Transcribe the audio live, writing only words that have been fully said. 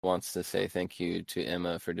wants to say thank you to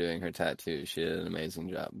Emma for doing her tattoo. She did an amazing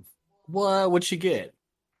job. What'd she get?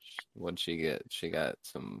 What'd she get? She got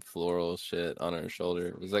some floral shit on her shoulder.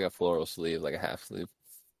 It was like a floral sleeve, like a half sleeve.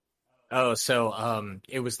 Oh, so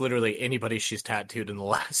it was literally anybody she's tattooed in the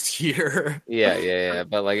last year. Yeah.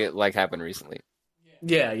 But like it like happened recently.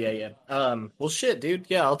 Yeah. Well, shit, dude.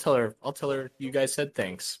 Yeah, I'll tell her. I'll tell her you guys said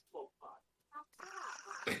thanks.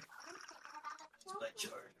 My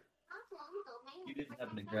charger. You didn't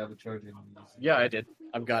happen to grab a charger. Yeah, I did.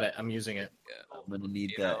 I've got it. I'm using it. I'm gonna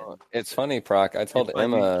need You that. know, it's funny, Proc. I told It's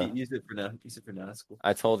fine, Emma. use it for now. Use it for now. School.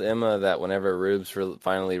 I told Emma that whenever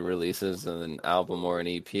finally releases an album or an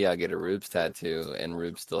EP, I get a Rubes tattoo, and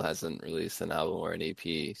Rubes still hasn't released an album or an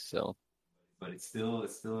EP, so But it's still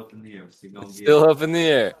up in the air. So it's still up in the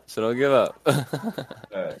air. So don't give up. All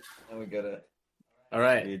right. Now we gotta All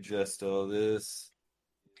right, readjust all this.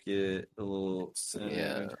 Get a little center.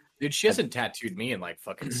 Yeah. dude. She hasn't tattooed me in like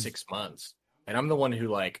fucking 6 months, and I'm the one who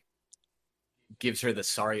like gives her the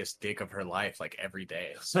sorriest dick of her life like every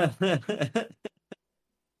day. So,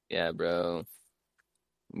 Yeah, bro.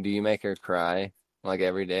 Do you make her cry like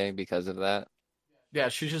every day because of that? yeah,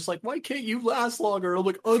 she's just like, why can't you last longer? I'm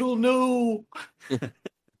like, I don't know.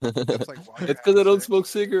 That's like why It's because I don't sick. smoke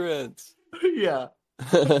cigarettes. Yeah.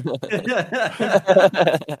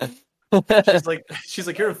 She's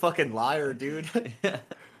like, you're a fucking liar, dude.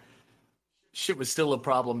 Shit was still a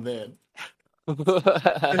problem then.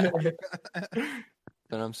 But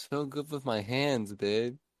I'm so good with my hands,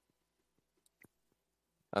 babe.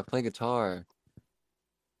 I play guitar.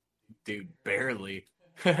 Dude, barely.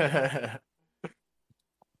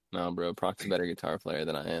 No, bro, Proc's a better guitar player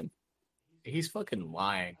than I am. He's fucking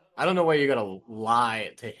lying. I don't know why you gotta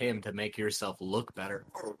lie to him to make yourself look better.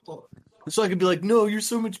 So I could be like, no, you're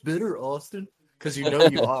so much better, Austin. Because you know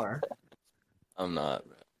you are. I'm not.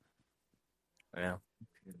 Yeah.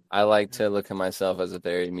 I like to look at myself as a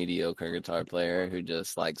very mediocre guitar player who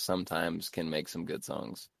just like sometimes can make some good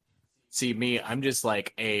songs. See, me, I'm just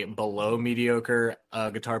like a below mediocre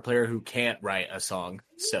guitar player who can't write a song.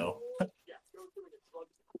 So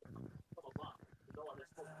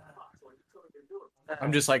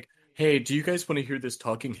I'm just like, hey, do you guys want to hear this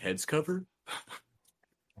Talking Heads cover?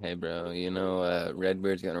 Hey, bro, you know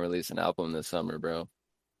Redbeard's gonna release an album this summer, bro.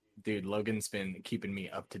 Dude, Logan's been keeping me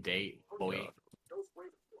up to date, boy.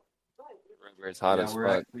 Redbeard's hot Yeah, as we're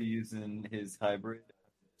fuck. actually using his hybrid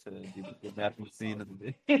to do the kidnapping scene of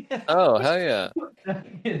the video. Oh, hell yeah.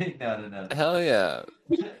 No. Hell yeah.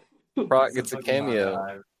 Proc It's gets a fucking cameo.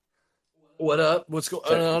 live. What up? What's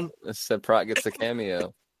going on? It said Proc gets a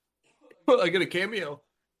cameo. I get a cameo.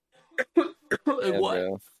 Yeah, What?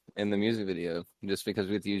 bro. In the music video. Just because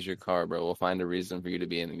we have to use your car, bro. We'll find a reason for you to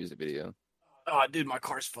be in the music video. Oh, dude, my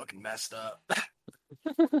car's fucking messed up.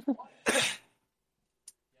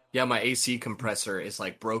 Yeah, my AC compressor is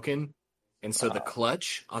like broken. And so the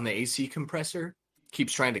clutch on the AC compressor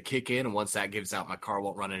keeps trying to kick in. And once that gives out, my car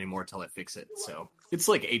won't run anymore until I fix it. So it's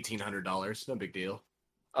like $1,800. No big deal.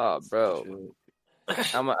 Oh, bro.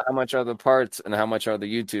 How much are the parts and how much are the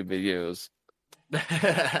YouTube videos?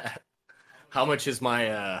 How much is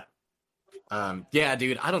my yeah,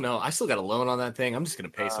 dude, I don't know. I still got a loan on that thing. I'm just gonna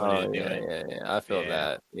pay somebody to do it. Yeah. I feel Yeah.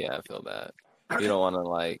 that. Yeah, I feel that. You don't want to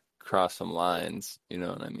like cross some lines. You know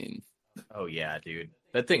what I mean? Oh yeah, dude.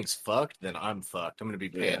 That thing's fucked, then I'm fucked. I'm gonna be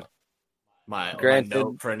paying Yeah. my Granted-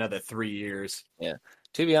 note for another 3 years.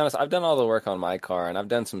 To be honest, I've done all the work on my car, and I've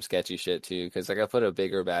done some sketchy shit too, because like I put a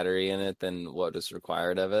bigger battery in it than what is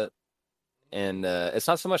required of it. And it's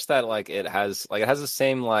not so much that like it has the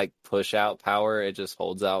same like push out power, it just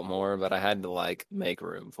holds out more, but I had to like make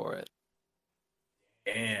room for it.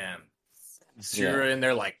 Damn. So you're in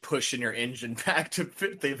there like pushing your engine back to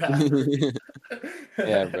fit the battery.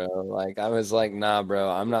 Yeah, bro. Like I was like, nah,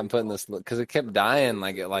 bro, I'm not putting this because it kept dying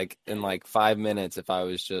like in like 5 minutes if I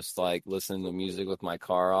was just like listening to music with my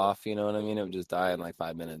car off, you know what I mean? It would just die in like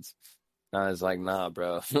 5 minutes. And I was like, nah,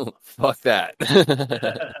 bro, fuck that.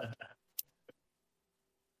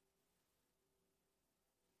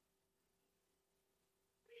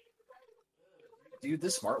 Dude,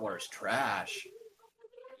 this smart water is trash.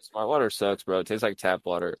 Smart water sucks, bro. It tastes like tap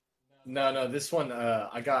water. No, this one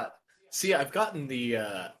I've gotten the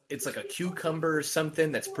it's like a cucumber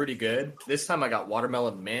something that's pretty good. This time I got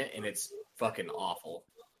watermelon mint and it's fucking awful.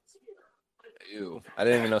 Ew. I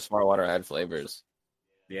didn't even know smart water had flavors.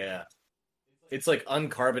 Yeah. It's like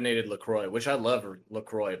uncarbonated LaCroix, which I love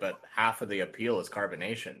LaCroix, but half of the appeal is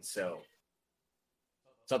carbonation, so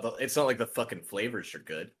it's not like the fucking flavors are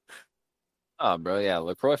good. Oh, bro, yeah,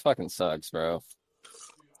 LaCroix fucking sucks, bro.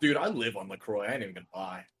 Dude, I live on LaCroix. I ain't even gonna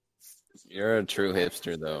lie. You're a true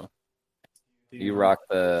hipster, though. You rock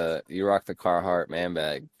the Carhartt man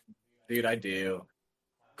bag. Dude, I do.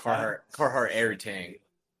 Carhartt Air Tank.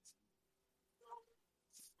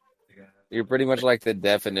 You're pretty much like the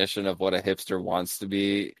definition of what a hipster wants to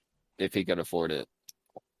be if he could afford it.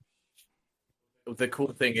 The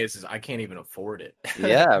cool thing is I can't even afford it.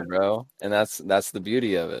 Yeah, bro. And that's the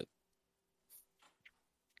beauty of it.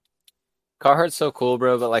 Carhartt's so cool,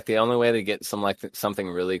 bro, but like the only way to get something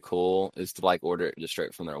really cool is to like order it just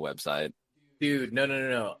straight from their website. Dude,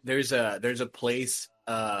 no. There's a place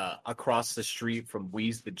across the street from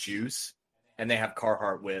Wheeze the Juice, and they have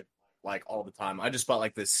Carhartt with like all the time. I just bought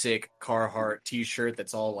like this sick Carhartt t-shirt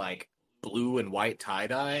that's all like blue and white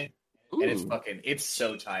tie-dye. And Ooh. it's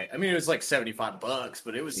so tight. I mean, it was like $75,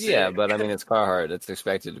 but it was Yeah, sick. but I mean it's Carhartt. It's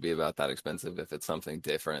expected to be about that expensive if it's something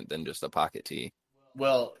different than just a pocket tee.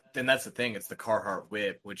 Well, then that's the thing. It's the Carhartt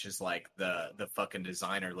Whip, which is like the fucking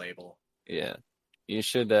designer label. Yeah. You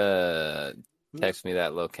should text me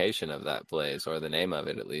that location of that place or the name of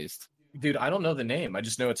it at least. Dude, I don't know the name. I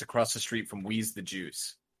just know it's across the street from Wheeze the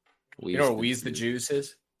Juice. You know where Wheeze the Juice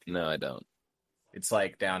is? No, I don't. It's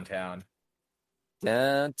like downtown.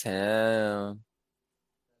 Downtown.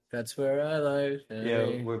 That's where I like.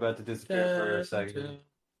 Yeah, we're about to disappear for a second.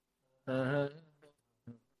 Uh-huh.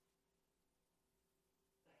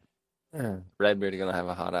 Redbeard gonna have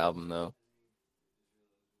a hot album though.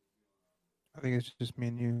 I think it's just me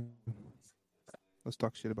and you. Let's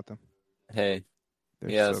talk shit about them. Hey, They're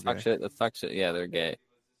yeah, so let's talk gay. shit. Let's talk shit. Yeah, they're gay.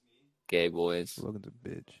 Gay boys. Logan's a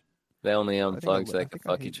bitch. They only own think I plugs would- so they I can think I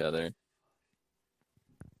fuck hate- each other.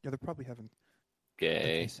 Yeah, they're probably having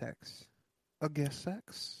Gay. gay sex. A gay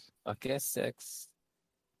sex? I guess sex.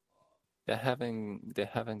 They're having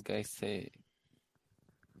gay sex.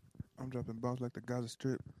 I'm dropping bombs like the Gaza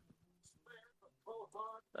Strip.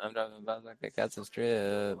 I'm driving about like they got some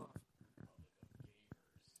strip.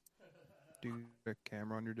 Do you have a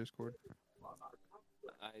camera on your Discord?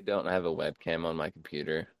 I don't have a webcam on my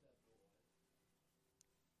computer.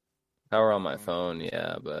 Power on my phone,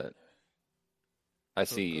 yeah, but I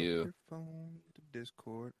see Hook up you. your phone to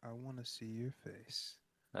Discord. I want to see your face.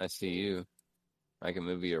 I see you. I can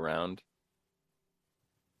move you around.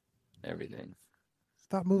 Everything.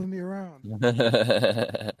 Stop moving me around.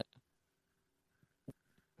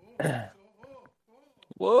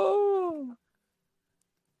 Whoa!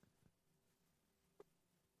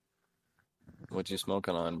 What you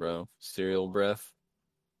smoking on, bro? Cereal breath?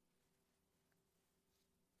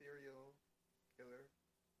 Serial killer.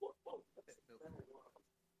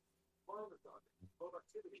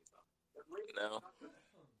 No.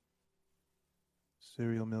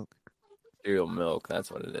 Cereal milk. Cereal milk, that's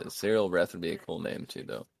what it is. Cereal breath would be a cool name too,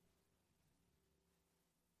 though.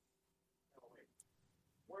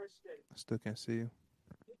 I still can't see you.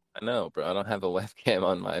 I know, bro. I don't have a webcam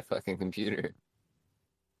on my fucking computer.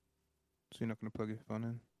 So you're not gonna plug your phone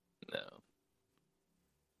in? No.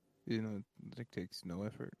 You know, it takes no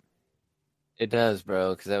effort. It does,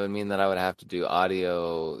 bro, because that would mean that I would have to do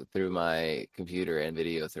audio through my computer and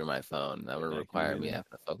video through my phone. That would Yeah, require me really.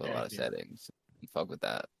 having to fuck with a lot of Yeah. settings. Fuck with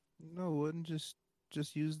that. No, it wouldn't just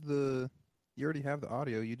use the. You already have the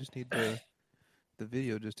audio. You just need the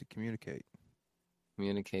video just to communicate.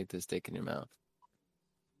 Communicate this dick in your mouth.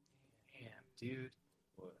 Damn, dude.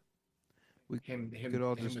 We Him could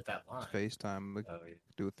all just with that line. FaceTime. Like, Oh, yeah.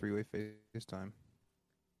 do a three-way FaceTime.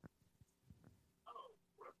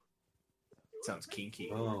 Sounds kinky.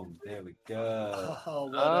 Boom. There we go. Oh,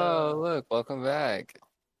 what Oh, look, welcome back.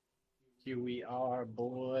 Here we are,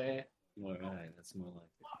 boy. All right, that's more like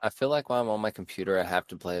it. I feel like while I'm on my computer, I have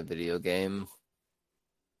to play a video game.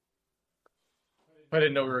 I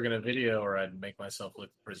didn't know we were gonna video, or I'd make myself look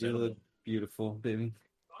You presentable. look beautiful, baby.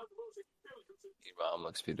 Your mom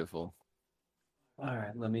looks beautiful. All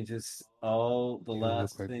right, let me just. Oh, the You look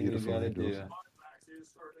last like thing we beautiful gotta angels. do.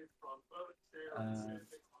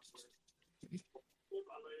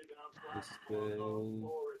 This is the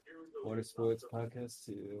Water Sports Podcast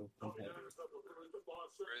too. Okay.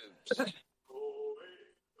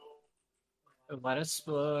 What is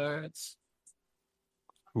sports?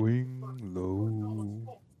 Wing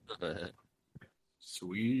low.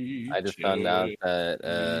 Sweet. I just found out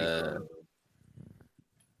that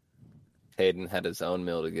Hayden had his own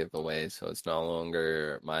meal to give away, so it's no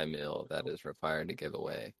longer my meal that is required to give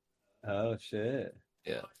away. Oh shit.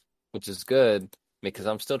 Yeah, which is good because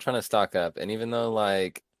I'm still trying to stock up, and even though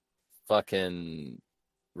like fucking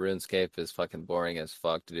RuneScape is fucking boring as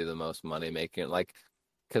fuck to do the most money making, like,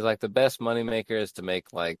 because like the best money maker is to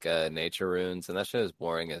make like nature runes, and that shit is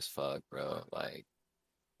boring as fuck, bro. Like,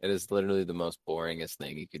 it is literally the most boringest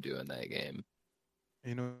thing you could do in that game.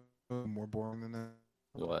 You know, more boring than that.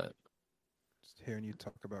 What? Just hearing you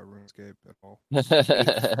talk about RuneScape at all.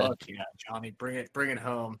 Fuck yeah, Johnny, bring it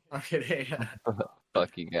home. Okay,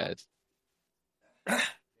 Fuck you guys.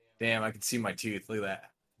 damn, I can see my tooth. Look at that.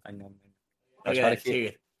 I know. I Look try at to that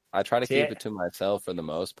keep tooth. I try to See keep it? it to myself for the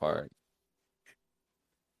most part.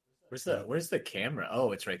 Where's the camera?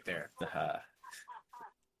 Oh, it's right there. Uh-huh.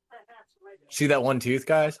 See that one tooth,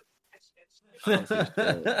 guys? Hey,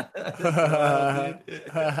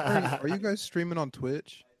 are you guys streaming on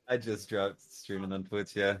Twitch? I just dropped streaming on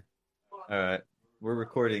Twitch, yeah. All right. We're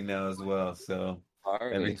recording now as well, so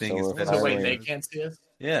Alright, Everything is we're fed So wait, finally- they can't see us?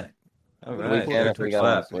 yeah. All We right. we can if we got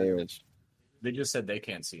on Clap. Twitch. They just said they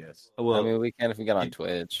can't see us. Well, I mean, we can if we got on you-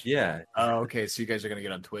 Twitch. yeah. Oh, okay. So you guys are gonna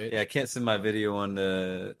get on Twitch? Yeah, I can't send my video on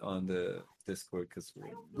the Discord because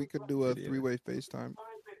We could do a Video. 3-way FaceTime.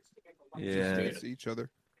 yeah. Just to see each other.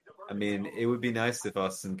 I mean, it would be nice if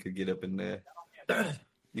Austin could get up in there.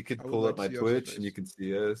 You could I would pull like up to my see Austin's Twitch face. and you can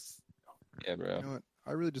see us. Yeah, bro. You know what?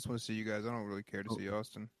 I really just want to see you guys. I don't really care to see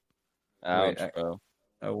Austin. Ouch, Wait, bro.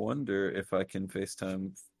 I wonder if I can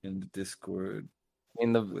FaceTime in the Discord. I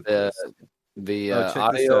mean, with the us. the Oh, check this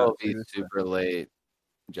audio will out. be super late,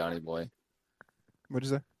 Johnny boy. What'd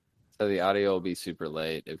you say? So the audio will be super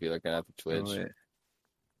late if you're looking at the Oh, Twitch. wait,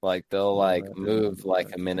 Like they'll Oh, like right. move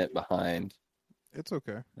like a minute behind. It's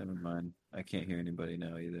okay. never mind. I can't hear anybody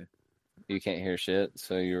now either. You can't hear shit,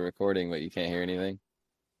 so you're recording, but you can't hear anything.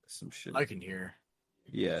 Some shit. I can hear.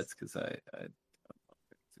 Yeah, it's because I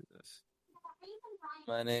through this.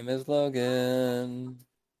 My name is Logan.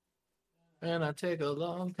 And I take a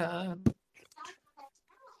long time.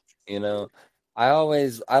 You know, I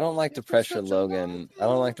don't like to pressure Logan. I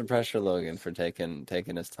don't like to pressure Logan for taking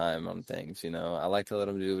his time on things. You know, I like to let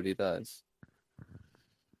him do what he does.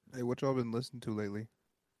 Hey, what y'all been listening to lately?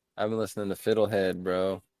 I've been listening to Fiddlehead,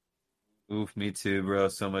 bro. Oof, me too, bro.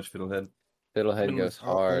 So much Fiddlehead. Fiddlehead goes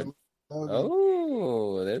hard. Logan.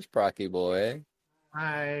 Oh, there's Brocky boy.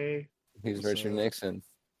 Hi. He's What's Richard up? Nixon.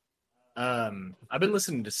 I've been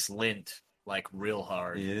listening to Slint like real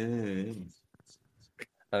hard. Yeah.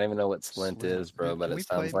 I don't even know what Slint Slint. is, bro, Can but we it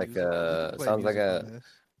sounds play like music? We a can play sounds like music a on this.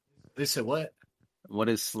 They said what? what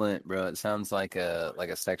is Slint, bro? It sounds like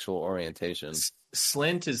a sexual orientation.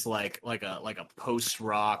 Slint is like a post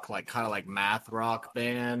rock, like kind of like math rock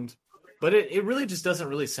band, but it really just doesn't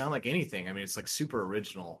really sound like anything. I mean, it's like super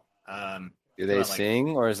original. Do they like- sing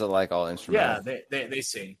or is it like all instrumental? Yeah, they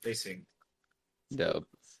sing. Dope.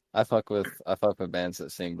 I fuck with bands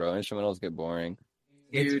that sing, bro. Instrumentals get boring.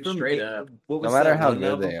 Dude, straight up. What No was matter that how one good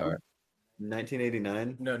album they from? are.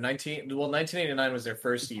 1989. No, 1989 was their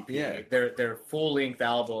first EP. Yeah. Their full length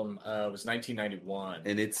album was 1991.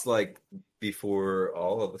 And it's like before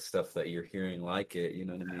all of the stuff that you're hearing like it, you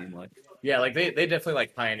know what I mean? Like Yeah, like they definitely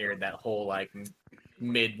like pioneered that whole like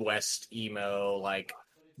Midwest emo like,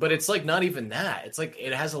 but it's like not even that. It's like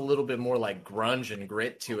it has a little bit more like grunge and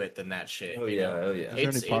grit to it than that shit. oh you yeah, know? oh yeah. Is there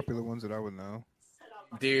It's- any popular ones that I would know?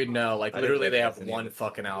 Dude, no, like I didn't literally they have recognize any one of it.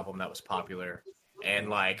 fucking album that was popular, and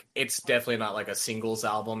like it's definitely not like a singles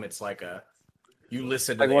album. It's like a you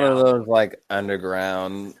listen to Like the one of album. those like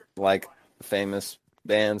underground, like famous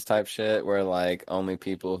bands type shit where like only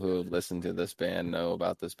people who listen to this band know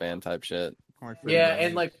about this band type shit. Like Freddie Yeah, Mercury.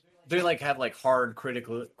 and like they like have like hard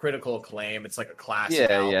critical acclaim. It's like a classic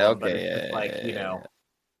Yeah, album, yeah, but okay, it's just yeah, like yeah, you yeah, know.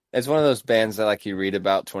 yeah. It's one of those bands that like you read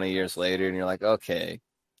about 20 years later and you're like, okay.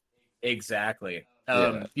 Exactly.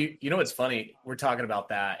 Yeah. You know what's funny? We're talking about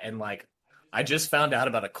that, and like I just found out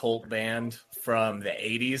about a cult band from the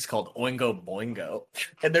 '80s called Oingo Boingo,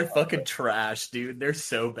 and they're fucking trash, dude. They're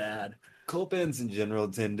so bad. Cult bands in general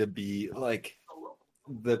tend to be like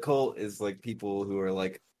the cult is like people who are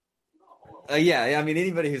like yeah, I mean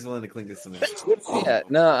anybody who's willing to cling to something. Yeah,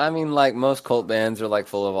 no, I mean like most cult bands are like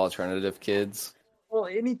full of alternative kids. Well,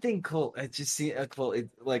 anything cult, I just see a cult. It,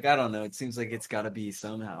 like I don't know. It seems like it's got to be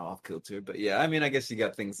somehow off kilter. But yeah, I mean, I guess you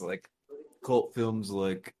got things like cult films,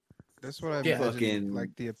 like That's what I Yeah. imagine. Fucking-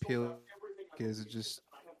 Like the appeal is just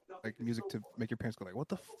like music to make your parents go like, "What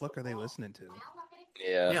the fuck are they listening to?"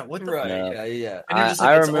 Yeah. Yeah, what the right, No. yeah. And you're just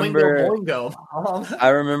I like, it's remember- Oingo Boingo. I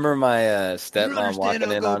remember my You don't stepmom understand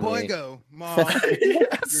walking in Oingo on me. Boingo, Mom. You're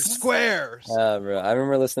squares. Bro, I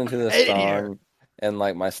remember listening to this Hate it here. song, and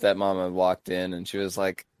like my stepmom had walked in, and she was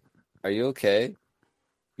like, "Are you okay?"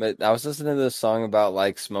 But I was listening to this song about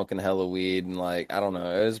like smoking hella weed, and like I don't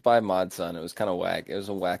know, it was by Mod Sun. It was kind of whack. It was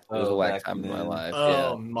a whack Oh, whack back time in my then. life.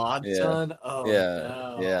 Oh, Mod Yeah. Son. Oh, Yeah,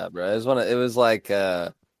 no. yeah, bro. It was like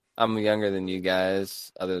I'm younger than you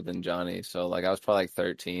guys, other than Johnny. So like I was probably like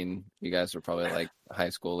 13. You guys were probably like high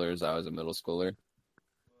schoolers. I was a middle schooler.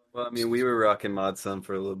 Well, I mean, we were rocking Mod Sun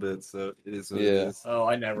for a little bit, so it is what it Yeah. is. Oh,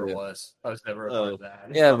 I never Yeah. was. I was never a part of that.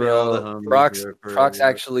 Yeah, I mean, all the bro. homies Proc's were for Proc's it.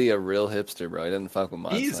 actually a real hipster, bro. He doesn't fuck with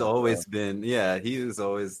mod He's Sun, always been, yeah, he was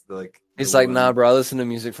always like. He's the like, one. nah, bro. I listen to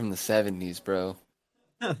music from the '70s, bro.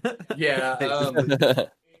 Yeah, Yeah,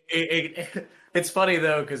 it's funny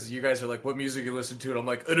though because you guys are like, "What music you listen to?" And I'm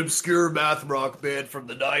like, "An obscure math rock band from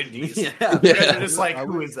the '90s." Yeah. You guys are just like, I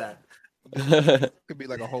 "Who would- is that?" Could be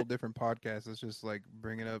like a whole different podcast. It's just like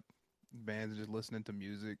bringing up bands and just listening to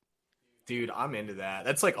music. Dude, I'm into that.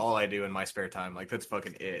 That's like all I do in my spare time. Like that's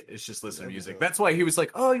fucking it. It's just listen to music. That's why he was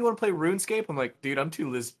like, "Oh, you want to play RuneScape?" I'm like, "Dude, I'm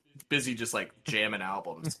too busy just like jamming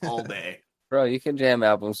albums all day." bro. You can jam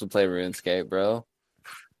albums to play RuneScape, bro.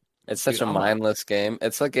 It's such Dude, a I'm on- mindless game.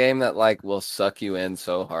 It's a game that like will suck you in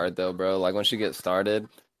so hard, though, bro. Like once you get started,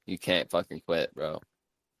 you can't fucking quit, bro.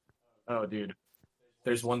 Oh, dude,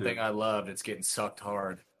 there's one thing I love. It's getting sucked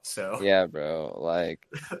hard. So Yeah, bro. Like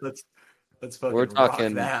let's fucking We're rock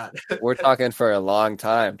talking- that. we're talking for a long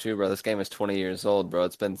time too, bro. This game is 20 years old, bro.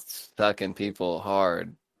 It's been sucking people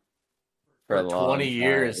hard for a For long 20 time.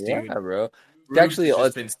 years, dude. Yeah, bro. Rune's actually-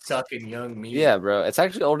 just been sucking young meat. Yeah, bro. It's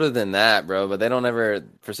actually older than that, bro. But they don't ever,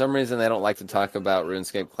 for some reason, they don't like to talk about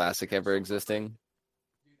RuneScape Classic ever existing.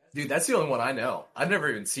 Dude, that's the only one I know. I've never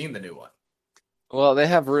even seen the new one. Well, they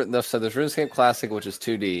have so there's RuneScape Classic, which is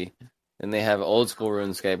 2D, and they have old school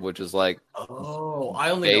RuneScape, which is like, Oh, I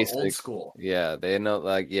only know old Basic. school. yeah, they know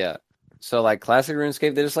like, yeah. So like classic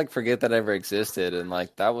RuneScape, they just like forget that ever existed, and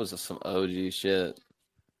like that was some OG shit.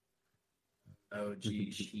 Oh,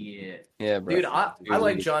 gee, shit. Yeah, bro. Dude, I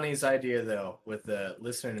like Dude. Johnny's idea, though, with the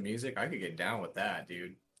listening to music. I could get down with that,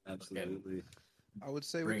 dude. Absolutely. I would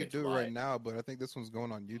say Bring we it could to do it life. right now, but I think this one's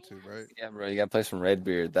going on YouTube, right? Yeah, bro. You gotta play some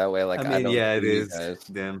Redbeard. That way, like I mean, don't yeah, it see you is. guys.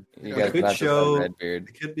 Damn. You Yeah, guys we can could have to play show- Redbeard.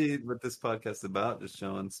 It could be what this podcast is about, just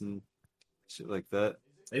showing some shit like that.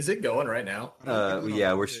 Is it going right now?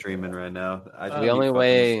 Yeah, we're streaming right now. I The just The keep only fucking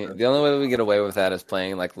way, with stuff. the only way we get away with that is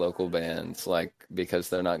playing like local bands, like because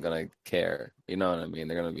they're not gonna care. You know what I mean?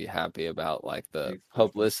 They're gonna be happy about like the Exactly.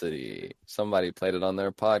 publicity. Somebody played it on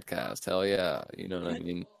their podcast. Hell yeah! You know what I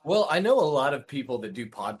mean? Well, I know a lot of people that do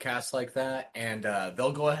podcasts like that, and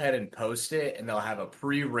they'll go ahead and post it, and they'll have a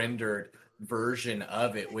pre-rendered version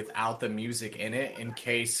of it without the music in it in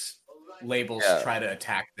case labels Yeah. try to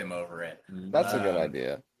attack them over it. That's a good Um,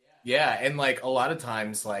 idea. Yeah, and like a lot of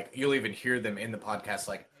times, like you'll even hear them in the podcast,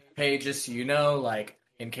 like, "Hey, just so you know, like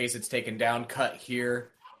in case it's taken down, cut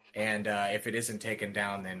here, and if it isn't taken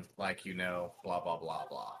down, then like blah blah blah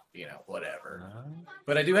blah, whatever."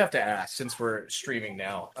 But I do have to ask, since we're streaming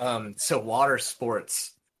now, so water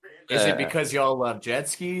sports, is it because y'all love jet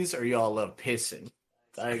skis or y'all love pissing?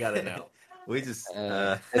 I gotta know. We just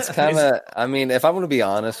It's kind of. I mean, if I'm gonna be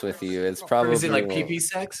honest with you, it's Or probably. is it like pee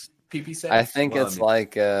sex? Pee sex? I think Well, I it's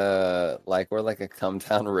mean- like we're like a come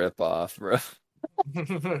town ripoff, bro.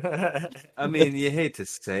 I mean, you hate to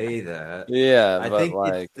say that. Yeah, I but think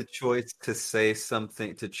like. it's the choice to say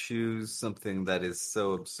something, to choose something that is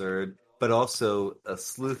so absurd, but also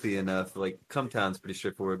sleuthy enough. Like, Come Town's pretty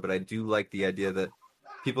straightforward, but I do like the idea that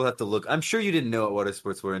people have to look. I'm sure you didn't know what water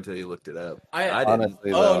sports were until you looked it up. I didn't.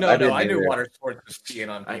 Honestly, Oh though, no, I no, didn't I knew either. water sports was peeing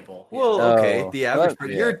on people. Well, okay, Oh, the average.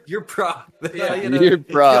 but, You're pro. Yeah, You're Y'all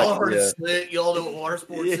proud. heard Yeah. of slit? Y'all know what water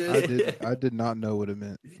sports Yeah. is? I did not know what it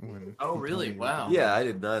meant. When Oh, you really? told me. Wow. Yeah, I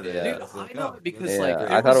didn't know that. Yeah. I Dude, was I like, know oh, it because, Yeah,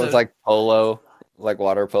 like, I thought it was like polo, like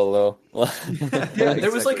water polo. Yeah,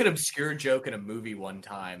 there was like Exactly. an obscure joke in a movie one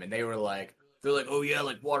time, and they're like, "Oh yeah,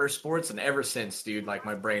 like water sports," and ever since, dude, like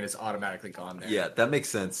my brain has automatically gone there. Yeah, that makes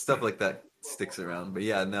sense. Stuff like that sticks around. But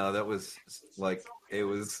yeah, no, that was like it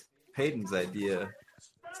was Hayden's idea.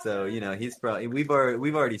 So he's probably we've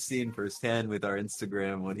already seen firsthand with our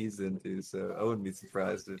Instagram what he's into. So I wouldn't be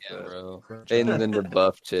surprised if. Yeah, bro. Hayden's into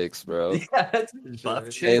buff chicks, bro. Yeah, that's for sure. Buff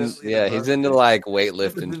He's chicks? definitely Yeah, into he's buff into chicks. like Doesn't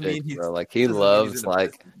weightlifting mean chicks, he's- bro. Like he doesn't mean he's loves into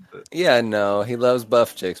like pissing, but- yeah, no, he loves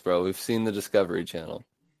buff chicks, bro. We've seen the Discovery Channel.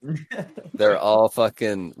 They're all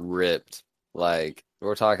fucking ripped. Like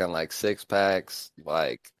we're talking like six packs,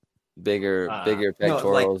 like bigger Ah. No, like,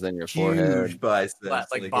 pectorals than your forehead. huge biceps.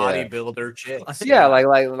 like yeah. bodybuilder chicks. Yeah,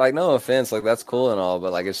 like no offense, like that's cool and all,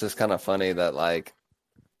 but like it's just kind of funny that like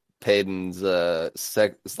Peyton's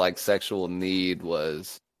sexual need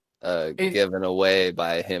was given away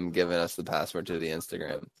by him giving us the password to the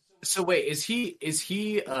Instagram. So wait, is he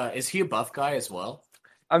a buff guy as well?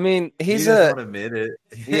 I mean, He he's doesn't a want to admit it.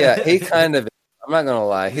 yeah, he kind of. I'm not gonna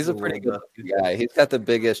lie, he's a He's a pretty good little guy. He's got the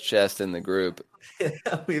biggest chest in the group.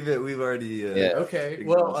 we've already. Yeah. Okay, Big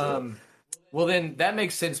well, concept. well then that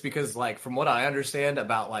makes sense because like from what I understand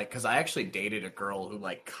about like because I actually dated a girl who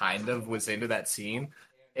like kind of was into that scene,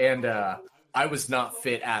 and I was not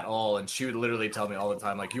fit at all, and she would literally tell me all the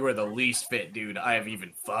time, like, "You are the least fit dude I have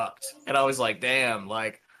even fucked," and I was like, "Damn!"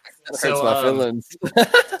 Like, That hurts so my feelings.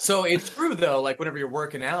 so it's true though, like whenever you're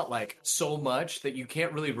working out like so much that you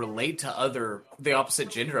can't really relate to the opposite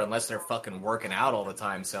gender unless they're fucking working out all the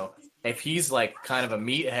time. So if he's like kind of a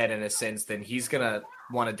meathead in a sense, then he's gonna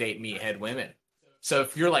want to date meathead women. So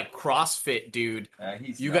if you're like CrossFit dude,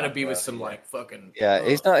 you gotta be with some like fucking Yeah,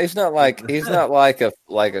 he's not like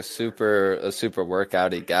a super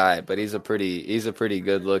workouty guy, but he's a pretty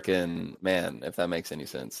good looking man, if that makes any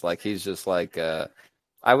sense. Like he's just like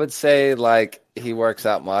I would say like he works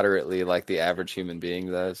out moderately like the average human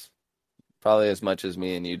being does. Probably as much as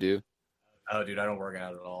me and you do. oh dude, I don't work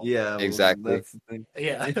out at all. Yeah, Exactly. That's the thing.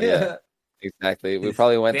 Yeah. Yeah. Exactly. We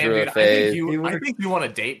probably went Damn, through dude, a phase. I think you want to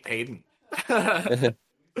date Peyton.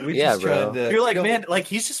 We Yeah, just bro. tried to- You're like, man, like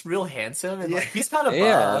he's just real handsome and like he's kind of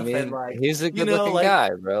Yeah, I buff mean, and like he's a you good know, looking like- guy,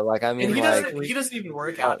 bro. Like I mean, and like he doesn't even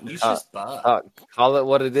work out. He's uh, just buff. call it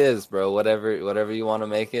what it is, bro. Whatever you want to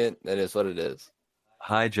make it, that is what it is.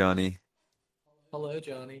 Hi, Johnny. Hello,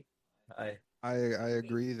 Johnny. Hi. I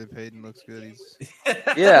agree that Peyton looks good.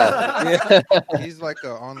 Yeah, He's like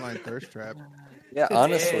an online thirst trap. yeah.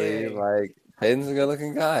 Honestly, Dang. like Peyton's a good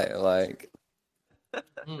looking guy. Like,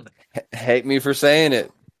 Mm. hate me for saying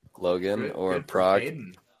it, Logan Good- or good for Prague.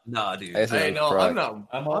 Peyton. Nah, dude. I said Hey, it was no, Prague. I'm not.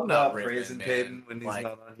 I'm all not about ripping, praising man. Peyton when he's Like,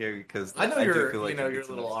 not on here because I know do you're, feel like you know, he you're a gets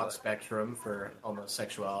little enough on stuff. spectrum for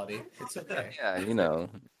homosexuality. It's okay. Yeah, you know.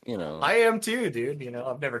 I am too, dude. You know,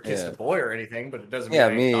 I've never kissed Yeah. a boy or anything, but it doesn't mean Yeah, I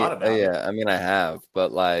ain't me. thought about it. Yeah, I mean, I have,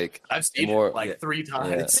 but like, I've seen More- it like yeah. 3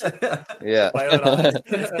 times. yeah. My own eyes.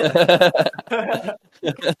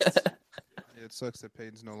 It sucks that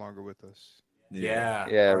Peyton's no longer with us. Yeah.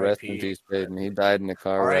 Yeah, rest in R.I.P. peace, Peyton. He died in a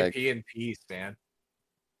car wreck. R.I.P. in peace, man.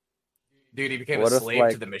 Dude, he became What a if, slave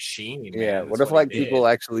like- to the machine. Yeah, man. what That's if like he did. people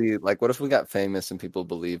actually like? What if we got famous and people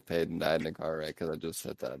believe Peyton died in a car wreck? Because I just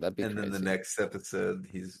said that. That'd be And crazy. then the next episode,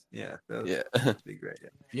 that would Yeah. be great. Yeah.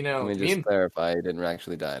 You know, Let me me just and clarify. He didn't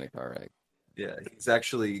actually die in a car wreck. Yeah, he's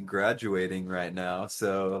actually graduating right now,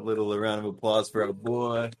 so a little round of applause for our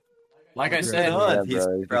boy. like I What's said, going on? Yeah, He's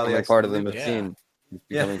bro. He's probably becoming part of the actually- Yeah. machine. He's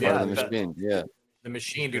Yeah. becoming part of Yeah, the machine. Yeah. the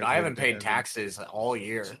machine, dude. I haven't paid taxes all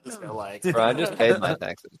year. So like, Bro, I just paid my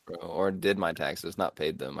taxes, bro, or did my taxes, not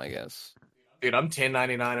paid them, I guess. dude, I'm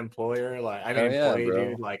 1099 employer. Like, I mean, Oh, yeah, employee, bro.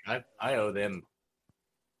 dude. Like, I owe them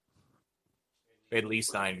at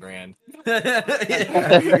least $9,000.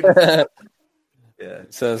 yeah. Yeah.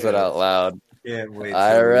 Says it out loud. Can't wait. till we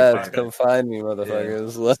IRS, find come out. find me, motherfuckers.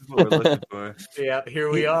 This is what we're looking for. Yeah,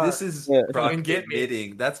 here we are. This is Yeah. Proc Come and get me.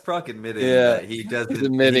 admitting. That's Proc admitting Yeah. that he doesn't. He's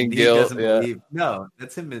admitting he guilt, doesn't yeah. believe. No,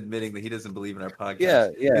 that's him admitting that he doesn't believe in our podcast. Yeah,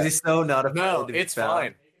 Because yeah. he's so not afraid No, to be it's found.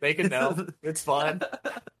 fine. They can know. It's fine.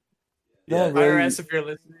 No, Yeah. bro. IRS, if you're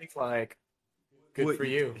listening, like, good Wait. for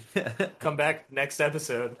you. Come back next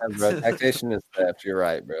episode. Yeah, bro, taxation is theft. You're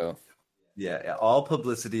right, bro. Yeah, all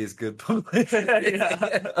publicity is good publicity.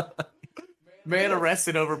 Yeah. Man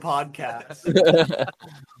arrested over podcast.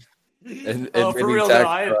 And Oh, for admitting real, tax though,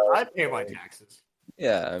 I fraud. pay my taxes.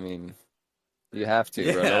 Yeah, I mean, you have to,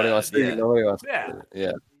 bro. Yeah, Nobody wants to. yeah. Nobody wants Yeah. to.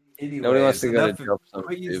 Yeah. Anyways, Nobody wants to go to enough of- jail for Quit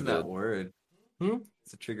something using that stupid. word. Hmm?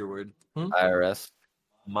 It's a trigger word. IRS.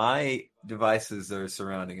 My devices are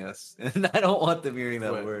surrounding us, and I don't want them hearing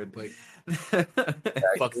that What, word. like-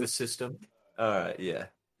 Fuck the system. All right, yeah.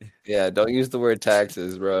 Yeah, don't use the word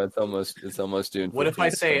taxes, bro. It's almost June. What if I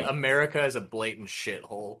 15th, say so- America is a blatant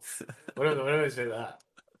shithole? What if I say that?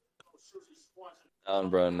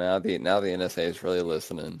 Bro, now the NSA is really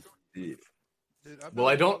listening. Dude, Well,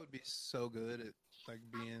 I don't- It would be so good at like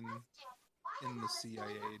being in the CIA,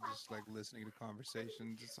 just like listening to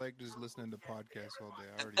conversations. It's like just listening to podcasts all day.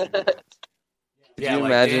 I already do that. Could Yeah, you like,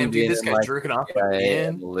 imagine damn, dude, being this in guy's like jerking off CIA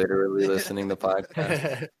and again. literally listening to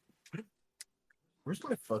podcasts? Where's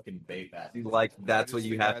my fucking vape at? Like that's what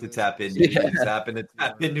you have to Yeah. tap into. You Yeah. just happen to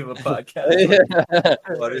tap into a podcast. Yeah.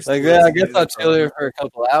 Water Like, yeah, I sports guess I'll music. chill here for a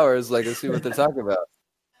couple hours, like, and see what they're talking about.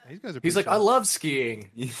 These guys are He's like, pretty I chill. love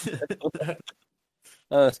skiing.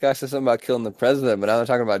 Oh, this guy said something about killing the president, but now they're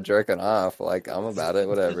talking about jerking off. Like, I'm about it,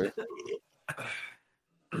 whatever.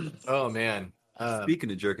 Oh man.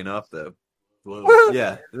 Speaking of jerking off, though, Whoa.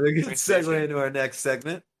 yeah, we're gonna Transition. segue into our next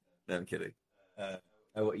segment. No, I'm kidding. I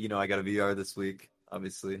got a VR this week,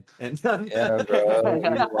 obviously, and Yeah, bro.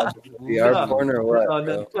 You watching VR porn or what?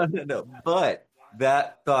 No, bro? no. But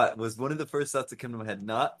that thought was one of the first thoughts that came to my head,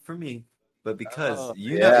 not for me, but because Oh,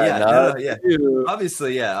 yeah. you.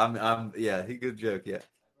 Obviously, yeah, I'm yeah, good joke, yeah.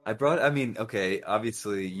 I mean, okay,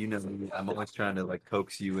 obviously, you know me, I'm always trying to like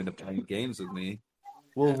coax you into playing games with me.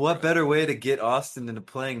 Well, what better way to get Austin into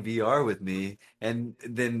playing VR with me and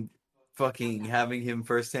then fucking having him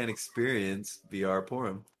firsthand experience VR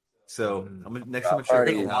porn. So next time I'm I've sure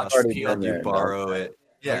already- at your I've house, already I'll been you there, borrow it.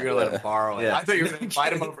 You're Yeah, gonna let him borrow it. Yeah. I thought you were gonna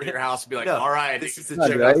invite him over to your house and be like, No, "All right, this dude, is a No,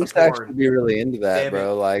 check dude, out I the used to actually porn." be really into that, Damn it,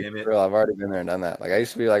 bro. Like, damn it. bro, I've already been there and done that. Like, I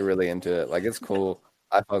used to be like really into it. Like, it's cool.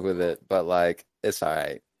 I fuck with it, but like, it's all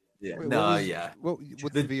right. Yeah, Wait, no, what was, yeah. What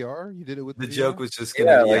with the VR? You did it with The VR? joke was just Yeah,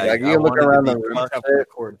 gonna, like you I can look wanted to around be the room and cucked Up with the shit.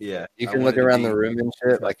 cord. Yeah, You I can look wanted to around the be room and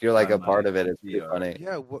shit. Like, you're like by a part my of it. It's pretty VR. funny.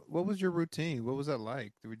 Yeah. What was your routine? What was that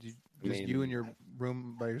like? Would you I just mean- you in your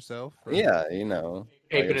room by yourself? Or- Yeah, you know.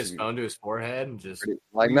 Like, Taping it's his phone to his forehead and just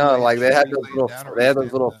like you no, lay like they down- had you those lay little down or they had you those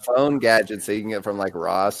stand little up? phone gadgets that you can get from like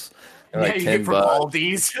Ross. They're like you 10 get from bucks.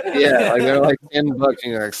 Aldi's. Yeah, like they're like $10. You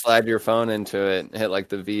can like slide your phone into it and hit like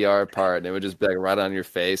the VR part, and it would just be like right on your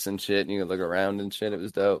face and shit, and you could look around and shit. It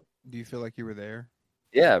was dope. Do you feel like you were there?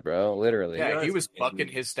 Yeah, bro, literally, Yeah, he Yes, was man. fucking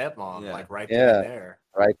his stepmom, Yeah. like right Yeah. then and there.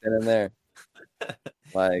 right then and there.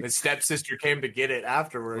 Like, His stepsister came to get it Well,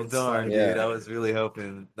 afterwards. darn, like, Yeah. dude, I was really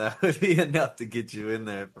hoping that would be enough to get you in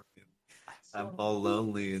there. I'm all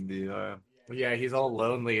lonely in VR. yeah, he's all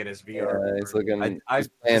lonely in his VR. he's looking. I he's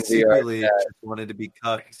playing VR. secretly just wanted to be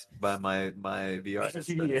cucked by my VR.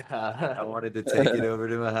 system. I yeah. wanted to take it over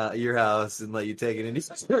to your house and let you take it into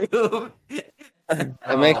your room.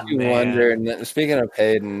 It makes Oh, you man. wonder. And speaking of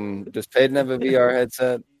Peyton, does Peyton have a VR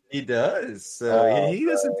headset? He does. So Oh, he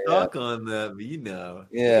doesn't bro, yeah. talk on the. You know.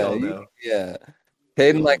 We Yeah, all you- know. yeah.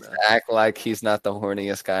 Peyton all likes know. to act like he's not the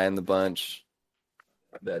horniest guy in the bunch.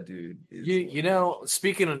 That dude. Is, You know,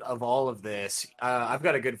 speaking of all of this, I've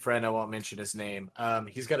got a good friend. I won't mention his name.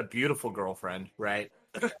 He's got a beautiful girlfriend, right?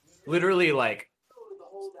 Literally, like,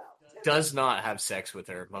 does not have sex with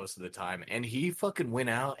her most of the time. And he fucking went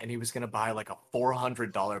out and he was gonna buy like a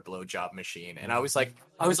 $400 blowjob machine. And I was like,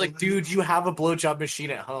 dude, you have a blowjob machine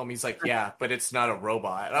at home. He's like, yeah, but it's not a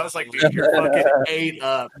robot. And I was like, dude, you're fucking ate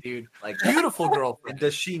up, dude. Like, beautiful girlfriend. and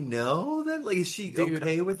does she know that? Like, is she Dude,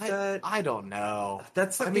 okay with that? I don't know.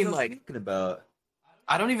 That's I something mean, I was like- thinking about.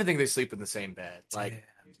 I don't even think they sleep in the same bed. Like,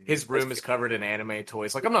 Damn, dude. his room is covered in anime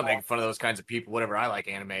toys. Like, I'm not making fun of those kinds of people. Whatever, I like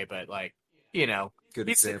anime, but like, you know, Good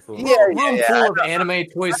he's- example. Yeah, room yeah. full of anime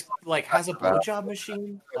toys. Like, has a blowjob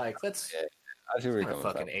machine. Like, that's Yeah, I see where you're kind of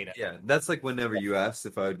coming fucking from. ate up. Yeah, that's like whenever you asked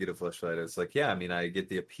if I would get a flashlight, I was like, yeah, I mean, I get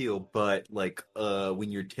the appeal, but like, when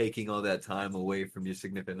you're taking all that time away from your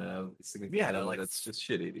significant Yeah, other, like, that's just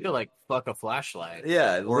shitty. I Dude. feel like fuck a flashlight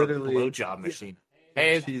Yeah, or literally. a blowjob machine.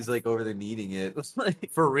 Hey, She's like over there needing it.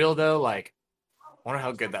 Like, for real though, like, I wonder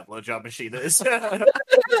how good that blowjob machine is.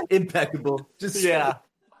 impeccable. Just yeah,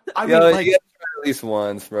 I mean, Yo, like, you gotta try it at least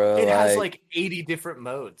once, bro. it has like 80 different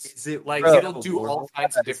modes. Is it Like, Bro, it'll do all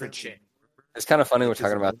kinds of different shit. it's kind of funny we're Is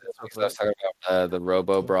talking it about warm this or because I was talking about the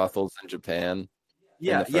robo brothels in Japan.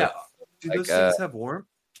 Yeah, the yeah. first- Do like, those things have warmth?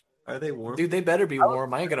 Are they warm? Dude, they better be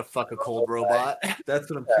warm. I ain't gonna fuck a cold robot. That's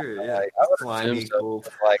what I'm curious. Yeah, Like, I would slimy, assume so. cold,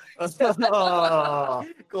 Like, Oh,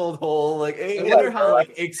 cold hole. Like, I hey, wonder how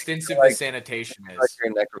like extensive Like- the sanitation like is.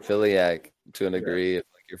 you're necrophiliac to a degree. If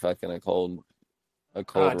like you're fucking a cold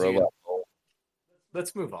dude. robot.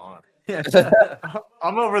 Let's move on. yeah.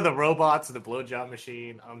 I'm over the robots and the blowjob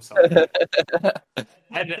machine. I'm sorry.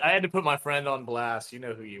 I had to put my friend on blast. You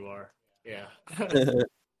know who you are. Yeah.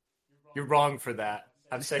 You're wrong for that.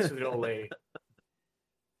 Have sex with an old lady.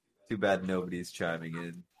 Too bad nobody's chiming in. What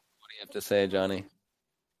do you have to say, Johnny?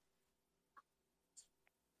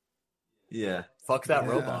 Yeah, Fuck that Yeah.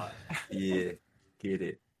 robot. yeah, get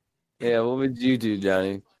it. Yeah, what would you do,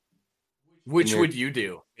 Johnny? Which your- would you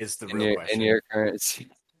do? Is the In real your question. in your currency.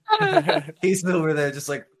 He's over there just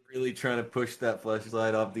like really trying to push that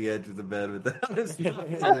flashlight off the edge of the bed without his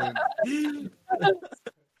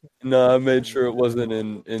No, I made sure it wasn't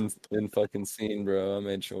in fucking scene, bro. I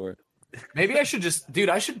made sure. Maybe I should just, dude.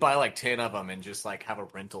 I should buy like 10 of them and just like have a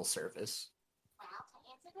rental service.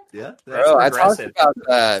 Yeah, Bro, I talked progressive. about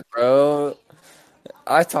that, bro.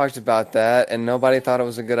 I talked about that, and nobody thought it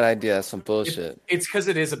was a good idea. Some bullshit. It's because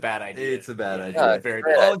it is a bad idea. It's a bad Yeah, idea. very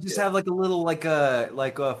Yeah. bad. Oh, just have like a little like a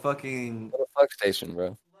fucking Little fuck station,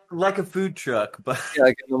 bro. like a food truck, but Yeah,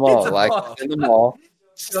 like in the mall, It's a like mall. in the mall.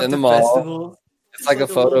 Just in the mall. Festivals. It's like a Like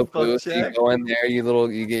a photo little fuck booth. You shack. go in there, you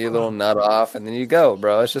get your little nut off, and then you go,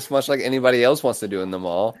 bro. It's just much like anybody else wants to do in the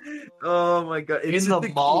mall. Oh my god! It's In just the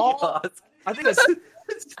a mall? kiosk. I think that's.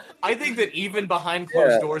 I think that even behind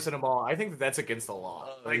closed Yeah. doors in a mall, I think that's against the law.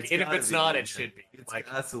 Oh, Like, it's and if gotta it's be, not, yeah. it should be. It's Like,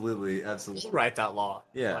 absolutely, we'll absolutely. write that law.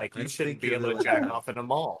 Yeah, like I you shouldn't think be you're able to the- jack off in a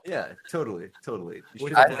mall, Yeah, totally. You with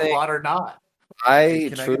should a have- think- robot or not. I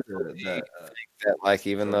Can I truly get the, that, like,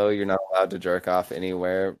 even though you're not allowed to jerk off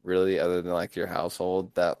anywhere, really, other than like your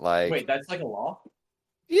household, that like, that's like a law.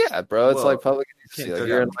 yeah, bro, it's Well, like public. can't Like, go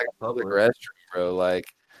you're in down like a public public. restroom, bro. Like,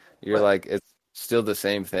 you're But- like it's still the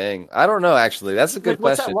same thing. I don't know. Actually, that's a good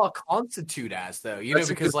What's that question. law constitute as though? You That's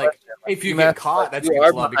know, a because good like question. if you You get mess- caught, that's you against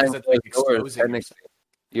are the law because behind that's like closed doors, exposing yourself. technically.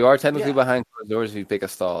 You are technically Yeah. behind closed doors if you pick a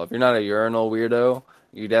stall. If you're not a urinal weirdo,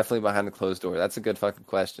 you're definitely behind the closed door. That's a good fucking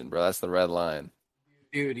question, bro. That's the red line.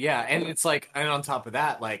 Dude, yeah, and it's like, and on top of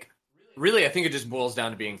that, like, really, I think it just boils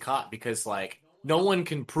down to being caught because, like, no one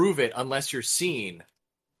can prove it unless you're seen.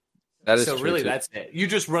 That is So true, really, too. that's it. You're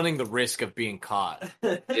just running the risk of being caught.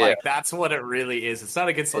 Yeah. Like, that's what it really is. It's not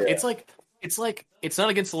against. Yeah. It's not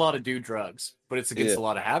against the law to do drugs, but it's against Yeah. the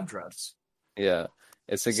law to have drugs. Yeah.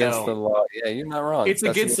 It's against So- the law. Yeah, you're not wrong. It's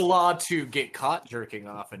That's against the law to get caught jerking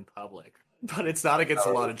off in public, but it's not against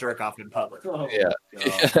the law to jerk off in public. Oh, Yeah.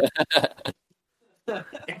 God.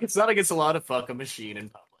 It's not against the law to fuck a machine in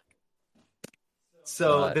public.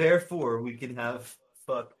 So Right. therefore, we can have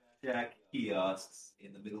fuck Jack kiosks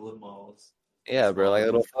in the middle of malls. Yeah, bro, like a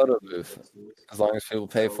little photo booth. As long as people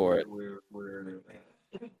pay for it.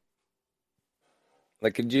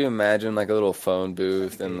 Like, could you imagine like a little phone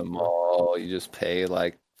booth in the mall? You just pay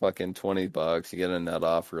like fucking $20. You get a nut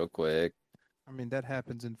off real quick. I mean, that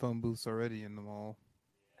happens in phone booths already in the mall.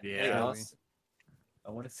 Yeah. I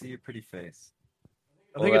want to see your pretty face.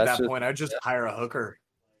 I Well, think at that's that just- point, I'd just hire a hooker.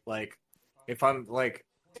 Like, if I'm like,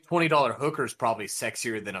 $20 hooker's probably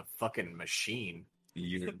sexier than a fucking machine.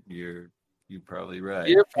 You're probably right.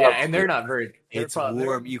 You're Yeah, probably and they're not very. they're It's probably-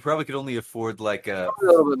 warm. You probably could only afford like a a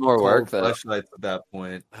little bit more work though. flashlights at that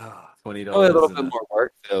point. Ah, $20. Probably a little and bit more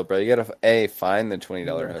work though, bro. You gotta find the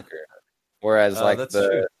 $20 hooker. Whereas Oh, like that's the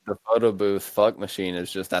true. the photo booth fuck machine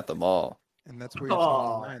is just at the mall. And that's where you're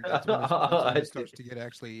drawing the line. That's when I it starts to get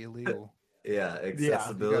actually illegal. Yeah, You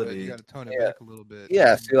accessibility. gotta tone it Yeah. back a little bit.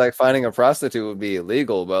 Yeah, see, like finding a prostitute would be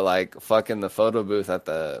illegal, but like fucking the photo booth at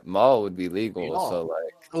the mall would be legal. Legal. So like,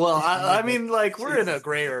 well, I mean, like, we're in a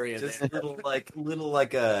gray area Just there. little like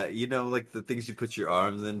like the things you put your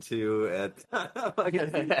arms into at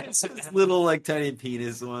just little like tiny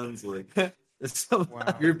penis ones like so,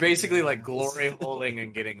 Wow. You're basically like glory holding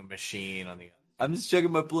and getting a machine on the. I'm just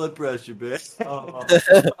checking my blood pressure, bitch.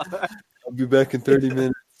 I'll be back in 30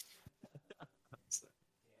 minutes.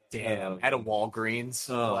 Damn, at a Walgreens.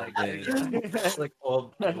 Oh, like, man. Like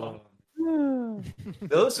all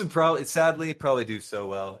those would sadly probably do so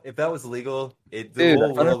well. If that was legal, the Dude,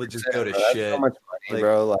 whole world would just go to 100%, bro. That's shit. so much money, Like-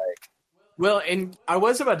 bro. Like, Well, and I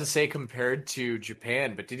was about to say compared to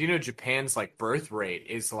Japan, but did you know Japan's like birth rate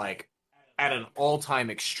is like at an all-time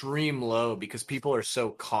extreme low because people are so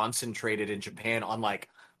concentrated in Japan on like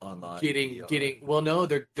Online. getting well no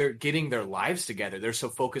they're getting their lives together. They're so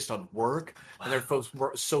focused on work and they're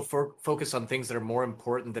focused on things that are more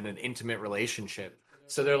important than an intimate relationship.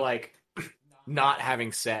 So they're like not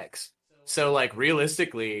having sex. So like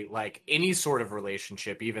realistically, like any sort of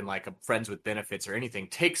relationship, even like a friends with benefits or anything,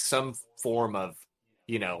 takes some form of,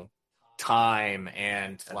 you know, time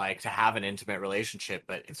and like to have an intimate relationship.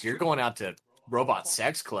 But if you're going out to robot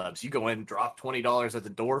sex clubs, you go in, drop $20 at the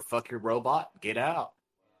door, fuck your robot, get out.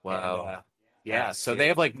 Wow. And, yeah, That's so it. they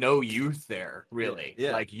have like no youth there, really.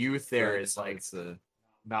 Yeah. Like youth there Right, is like it's a-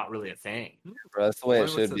 not really a thing. bro, that's the way it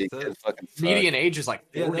What's should it be. say? Kids fucking suck. Median age is like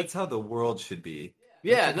 40. yeah, that's how the world should be.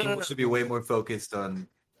 Yeah, People should be way more focused on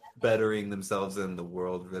bettering themselves in the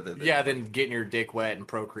world rather than Yeah, then getting your dick wet and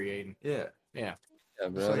procreating. yeah. Yeah,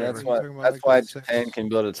 bro. So, that's we're why. talking about, That's like, why the sex- Japan can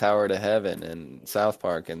build a tower to heaven, and South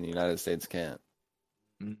Park and the United States can't.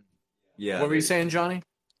 Yeah. What were you they- saying, Johnny?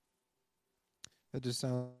 That just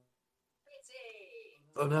sounds.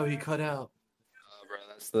 Oh no, he cut out. Oh,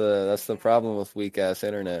 bro, that's the problem with weak ass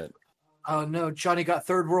internet. Oh no, Johnny got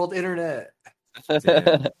third world internet.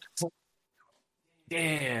 Damn.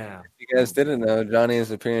 Damn. You guys didn't know Johnny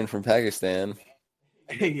is appearing from Pakistan.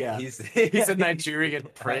 Yeah. He's He's a Nigerian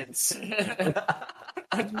prince.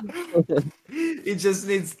 He just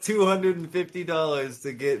needs $250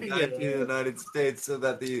 to get back to the Yeah. United States so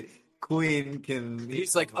that the Queen can.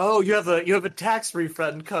 He's like, "Oh, you have a tax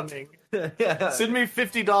refund coming. yeah. Send me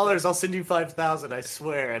 $50. I'll send you 5,000. I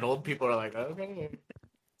swear." And old people are like, "Okay."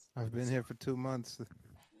 I've been here for 2 months.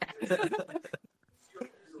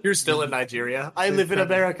 You're still in Nigeria. I They live in tried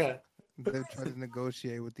to- America. They've tried to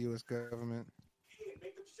negotiate with the U.S. government.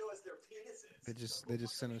 They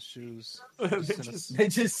just sent us shoes. Just sent us- They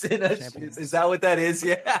just sent us. Champions. Is that what that is?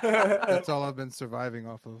 Yeah. That's all I've been surviving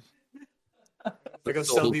off of. They're gonna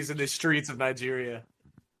sell these in the streets of Nigeria.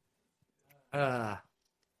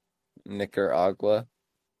 Nicaragua.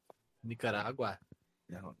 Nicaragua.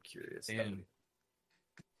 Now I'm curious. And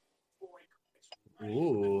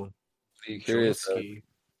ooh, What are you curious of? Chomsky.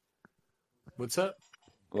 What's up?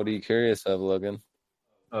 What are you curious of, Logan?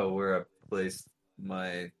 Oh, where I placed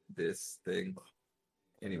this thing.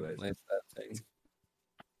 Anyways, What's that thing?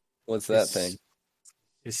 What's that thing?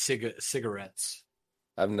 His cigarettes.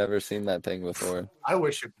 I've never seen that thing before. I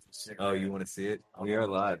wish it was a cigarette. oh, you want to see it? We are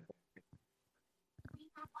live.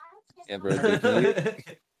 Yeah, bro. Did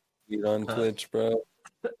you eat on Twitch, bro?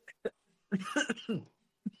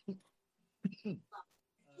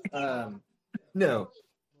 No.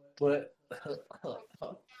 What?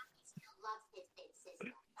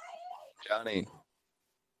 Johnny,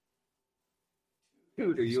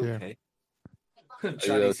 Dude, are you Sure. okay? are you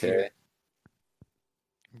Johnny's okay? here.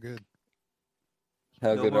 I'm good.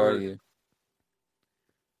 How No good more- are you?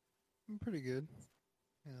 I'm pretty good.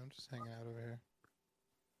 Yeah, I'm just hanging out over here.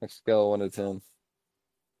 A scale of 1 to 10.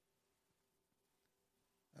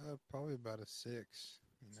 Probably about a 6.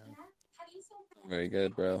 You know, Very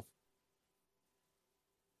good, bro.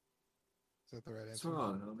 is that the right What's answer?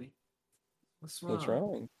 wrong, homie? What's wrong? What's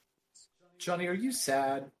wrong? Johnny, are you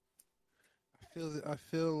sad? I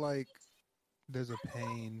feel like there's a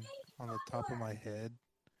pain on the top of my head,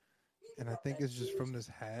 and I think it's just from this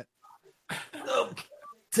hat. No. But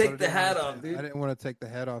Take I the didn't hat wanna off, ta- dude. I didn't want to take the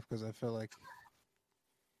hat off because I feel like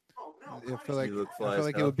You look fly I as feel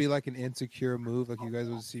like it hell. would be like an insecure move. Like you guys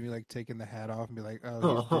would see me like taking the hat off and be like,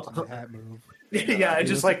 "Oh, he's ditching the hat move." Yeah, He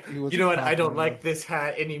just wasn't- like, he wasn't you know what? I don't confident like enough. this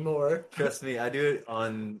hat anymore. Trust me, I do it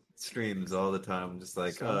on streams all the time. I'm just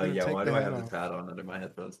like, So I'm oh gonna yeah, take why the do I hat have this off. hat on under my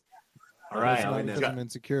headphones? All But right. it's now we not know. because I'm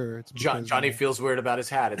insecure. It's because Johnny feels weird about his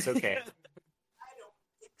hat. It's okay.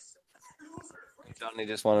 Johnny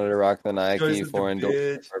just wanted to rock the Nike Johnny's such a for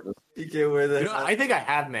endorsement bitch. purpose. You can't wear that. You know, I think I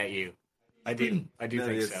have met you. I do. I do No, he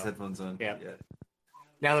think has his so. headphones on. Yeah. Yeah.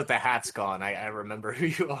 Now that the hat's gone, I remember who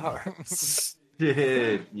you are.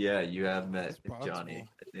 Dude, yeah, you have met It's possible. Johnny.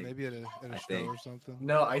 I think. maybe at a I show think. or something.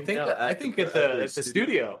 No, I think No, I think at the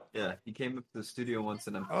studio. Yeah, he came up to the studio once,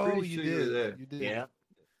 and I'm Oh, pretty you sure did. you were there. You did. Yeah,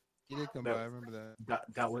 You did come No. by. I remember that.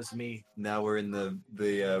 that was me. Now we're in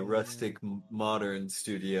the rustic modern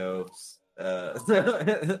studio.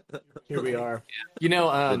 Here we are. You know,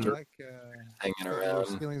 I Did you- like Hanging your around.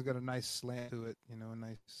 ceiling's got a nice slant to it. You know, a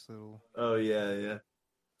nice little. Oh yeah, yeah.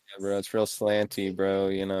 Yeah, bro, it's real slanty, bro,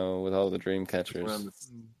 you know, with all the dream We're on catchers.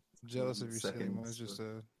 the I'm jealous of your ceiling. Second, Mine's just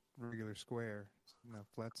so- a regular square,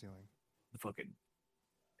 flat ceiling. fucking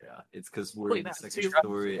Yeah, it's because we're Wait, in the that's second too-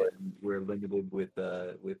 story and we're limited with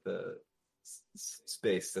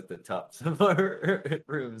space at the tops of our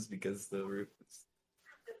rooms because the roof is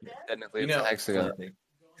Technically, You it's know- a hexagon. nothing.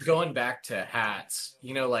 going back to hats.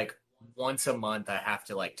 You know, like once a month, I have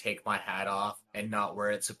to like take my hat off and not wear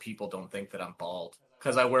it so people don't think that I'm bald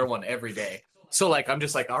because I wear one every day. So like, I'm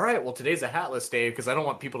just like, all right, well, today's a hatless day because I don't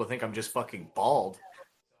want people to think I'm just fucking bald.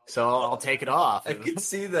 So I'll take it off. I can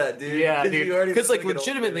see that, dude. Yeah, 'Cause dude. you already Because like fucking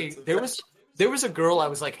legitimately, altered it. there was a girl I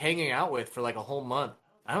was like hanging out with for like a whole month.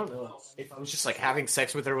 I don't know if I was just like having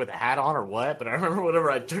sex with her with a hat on or what, but I remember whenever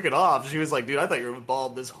I took it off, she was like, "Dude, I thought you were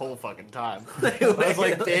bald this whole fucking time." I was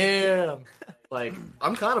like, "Damn." Like,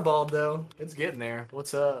 I'm kind of bald though. It's getting there.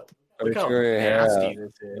 What's up? Look how Grow your hair nasty out.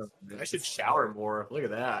 this is. I should shower more. Look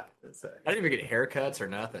at that. I didn't even get haircuts or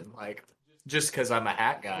nothing. Like, just because I'm a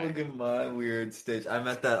hat guy. Look at my weird stage. I'm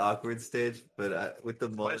at that awkward stage, but with the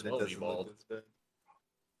Might mullet, as it well be doesn't bald. look as bad.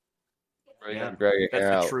 Bro, you Yeah, gotta grow your That's hair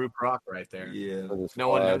the out. true Croc right there. Yeah. with his No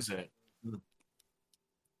one quad. knows it.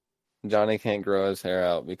 Johnny can't grow his hair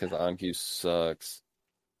out because OnQ sucks.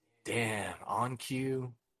 Damn, on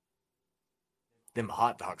cue. Them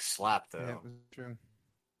hot dogs slap though. Yeah, it was true.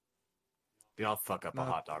 Dude, I'll fuck up a No,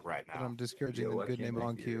 hot dog right But now. I'm discouraging Yeah, the why good can't name they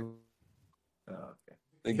on be cue. Oh, okay.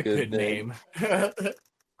 A The good name.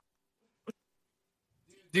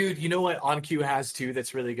 Dude, you know what On Cue has too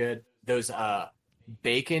that's really good? Those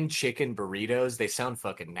bacon chicken burritos. They sound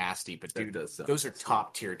fucking nasty, but That dude, does sound those are nasty.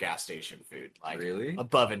 top tier gas station food. Like Really?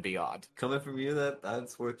 above and beyond. Coming from you,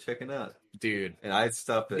 that's worth checking out. Dude. And I'd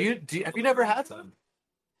stop it. Have you never had them?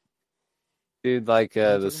 Dude, like What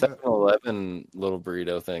are the you talking 7-Eleven little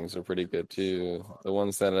burrito things are pretty good too. The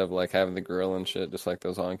ones that have like having the grill and shit, just like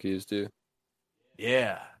those OnQs do.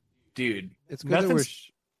 Yeah. Dude. It's good that we're Nothing's-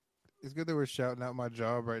 it's good that we're shouting out my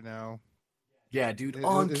job right now. Yeah, dude. It-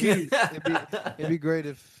 On it- Cue. It'd be great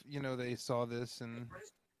if they saw this and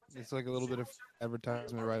it's like a little bit of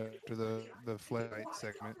advertisement right after the flight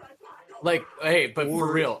segment. Like, hey, but Or-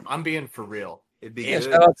 for real, I'm being for real. It'd be Yeah,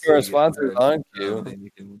 good shout out to so our you get sponsors, better, OnQ. Then you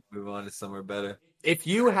can move on to somewhere better. If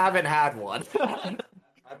you haven't had one, Have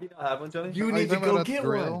you not had one, Johnny? you Oh, need to talking go about get the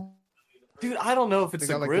grill? one. Dude, I don't know if They it's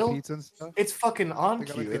got a like grill. the pizza and stuff. It's fucking on They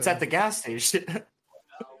got, cue. like, It's the- at the gas station.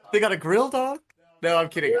 They got a grill, dog? No, I'm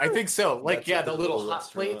kidding. I think so. Like, That's yeah, like the a little little hot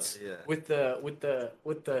restaurant, plates yeah. with the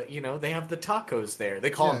they have the tacos there. They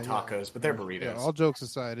call them Yeah, yeah. tacos, but they're burritos. Yeah, all jokes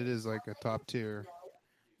aside, it is like a top tier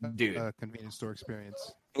Dude. convenience store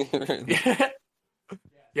experience.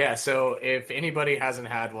 Yeah, so if anybody hasn't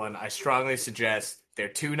had one, I strongly suggest they're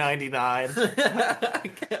 $2.99,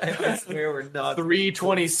 I swear we're not.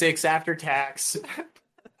 $3.26 after tax.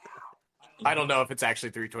 I don't know if it's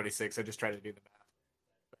actually $3.26. I just tried to do the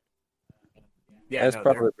math. Yeah, That's no,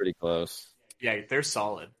 probably pretty close. they're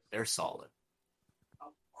solid. They're solid.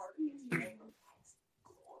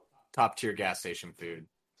 Top tier gas station food.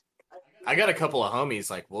 I got a couple of homies,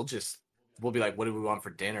 like, we'll be like, what do we want for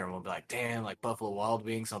dinner? And we'll be like, damn, like Buffalo Wild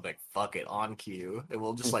Wings. I'll be like, fuck it, On Q. And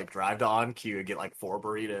we'll just like drive to On Q and get like 4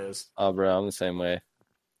 burritos. Oh, bro, I'm the same way.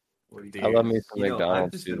 Dude, I love me some You know, I've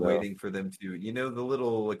McDonald's just too, been though. waiting for them to, the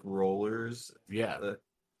little like rollers. yeah. I've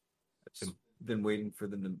just been waiting for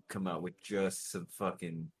them to come out with just some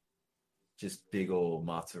just big old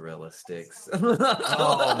mozzarella sticks.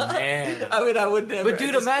 Oh man. I mean, I would never. But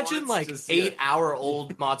dude, imagine like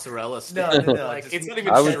 8-hour-old mozzarella No, stick. no, no. Like just- it's not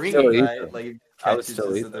even I would stringy. still eat right? them. Like it I would catches still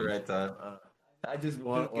just eat at the them. right time. I just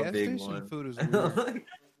want Dude, a gas big station one. food is weird.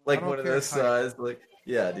 Like I don't one of care those how- size. Like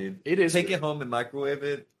yeah, dude. It is Take weird. it home and microwave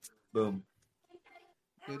it. Boom.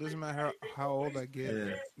 It doesn't matter how old I get.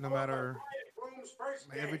 Yeah. No matter.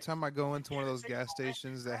 Like, every time I go into one of those gas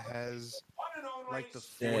stations that has like the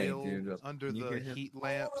Dang, foil dude. under Can you the hear him? heat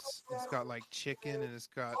lamps, it's got like chicken and it's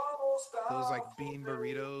got those like bean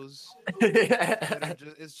burritos.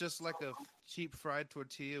 It's just like a cheap fried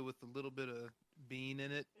tortilla with a little bit of bean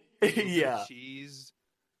in it. a little bit of Yeah. cheese.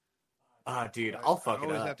 Ah, dude, I'll fuck I it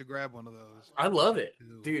always up. have to grab one of those. I love it.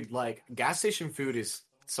 Ew. Dude, like gas station food is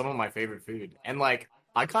some of my favorite food. And like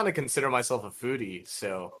I kind of consider myself a foodie,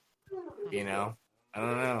 so I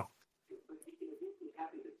don't know.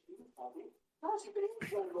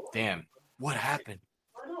 Damn. What happened?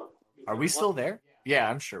 Are we still there? Yeah,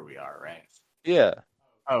 I'm sure we are, right? Yeah,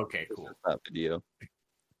 Okay, cool. it's not video.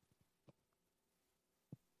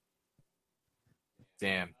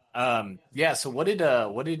 Damn. Yeah, so what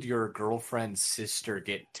did your girlfriend's sister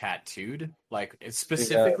get tattooed? Like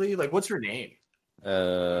specifically, like what's her name?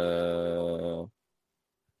 I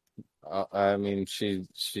mean, she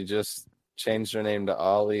just changed her name to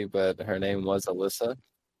Ollie, but her name was Alyssa.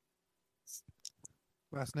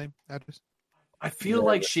 Last name, address. I feel Yeah,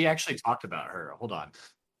 like she actually talked about her. Hold on.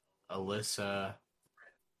 Alyssa.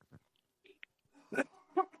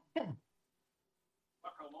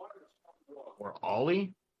 Or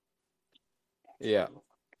Ollie? Yeah.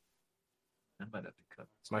 I might have to cut.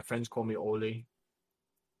 So my friends call me Ollie.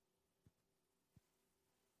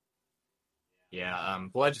 Yeah,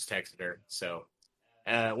 well, I just texted her. So,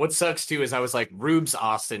 what sucks too is I was like, Rubes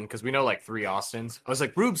Austin, because we know like 3 Austins. I was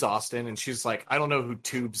like, Rubes Austin, and she's like, I don't know who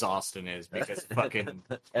Tubes Austin is because fucking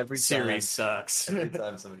every series sucks. Every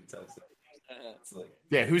time somebody tells it, it's like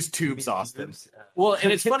Yeah, who's Tubes Austin? Well,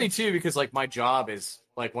 and it's funny too because like my job is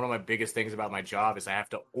like one of my biggest things about my job is I have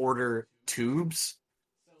to order tubes.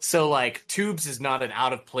 So like tubes is not an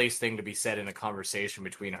out of place thing to be said in a conversation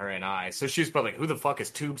between her and I. So she's probably like, "Who the fuck is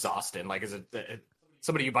Tubes Austin? Like, is it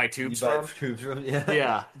somebody you buy tubes from?" tubes from? Yeah.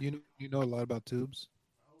 Yeah. You know a lot about tubes.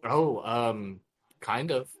 Oh,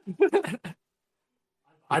 kind of.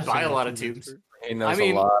 I buy a lot of tubes. He knows I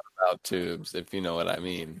mean- a lot about tubes, if you know what I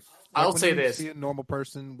mean. I'll say whenever you this. See a normal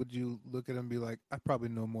person, would you look at him and be like, I probably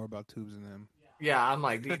know more about tubes than them? Yeah, I'm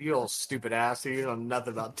like, dude, you old stupid ass. Dude, you know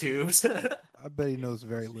nothing about tubes. I bet he knows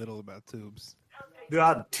very little about tubes. Dude,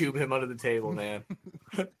 I'll tube him under the table, man.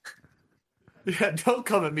 Yeah, don't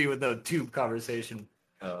come at me with no tube conversation.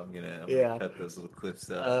 Oh, I'm gonna Yeah. cut those little clips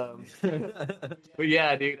out. But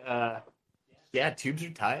yeah, dude. Yeah, tubes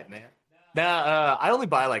are tight, man. Now, I only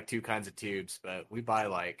buy like 2 kinds of tubes, but we buy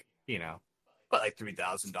like, like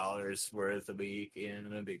 $3,000 worth a week,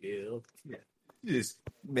 no big deal. He just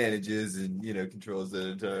manages and controls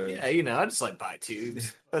the entire. Yeah, I just like buy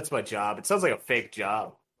tubes. That's my job. It sounds like a fake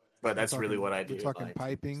job, but that's really what I do. We're talking Like-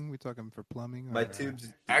 piping. We're talking for plumbing. My or, tubes.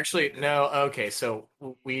 Actually, no. Okay, so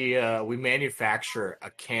we manufacture a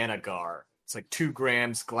Canagar. It's like 2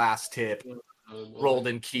 grams, glass tip, rolled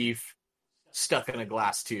in keef, stuck in a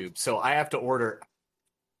glass tube. So I have to order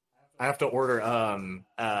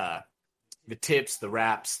the tips, the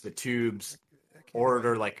wraps, the tubes,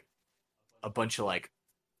 order like a bunch of like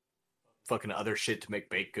fucking other shit to make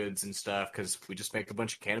baked goods and stuff because we just make a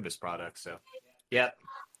bunch of cannabis products. So, yep,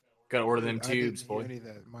 gotta order them I didn't tubes, hear boy. any of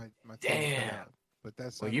that. My phone cut Damn. out. But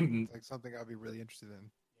that's Well, you- like something I'd be really interested in.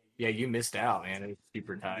 Yeah, you missed out, man. It's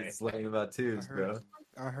super tight. It's lame about tubes, bro.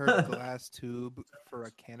 I heard glass tube for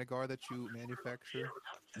a Canagar that you manufacture.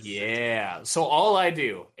 Yeah. So all I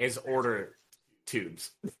do is order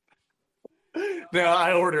tubes. No,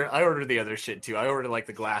 I order the other shit too. I order like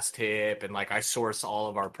the glass tip and like I source all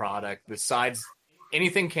of our product. Besides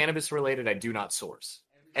anything cannabis related, I do not source.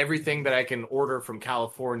 Everything that I can order from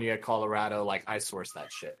California, Colorado, like I source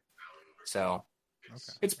that shit. So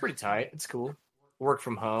it's pretty tight. It's cool. Work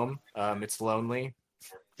from home. It's lonely.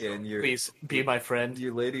 And Please be my friend.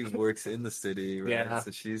 your lady works in the city, right? Yeah.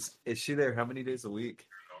 So is she there how many days a week?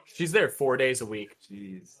 She's there 4 days a week.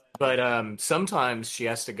 Jeez. But sometimes she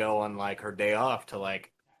has to go on like her day off to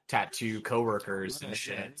like tattoo coworkers and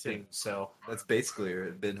shit too. So That's basically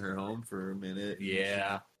been her home for a minute.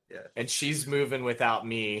 yeah. Yeah. And she's moving without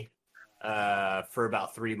me for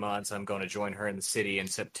about 3 months. I'm going to join her in the city in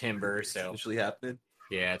September. So Usually happening.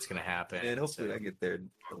 yeah, it's gonna happen. And hopefully I get there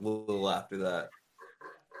a little after that.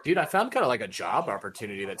 Dude, I found kind of like a job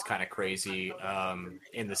opportunity that's kind of crazy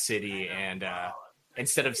in the city. And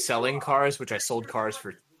instead of selling cars, which I sold cars for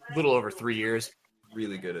a little over 3 years,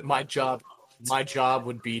 Really good at my job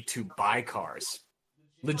would be to buy cars.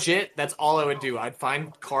 Legit, that's all I would do. I'd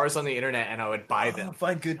find cars on the internet and I would buy them.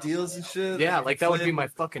 Find good deals and shit. Yeah, like that would be my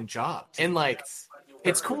fucking job. And like,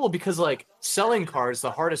 it's cool because like selling cars,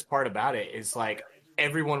 the hardest part about it is like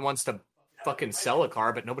everyone wants to fucking sell a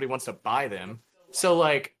car, but nobody wants to buy them. So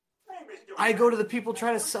like, I go to the people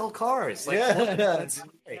trying to sell cars. Like, that's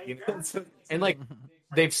great, you know? And like,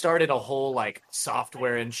 they've started a whole like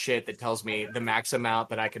software and shit that tells me the max amount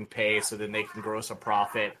that I can pay, so then they can gross a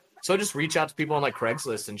profit. So I just reach out to people on like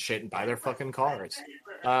Craigslist and shit and buy their fucking cars.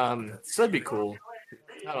 So that'd be cool.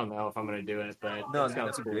 I don't know if I'm gonna do it, but No, it sounds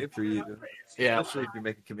that's cool. great for you. Yeah, Especially if you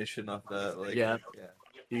make a commission off that. Like, Yeah.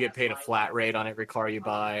 you get paid a flat rate on every car you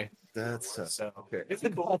buy. That's So okay. it's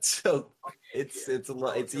cool. That's so it's a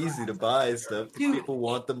lot. It's easy to buy stuff. 'Cause Dude. people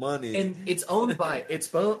want the money. And it's owned by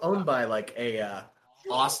like a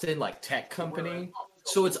Austin like tech company.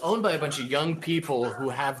 So it's owned by a bunch of young people who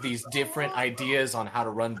have these different ideas on how to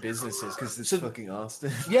run businesses. Because it's So fucking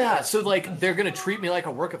Austin. yeah, so like they're gonna treat me like I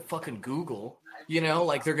work at fucking Google. You know,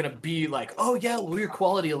 like they're gonna be like, oh yeah, well your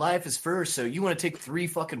quality of life is first, so you want to take 3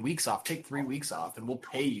 fucking weeks off, take 3 weeks off, and we'll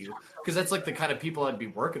pay you because that's like the kind of people I'd be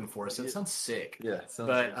working for. So it sounds sick. Yeah.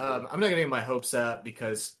 But I'm not gonna get my hopes up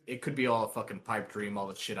because it could be all a fucking pipe dream, all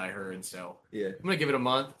the shit I heard. So yeah. I'm gonna give it a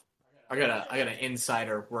month. I got an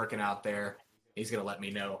insider working out there. He's gonna let me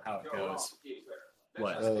know how it goes.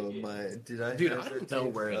 What? Oh my! Did I? Dude, have I don't that know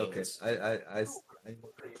tape? where it okay. is. I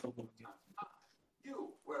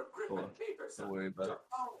Hold on. Don't worry about it.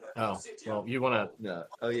 Oh, well, you wanna No.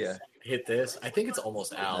 Oh yeah. hit this? I think it's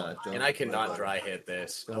almost out, No, don't and I cannot worry dry hit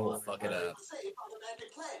this. I will fuck it up.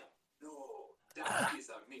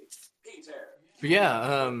 But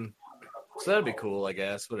yeah, so that'd be cool, I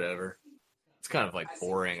guess. Whatever. It's kind of like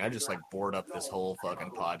boring. I just like bored up this whole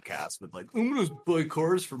fucking podcast with like, I'm gonna buy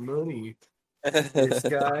cars for money.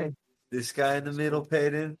 This guy in the middle,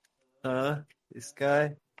 Peyton. Huh? This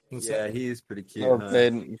guy. What's Yeah, that? he is pretty cute. Oh, huh?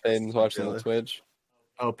 Peyton's watching the Jealous. Twitch.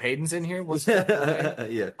 Oh, Peyton's in here. What's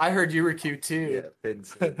that? yeah. I heard you were cute Yeah, too.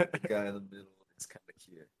 Peyton's the guy in the middle. It's kind of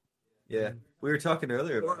cute. Yeah, we were talking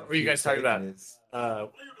earlier about. What were you how guys cute talking about? Peyton is.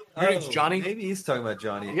 Your name's Oh, Johnny? Maybe he's talking about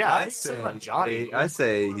Johnny. Yeah, I I said about Johnny. I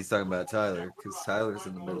say he's talking about Tyler because Tyler's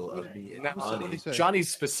in the middle of me and No, Johnny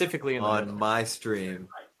Johnny's specifically in the on middle. my stream.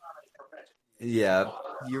 Yeah,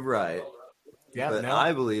 you're right. Yeah, but no,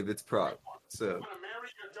 I believe it's prop. So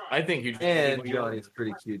I think you. and Johnny's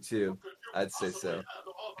pretty cute too. I'd say so.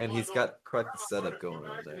 And he's got quite the setup going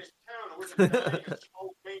on there.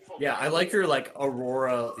 Yeah, I like your like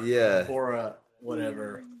Aurora, Yeah,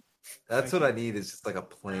 whatever. that's what I need is just like a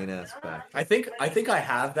plain ass back. I think I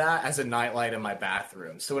have that as a nightlight in my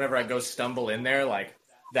bathroom. So whenever I go stumble in there, like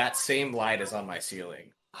that same light is on my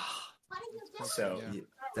ceiling. So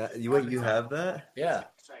Yeah. You have that? yeah,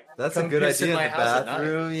 That's Come a good piss in idea my in the house at night.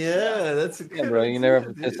 bathroom. Yeah, that's a good Yeah, bro, you never have to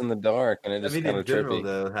idea, piss dude. in the dark, and it I just mean, kind in of general, trippy.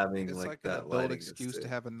 though, having It's like like an that adult lighting excuse to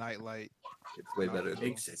have a nightlight. it's way better than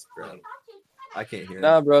Makes this, bro. I can't hear.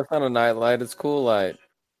 Nah, bro, it's not a night light. It's cool light.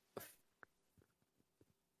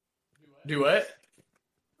 do what?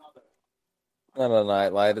 Not a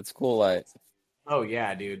night light. It's cool light. Oh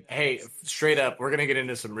yeah, dude. Hey, straight up, we're gonna get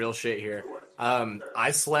into some real shit here.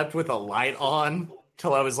 I slept with a light on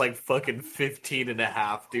till I was like fucking 15 and a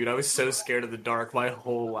half, dude. I was so scared of the dark my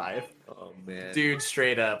whole life. Oh man, Dude,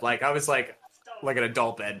 straight up. Like I was like an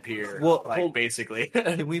adult bed peer. Well, like hold- basically.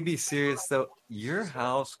 Can we be serious though? Your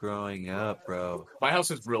house growing up, bro. My house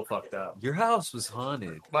was real fucked up. Your house was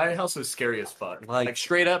haunted. My house was scary as fuck. Like- Like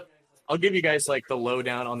straight up, I'll give you guys like the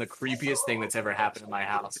lowdown on the creepiest thing that's ever happened in my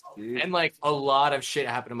house. Dude. And like a lot of shit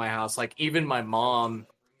happened in my house. Like even my mom,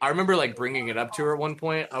 I remember like bringing it up to her at one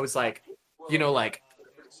point. I was like, you know, like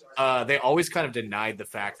they always kind of denied the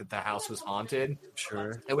fact that the house was haunted.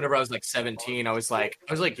 Sure. And whenever I was like 17, I was like,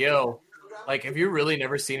 yo, Like, have you really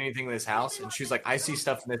never seen anything in this house? And she was like, I see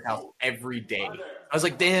stuff in this house every day. I was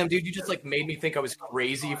like, damn, dude, you just like made me think I was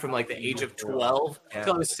crazy from like the age of 12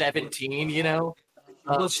 till I was 17, you know?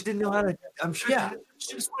 Well, she didn't know how to. I'm sure. Yeah,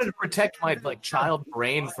 she just wanted to protect my like child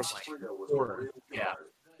brain from like horror. Yeah.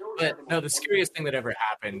 But no, the scariest thing that ever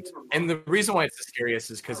happened, and the reason why it's the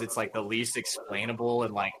scariest is because it's like the least explainable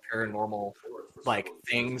and like paranormal like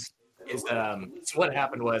things is so what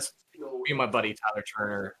happened was me and my buddy Tyler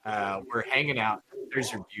Turner, we're hanging out.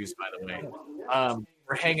 There's your views, by the way.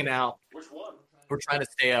 We're hanging out. We're trying to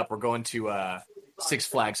stay up. We're going to Six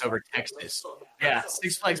Flags over Texas. Yeah,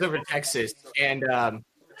 Six Flags over Texas, and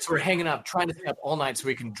so we're hanging out, trying to stay up all night so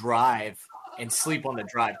we can drive and sleep on the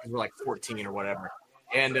drive because we're like 14 or whatever.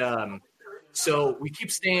 And so we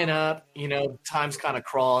keep staying up, you know, time's kind of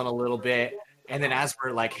crawling a little bit. And then as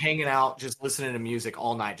we're like hanging out, just listening to music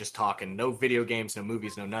all night, just talking, no video games, no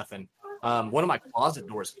movies, no nothing. One of my closet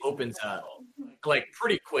doors opens up like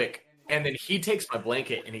pretty quick. And then he takes my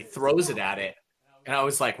blanket and he throws it at it. And I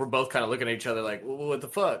was like, we're both kind of looking at each other like, what the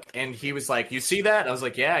fuck? And he was like, you see that? And I was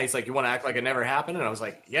like, yeah. He's like, you want to act like it never happened? And I was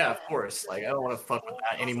like, yeah, of course. Like, I don't want to fuck with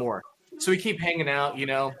that anymore. So we keep hanging out, you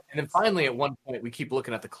know, and then finally at one point we keep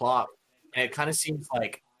looking at the clock and it kind of seems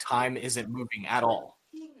like time isn't moving at all.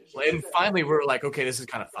 And finally we're like, okay, this is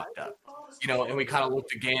kind of fucked up, you know, and we kind of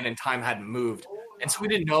looked again and time hadn't moved. And so we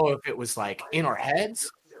didn't know if it was like in our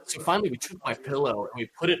heads. So finally we took my pillow and we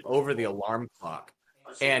put it over the alarm clock.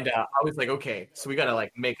 And I was like, okay, so we got to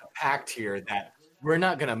like make a pact here that we're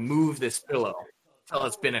not going to move this pillow until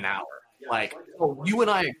it's been an hour. Like, oh, you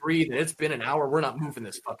and I agree that it's been an hour. We're not moving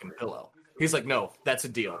this fucking pillow. He's like, no, that's a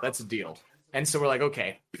deal. That's a deal. And so we're like,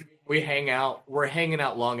 okay, we hang out. We're hanging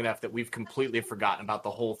out long enough that we've completely forgotten about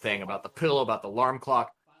the whole thing, about the pillow, about the alarm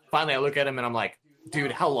clock. Finally, I look at him and I'm like,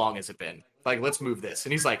 dude, how long has it been? Like, let's move this.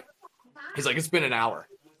 And he's like, it's been an hour.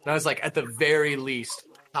 And I was like, at the very least,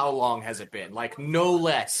 how long has it been? Like, no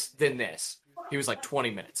less than this. He was like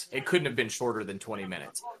 20 minutes. It couldn't have been shorter than 20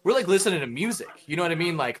 minutes. We're like listening to music. You know what I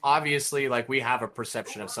mean? Like, obviously, like we have a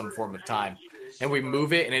perception of some form of time. And we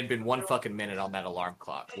move it, and it had been 1 fucking minute on that alarm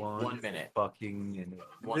clock. 1 minute. Fucking minute.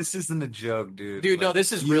 This isn't a joke, dude. Dude, like, no,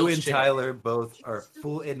 this is real shit. You and Tyler both are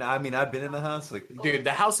full. And I mean, I've been in the house. Like, dude,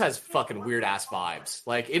 the house has fucking weird ass vibes.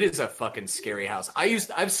 Like, it is a fucking scary house.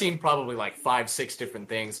 I've seen probably like 5, 6 different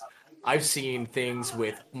things. I've seen things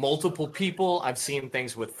with multiple people. I've seen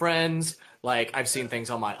things with friends. Like, I've seen things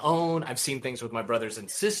on my own. I've seen things with my brothers and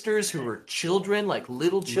sisters who were children, like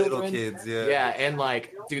little children. Little kids, yeah. Yeah, and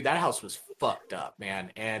like, dude, that house was fucked up,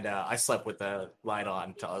 man. And I slept with the light on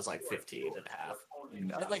until I was like 15 and a half.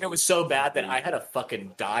 And, like, it was so bad that I had a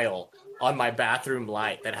fucking dial on my bathroom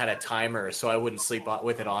light that had a timer so I wouldn't sleep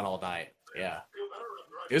with it on all night. Yeah.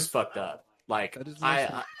 It was fucked up. Like,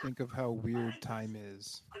 I think of how weird time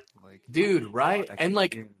is. Like, dude, right? And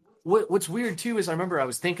like, what's weird too is I remember I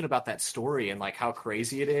was thinking about that story and like how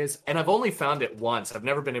crazy it is. And I've only found it once. I've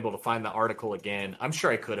never been able to find the article again. I'm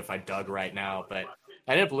sure I could if I dug right now, but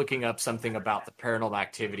I ended up looking up something about the paranormal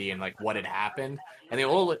activity and like what had happened. And the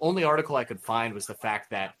only article I could find was the fact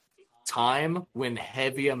that time, when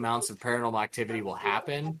heavy amounts of paranormal activity will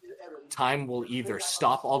happen, time will either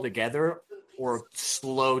stop altogether or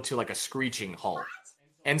slow to like a screeching halt.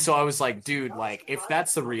 And so I was like, dude, like, if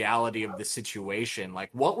that's the reality of the situation,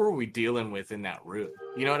 like, what were we dealing with in that room?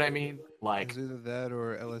 You know what I mean? Like, it's either that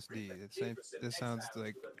or LSD. This sounds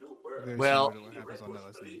like very well, similar to what happens on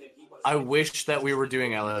LSD. I wish that we were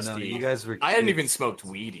doing LSD. No, you guys were. I hadn't even smoked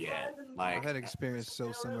weed yet. Like, I've had an experience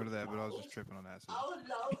so similar to that, but I was just tripping on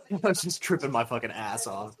acid. I was just tripping my fucking ass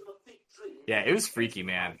off. Yeah, it was freaky,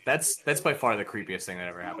 man. That's by far the creepiest thing that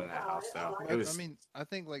ever happened in that house, though. It was. I mean, I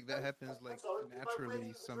think like that happens like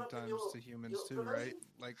naturally sometimes to humans too, right?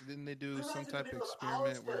 Like, didn't they do some type of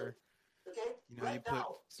experiment where you put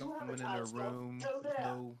someone in a room with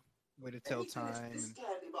no way to tell time,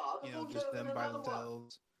 and just them by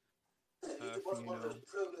themselves for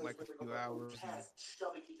like a few hours,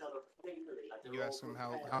 and you ask them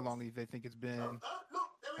how long they think it's been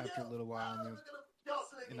after a little while,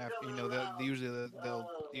 and after, they'll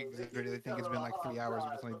exaggerate. They think it's been like 3 hours,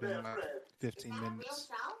 but it's only been like 15 minutes.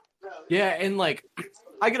 Yeah, and like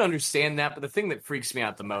I could understand that, but the thing that freaks me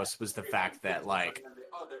out the most was the fact that like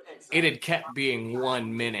it had kept being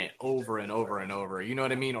 1 minute over and over and over. You know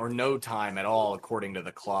what I mean? Or no time at all according to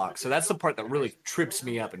the clock. So that's the part that really trips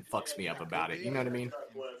me up and fucks me up about it. You know what I mean?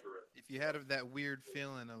 If you had that weird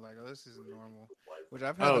feeling of like, oh, this isn't normal. Which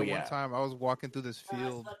I've had one time. I was walking through this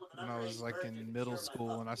field when I was like in middle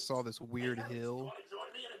school, and I saw this weird hill,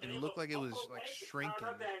 and it looked like it was like shrinking.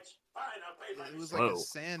 It was like a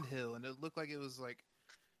sand hill, and it looked like it was like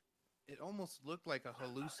it almost looked like a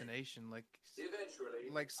hallucination, like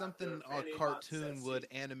something a cartoon would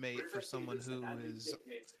animate for someone who is,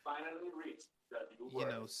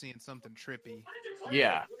 seeing something trippy.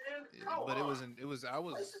 Yeah. But it wasn't. It was. I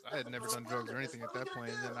had never done drugs or anything at that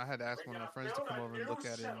point, and then I had to ask one of my friends to come over and look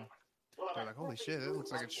at it. And they're like, "Holy shit! It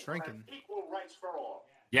looks like it's shrinking."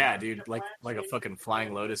 Yeah, dude, like a fucking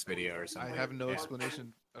Flying Lotus video or I something. have no Yeah.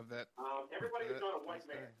 explanation of that.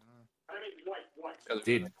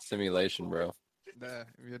 Dude, Simulation, bro.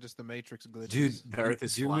 You're just the Matrix glitches. Dude, the Earth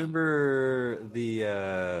is do you flat. remember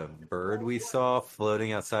the bird we saw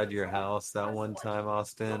floating outside your house that one time,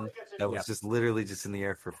 Austin? That was Yeah. just literally just in the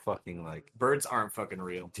air for fucking like. Birds aren't fucking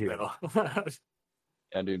real, Dude. though.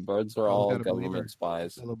 Yeah, dude, birds are Oh, all gotta believe government her.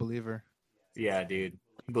 spies. Fellow believer. Yeah, dude.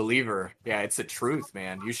 Believer. Yeah, it's the truth,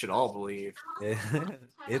 man. You should all believe.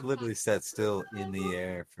 It literally sat still in the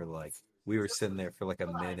air for like we were sitting there for like a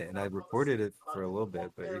minute, and I recorded it for a little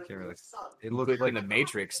bit, but you can't really. It looked Look like in the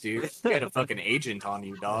Matrix, dude. You had a fucking agent on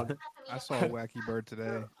you, dog. I saw a wacky bird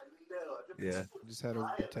today. yeah. He just had a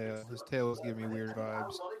weird tail. His tail was giving me weird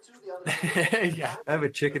vibes. Yeah. I have a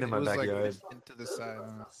chicken in It my was backyard. like into the side.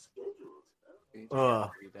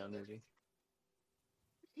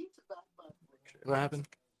 What happened?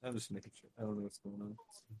 I'm just making sure. I don't know what's going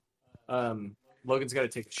on. Logan's got to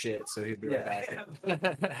take a shit, so he'll be right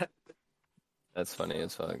back. That's funny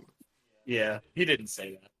as fuck. Yeah, he didn't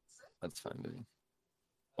say that. That's fine, dude.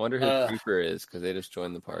 I wonder who Creeper is because they just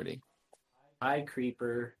joined the party. Hi,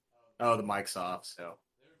 Creeper. Oh, the mic's off, so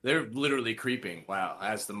they're literally creeping. Wow,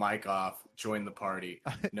 as the mic off, join the party.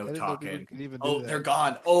 No I didn't know talking. people could even do Oh, that. they're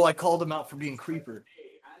gone. Oh, I called them out for being Creeper.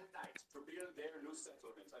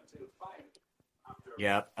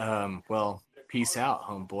 Yep. Well, peace out,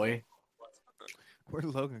 homeboy. Where'd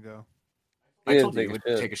Logan go? I Yeah, told you he take a would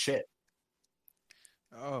shit. take a shit.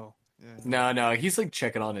 Oh, yeah. No, he's like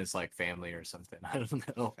checking on his like family or something. I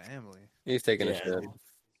don't know. Family. He's taking a Yeah, shit.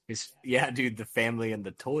 dude. Dude, the family in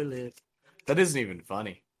the toilet. That isn't even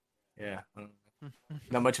funny. Yeah.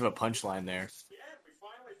 Not much of a punchline there.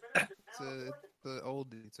 It's the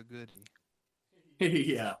oldie. It's a goodie.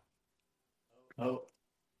 Yeah. Oh.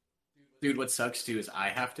 Dude, what sucks too is I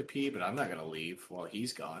have to pee, but I'm not gonna leave while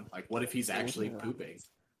he's gone. Like, what if he's actually pooping?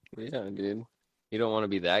 Yeah, dude. You don't want to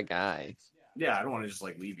be that guy. Yeah, I don't want to just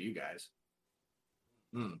like leave you guys.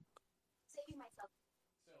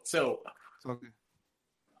 So, It's all good.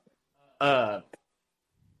 I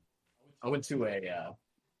went to a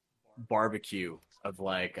barbecue of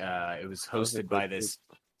like it was hosted by this.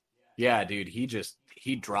 Yeah, dude, he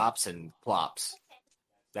drops and plops.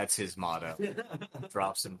 That's his motto.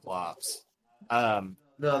 Drops and plops.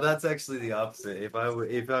 No, that's actually the opposite. If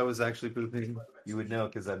I was actually pooping, you would know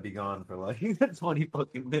because I'd be gone for like 20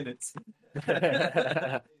 fucking minutes.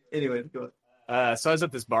 Anyway, go on. So I was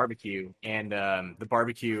at this barbecue, and the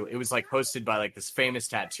barbecue, it was like hosted by like this famous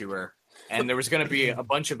tattooer, and there was going to be a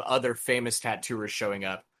bunch of other famous tattooers showing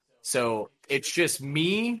up. So it's just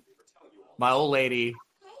me, my old lady,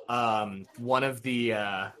 one of the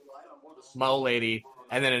my old lady,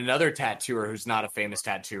 and then another tattooer who's not a famous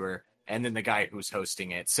tattooer, and then the guy who's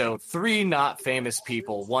hosting it. So 3 not famous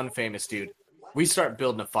people, 1 famous dude. We start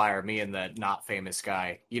building a fire, me and the not famous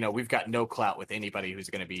guy. You know, we've got no clout with anybody who's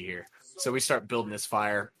going to be here. So we start building this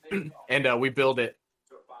fire, and we build it.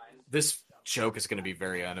 This joke is going to be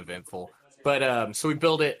very uneventful. But so we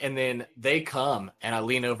build it, and then they come, and I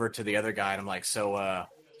lean over to the other guy, and I'm like, so,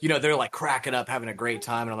 you know, they're like cracking up, having a great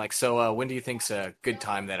time. And I'm like, so when do you think's a good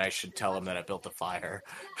time that I should tell them that I built a fire?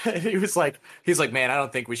 He's like, man, I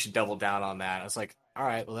don't think we should double down on that. I was like, all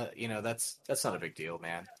right, well, you know, that's not a big deal,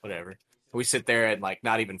 man. Whatever. We sit there and like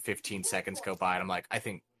not even 15 seconds go by. And I'm like,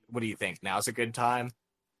 what do you think? Now's a good time?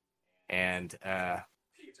 And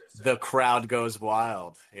the crowd goes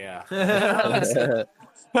wild. Yeah.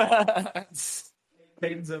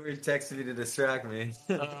 Peyton's over here texting me to distract me.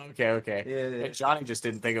 Okay. Yeah. And Johnny just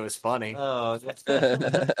didn't think it was funny. Oh, that's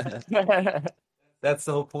the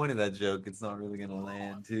whole point of that joke. It's not really gonna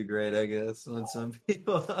land too great, I guess, on some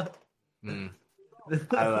people. I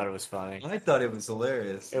thought it was funny. I thought it was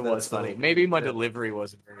hilarious. It was funny. Maybe my delivery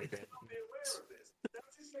wasn't very good.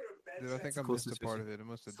 Dude, I think I missed a part of it. It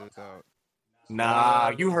must have dipped out.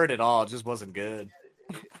 Nah, you heard it all. It just wasn't good.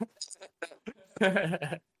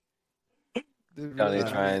 Johnny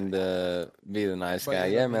trying to be the nice But guy.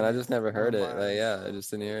 yeah, Yeah, I man, I mean, just never heard it. mine- Like, yeah, I just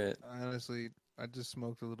didn't hear it. Honestly, I just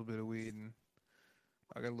smoked a little bit of weed and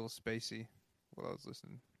I got a little spacey while I was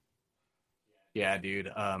listening. Yeah,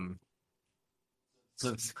 dude.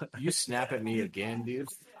 You snap at me again, dude.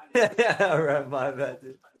 Yeah, right, my bad,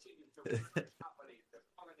 dude.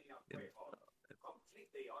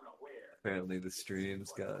 Apparently the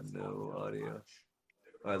stream's got no audio.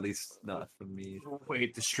 Or at least not from me.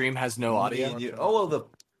 Wait, the stream has no Me audio? and you- Oh, well, the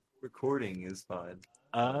recording is fine.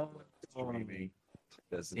 Streaming.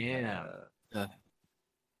 Doesn't Yeah. You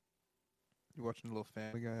watching a little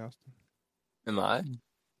Family Guy, Austin? Am I?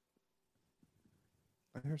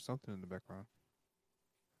 I hear something in the background.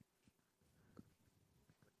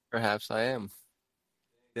 Perhaps I am.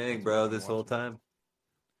 Dang, bro, this whole time.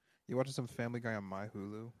 You watching some Family Guy on my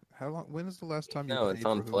Hulu? How long? When is the last time you No, paid it's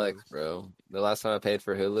on for Plex, Hulu? bro. The last time I paid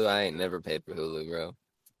for Hulu, I ain't never paid for Hulu, bro.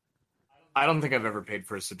 I don't think I've ever paid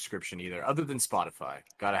for a subscription either, other than Spotify.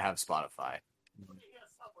 Gotta have Spotify.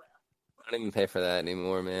 I don't even pay for that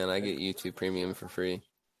anymore, man. I get YouTube Premium for free.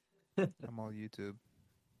 I'm all YouTube.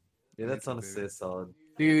 Yeah, that's YouTube, honestly baby. a solid.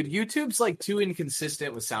 Dude, YouTube's like too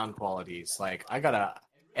inconsistent with sound qualities. Like,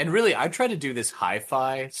 and really, I try to do this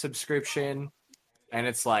hi-fi subscription, and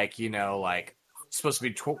it's like, like supposed to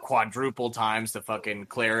be quadruple times the fucking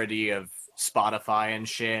clarity of Spotify and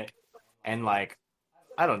shit. And like,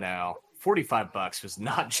 I don't know, $45 was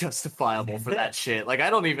not justifiable for that shit. Like, I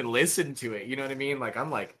don't even listen to it. You know what I mean? Like,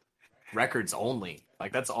 I'm like records only.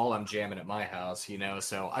 Like, that's all I'm jamming at my house.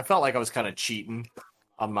 So I felt like I was kind of cheating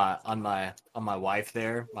on my wife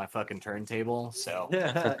there, my fucking turntable. So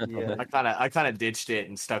Yeah. I kind of ditched it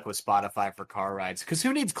and stuck with Spotify for car rides. Because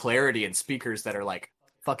who needs clarity and speakers that are like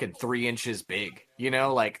fucking 3 inches big?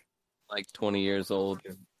 Like 20 years old.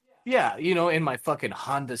 yeah, in my fucking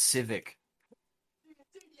Honda Civic.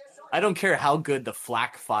 I don't care how good the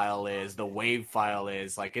FLAC file is, the WAV file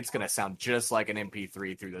is. Like, it's gonna sound just like an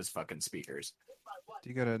MP3 through those fucking speakers. Do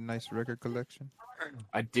you got a nice record collection?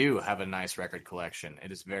 I do have a nice record collection.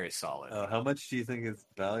 It is very solid. How much do you think it's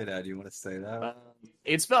valued at? Do you want to say that?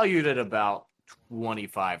 It's valued at about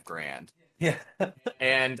 25 grand. Yeah.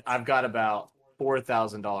 And I've got about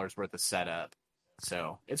 $4,000 worth of setup.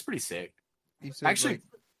 So it's pretty sick. You said, Actually, like,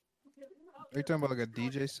 are you talking about like a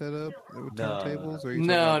DJ setup with No. turntables? Or are you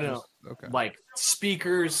No, talking no. about just, okay. like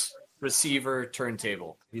speakers, receiver,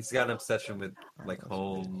 turntable. He's got an obsession with like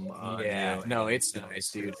home audio. Yeah, no, it's nice,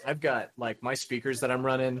 dude. I've got like my speakers that I'm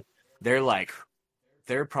running.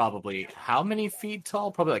 They're probably how many feet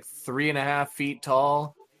tall? Probably like 3.5 feet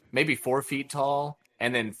tall, maybe 4 feet tall,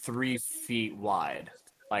 and then 3 feet wide.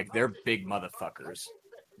 Like, they're big motherfuckers.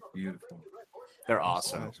 Beautiful. They're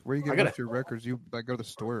awesome. Nice. Where you I get gotta- most of your records? You like go to the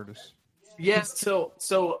store or just Yes,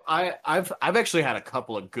 so I've actually had a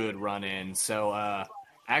couple of good run-ins. So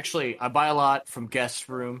actually I buy a lot from Guest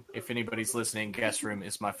Room. If anybody's listening, Guest Room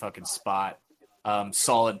is my fucking spot.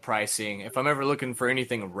 Solid pricing. If I'm ever looking for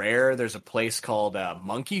anything rare, there's a place called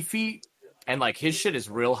Monkey Feet, and like his shit is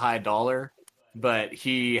real high dollar, but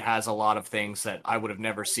he has a lot of things that I would have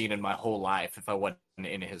never seen in my whole life if I wasn't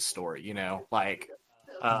in his store,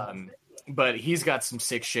 but he's got some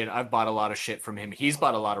sick shit. I've bought a lot of shit from him. He's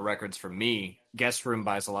bought a lot of records from me. Guest Room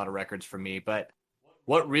buys a lot of records from me. But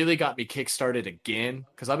what really got me kickstarted again,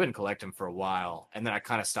 because I've been collecting for a while, and then I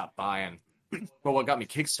kind of stopped buying. But what got me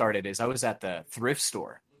kickstarted is I was at the thrift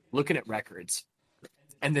store looking at records,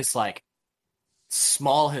 and this like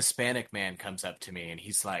small Hispanic man comes up to me, and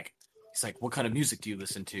he's like, "What kind of music do you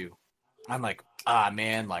listen to?" I'm like,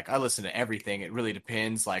 man, like I listen to everything. It really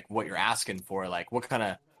depends, like what you're asking for. Like what kind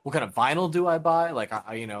of vinyl do I buy? Like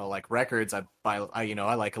I like records. I buy. I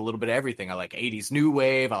like a little bit of everything. I like 80s new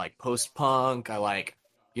wave. I like post punk. I like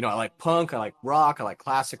punk. I like rock. I like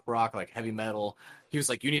classic rock. I like heavy metal. He was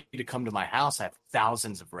like, "You need to come to my house. I have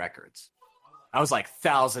thousands of records." I was like,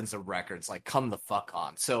 "Thousands of records? Like, come the fuck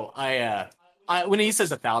on." So I when he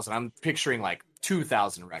says 1,000, I'm picturing like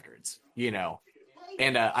 2,000 records,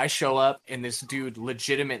 And I show up, and this dude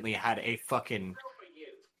legitimately had a fucking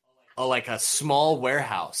like a small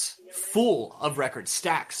warehouse full of records,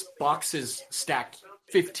 stacks, boxes stacked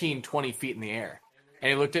 15, 20 feet in the air. And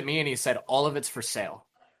he looked at me and he said, "All of it's for sale.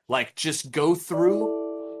 Like, just go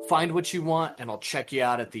through, find what you want, and I'll check you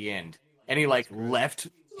out at the end." And he like left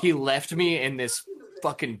me in this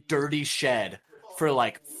fucking dirty shed for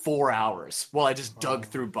like 4 hours while I just dug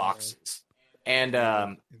through boxes. And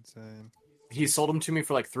insane. he sold them to me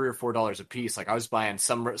for like $3 or $4 a piece. Like, I was buying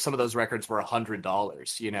some of those records were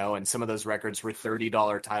 $100, and some of those records were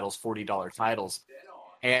 $30 titles, $40 titles.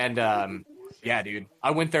 And yeah, dude,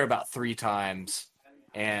 I went there about 3 times,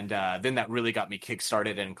 and then that really got me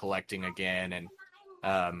kickstarted and collecting again.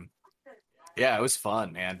 And yeah, it was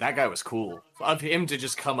fun, man. That guy was cool. Of him to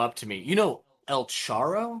just come up to me, El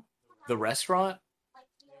Charo, the restaurant.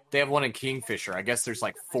 They have one in Kingfisher. I guess there's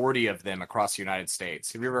like 40 of them across the United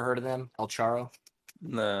States. Have you ever heard of them, El Charo?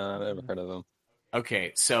 No, I've never heard of them.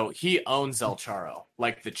 Okay, so he owns El Charo,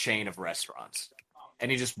 like the chain of restaurants.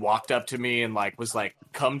 and he just walked up to me and like was like,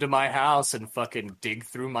 "Come to my house and fucking dig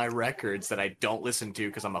through my records that I don't listen to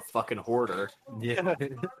because I'm a fucking hoarder." Yeah.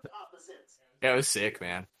 Yeah, it was sick,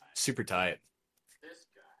 man. Super tight.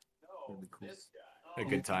 A good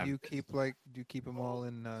Do you time. keep them all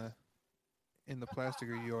in the plastic,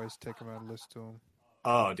 or you always take them out and listen to them?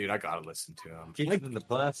 Oh, dude, I gotta listen to him. Keep it in the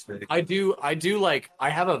plastic. I do like I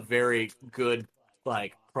have a very good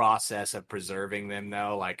like process of preserving them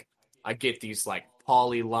though. Like I get these like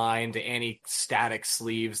poly lined anti-static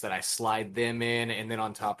sleeves that I slide them in, and then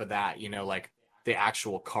on top of that, you know, like the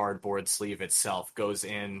actual cardboard sleeve itself goes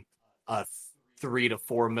in a 3 to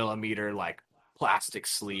 4 millimeter like plastic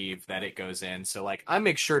sleeve that it goes in. So like I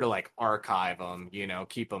make sure to like archive them, you know,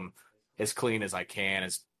 keep them as clean as I can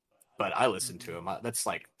as but I listen to them. That's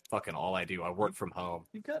like fucking all I do. I work from home.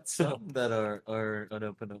 You got some that are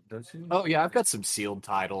unopened, don't you? Oh yeah, I've got some sealed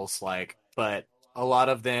titles, like, but a lot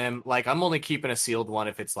of them, like, I'm only keeping a sealed one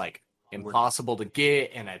if it's like impossible to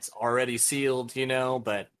get and it's already sealed, you know.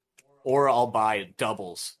 But or I'll buy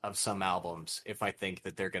doubles of some albums if I think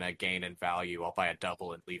that they're gonna gain in value. I'll buy a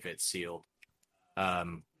double and leave it sealed.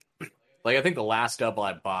 Um, like I think the last double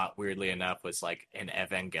I bought, weirdly enough, was like an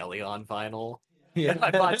Evangelion vinyl. Yeah.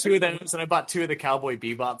 I bought two of those, and I bought two of the Cowboy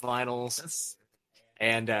Bebop vinyls.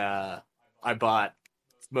 And I bought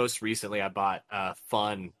most recently I bought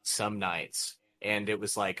Fun Some Nights, and it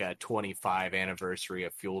was like a 25 anniversary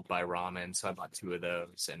of Fueled by Ramen, so I bought two of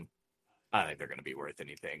those, and I don't think they're gonna be worth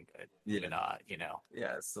anything, but Yeah. not, you know.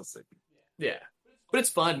 Yeah, it's still sick. Yeah. But it's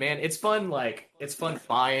fun, man. It's fun, like it's fun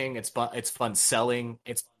buying, it's fun selling,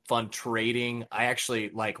 it's fun trading. I actually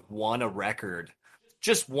like won a record.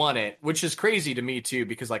 Just won it, which is crazy to me too,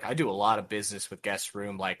 because like I do a lot of business with Guest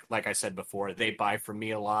Room. Like I said before, they buy from me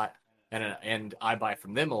a lot, and I buy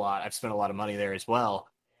from them a lot. I've spent a lot of money there as well,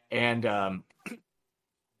 and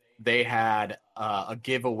they had a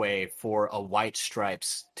giveaway for a White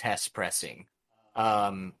Stripes test pressing.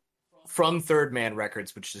 From Third Man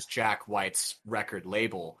Records, which is Jack White's record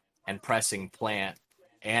label and pressing plant,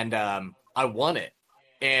 and I won it.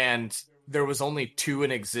 And there was only two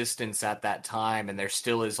in existence at that time, and there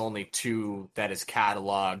still is only two that is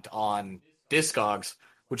cataloged on Discogs,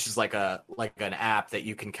 which is like an app that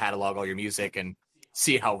you can catalog all your music and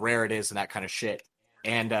see how rare it is and that kind of shit.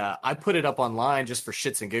 And I put it up online just for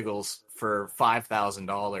shits and giggles for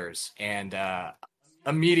 $5,000, and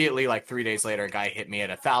immediately like 3 days later a guy hit me at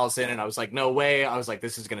 1,000, and I was like, no way. I was like,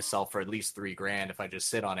 this is gonna sell for at least $3,000 if I just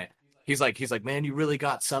sit on it. He's like, man, you really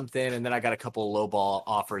got something. And then I got a couple of lowball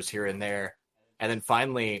offers here and there, and then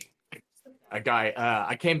finally a guy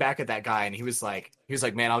I came back at that guy, and he was like,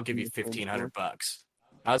 man, I'll give you $1,500.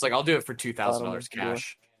 I was like, I'll do it for $2,000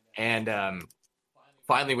 cash. And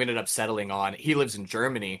finally we ended up settling on, he lives in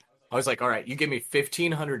Germany. I was like, all right, you give me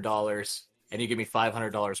 $1,500 and you give me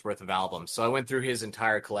 $500 worth of albums. So I went through his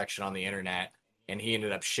entire collection on the internet, and he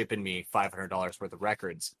ended up shipping me $500 worth of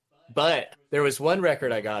records. But there was one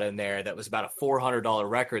record I got in there that was about a $400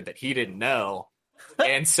 record that he didn't know.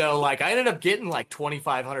 And so like I ended up getting like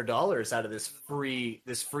 $2,500 out of this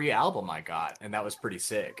free album I got, and that was pretty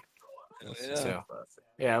sick. Yeah. So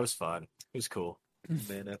yeah, it was fun. It was cool.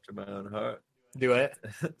 Man after my own heart. Do it.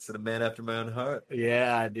 It's a man after my own heart.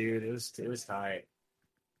 Yeah, dude. It was tight.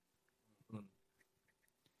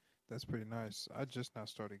 That's pretty nice. I just now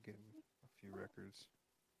started getting a few records.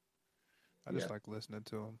 I just like listening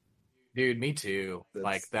to them. Dude, me too.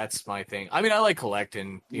 Like that's my thing. I mean, I like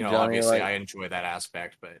collecting. You know, Johnny, obviously, like- I enjoy that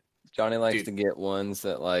aspect. But Johnny likes Dude. to get ones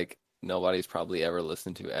that like nobody's probably ever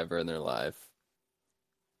listened to ever in their life.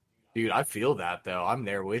 dude, I feel that though. I'm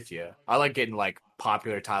there with you. I like getting like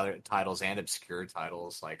popular titles and obscure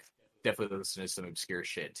titles. Like definitely listen to some obscure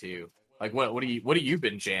shit too. Like what have you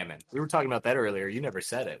been jamming? We were talking about that earlier. You never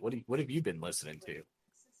said it. What have you been listening to?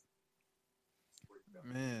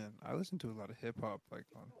 Man, I listen to a lot of hip hop.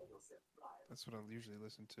 That's what I usually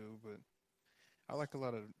listen to. But I like a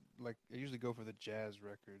lot of I usually go for the jazz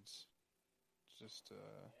records. Just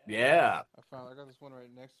Yeah. I got this one right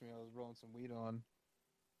next to me. I was rolling some weed on.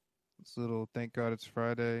 This little Thank God It's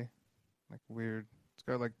Friday, like weird. It's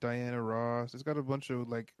got like Diana Ross. It's got a bunch of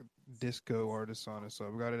like disco artists on it. So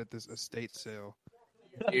I've got it at this estate sale.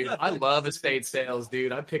 Dude, I love estate sales,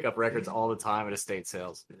 dude. I pick up records all the time at estate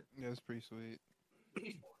sales. Yeah, it's pretty sweet.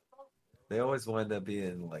 They always wind up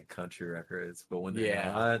being like country records, but when they're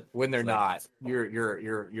Yeah. not, When they're it's not,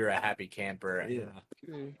 you're a happy camper. yeah.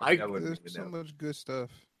 I wouldn't There's even so know. much good stuff.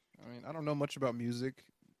 I mean, I don't know much about music.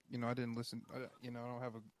 You know, I didn't listen. I don't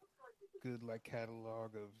have a good like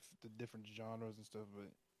catalog of the different genres and stuff.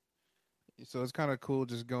 But so it's kind of cool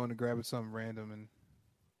just going to grab it something random and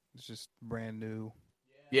it's just brand new.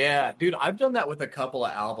 Yeah, dude, I've done that with a couple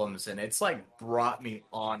of albums, and it's like brought me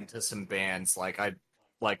on to some bands. Like I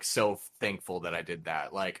like so thankful that I did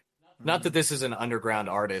that. Like, not that this is an underground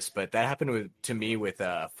artist, but that happened to me with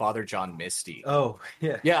Father John Misty. Oh,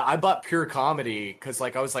 yeah. Yeah, I bought Pure Comedy because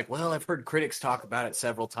like I was like, well, I've heard critics talk about it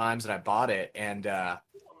several times, and I bought it. And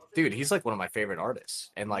dude, he's like one of my favorite artists,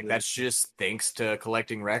 and like Yeah. that's just thanks to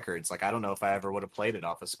collecting records. Like I don't know if I ever would have played it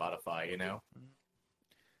off of Spotify, you know?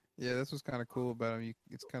 Yeah, that's what's kind of cool about them.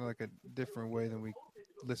 It's kind of like a different way than we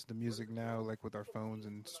listen to music now, like with our phones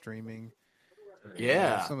and streaming.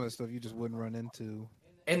 Yeah. Some of the stuff you just wouldn't run into.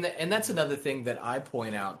 And that's another thing that I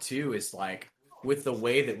point out too is like with the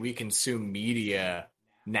way that we consume media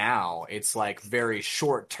now, it's like very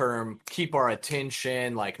short term, keep our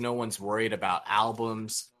attention, like no one's worried about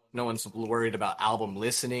albums, no one's worried about album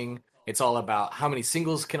listening. It's all about how many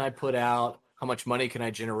singles can I put out, how much money can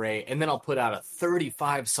I generate, and then I'll put out a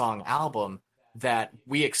 35-song album that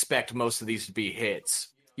we expect most of these to be hits.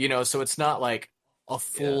 You know, so it's not like a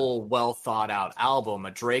full, well thought out album.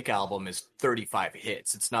 A Drake album is 35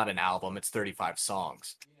 hits. It's not an album, it's 35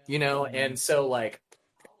 songs. You know, and so like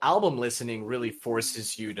album listening really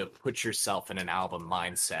forces you to put yourself in an album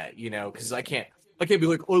mindset, you know, because I can't be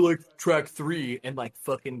like, oh, like track 3 and like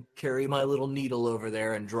fucking carry my little needle over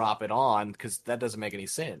there and drop it on because that doesn't make any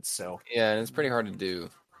sense. So Yeah, and it's pretty hard to do.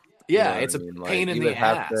 yeah, You know it's what a I mean? pain Like, in you the would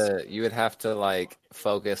have ass. you would have to like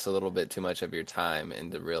focus a little bit too much of your time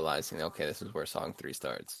into realizing, okay, this is where song 3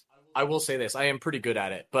 starts. I will say this: I am pretty good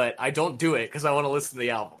at it, but I don't do it because I want to listen to the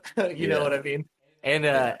album. You know Yeah. what I mean? And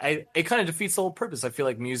it kind of defeats the whole purpose. I feel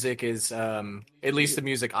like music is, at least the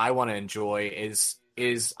music I want to enjoy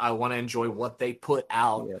is I want to enjoy what they put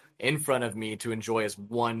out Yeah. in front of me to enjoy as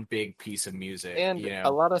one big piece of music. And you a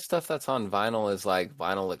know, lot of stuff that's on vinyl is like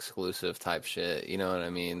vinyl exclusive type shit. You know what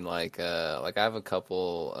I mean? Like I have a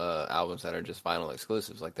couple albums that are just vinyl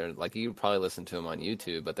exclusives. Like they're like you probably listen to them on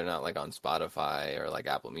YouTube, but they're not like on Spotify or like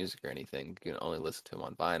Apple Music or anything. You can only listen to them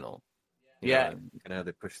on vinyl. You know Yeah. what I mean? And how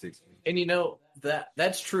they push the And you know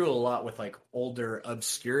that's true a lot with like older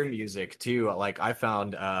obscure music too. Like I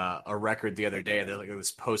found a record the other day that like it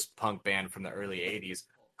was post punk band from the early '80s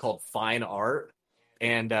called Fine Art,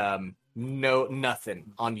 and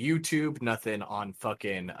nothing on YouTube, nothing on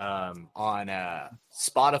fucking on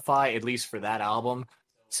Spotify, at least for that album.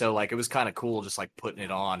 So like it was kind of cool just like putting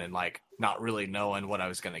it on and like not really knowing what I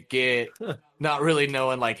was gonna get, not really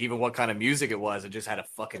knowing like even what kind of music it was. It just had a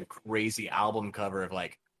fucking crazy album cover of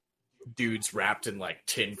like dudes wrapped in like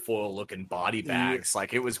tinfoil looking body bags.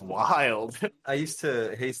 Like it was wild.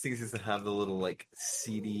 Hastings used to have the little like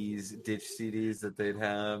CDs, ditch CDs that they'd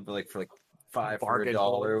have like for like $5 for Bargain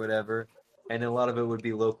 $1 bin. or whatever. And a lot of it would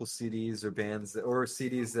be local CDs or bands or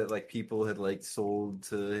CDs that like people had like sold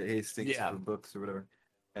to Hastings Yeah. for books or whatever.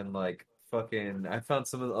 And like fucking, I found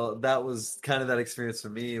some of that was kind of that experience for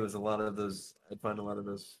me. It was a lot of those. I'd find a lot of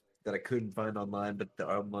those that I couldn't find online, but the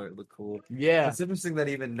album art looked cool. Yeah. It's interesting that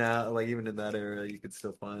even now, like even in that era, you could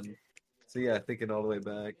still find. So yeah, thinking all the way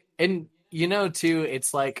back. And you know, too,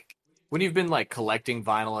 it's like when you've been like collecting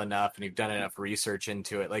vinyl enough and you've done enough research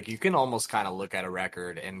into it, like you can almost kind of look at a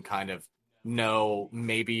record and kind of know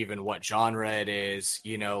maybe even what genre it is.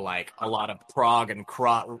 You know, like a lot of prog and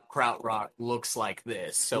krautrock looks like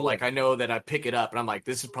this. So like I know that I pick it up and I'm like,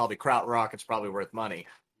 this is probably krautrock. It's probably worth money.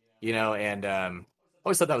 You know, and I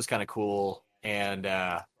always thought that was kind of cool. And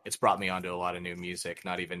it's brought me onto a lot of new music,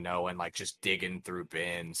 not even knowing, like just digging through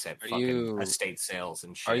bins at Are fucking you- estate sales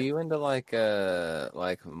and shit. Are you into like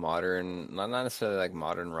modern, not necessarily like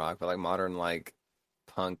modern rock, but like modern like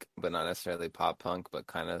punk, but not necessarily pop punk, but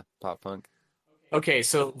kind of pop punk? Okay,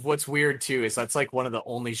 so what's weird too is that's like one of the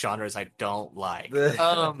only genres I don't like.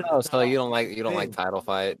 Oh, so you don't like Dang. Title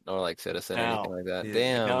Fight or like Citizen or No. anything like that? Yeah.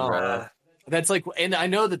 Damn, No. bro. That's like, and I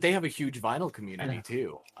know that they have a huge vinyl community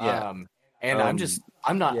too. Yeah. And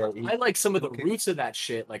I'm not. yeah, I like some of the okay. roots of that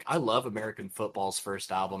shit. Like I love American Football's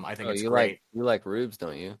first album. I think Oh, it's you great. like Rubes,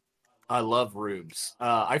 don't you? I love Rubes.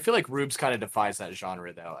 I feel like Rubes kind of defies that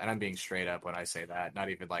genre though, and I'm being straight up when I say that. Not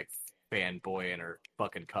even like fanboying or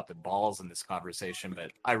fucking cupping balls in this conversation,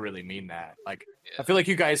 but I really mean that. Like, I feel like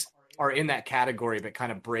you guys are in that category, but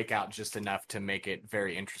kind of break out just enough to make it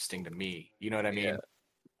very interesting to me. You know what I mean?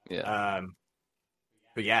 Yeah.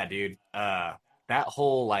 But yeah, dude, that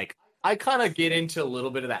whole like, I kind of get into a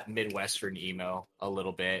little bit of that Midwestern emo a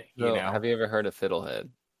little bit, you So, know? have you ever heard of Fiddlehead?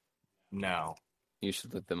 No. You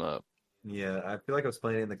should look them up. Yeah, I feel like I was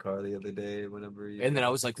playing it in the car the other day. Whenever you, And then I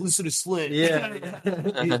was like, listen to Slit. yeah,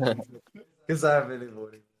 because I've been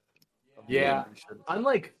avoiding. Yeah. I'm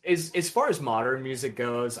like, as far as modern music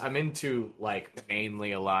goes, I'm into like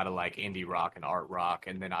mainly a lot of like indie rock and art rock,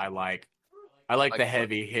 and then I like I like the Like,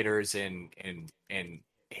 heavy hitters in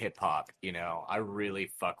hip hop. You know, I really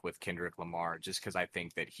fuck with Kendrick Lamar just because I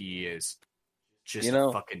think that he is you just a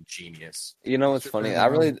know, fucking genius. what's Mr. funny?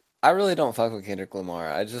 Phenomenal. I really don't fuck with Kendrick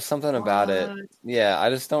Lamar. I just something about it. What? Yeah, I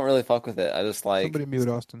just don't really fuck with it. I just like Somebody mute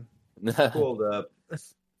Austin. Hold up.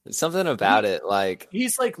 something He about it. Like,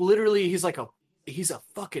 he's like literally he's a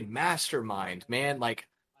fucking mastermind, man. Like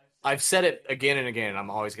I've said it again and again, and I'm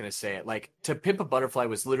always gonna say it. Like To Pimp a Butterfly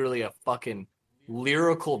was literally a fucking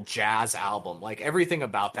lyrical jazz album. Like everything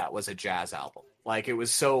about that was a jazz album. Like it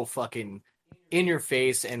was so fucking in your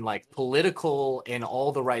face and like political in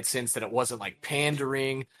all the right sense that it wasn't like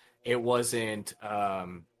pandering. It wasn't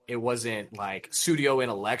like studio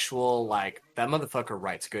intellectual. Like that motherfucker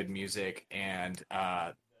writes good music and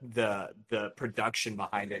the production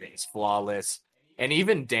behind it is flawless. And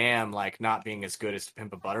even Damn, like not being as good as To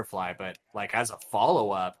Pimp a Butterfly, but like as a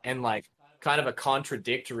follow up and like kind of a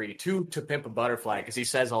contradictory to Pimp a Butterfly because he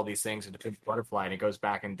says all these things in To Pimp a Butterfly and he goes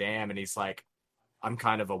back and Damn and he's like, I'm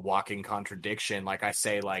kind of a walking contradiction. Like I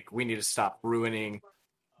say, like we need to stop ruining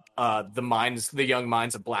the young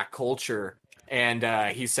minds of Black culture.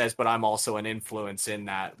 And he says, but I'm also an influence in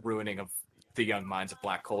that ruining of the young minds of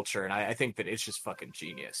Black culture. And I think that it's just fucking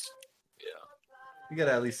genius. You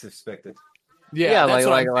gotta at least respect it. Yeah, that's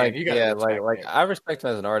what I'm saying. like, You gotta yeah, respect like it. I respect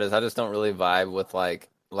him as an artist. I just don't really vibe with like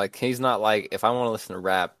he's not like if I want to listen to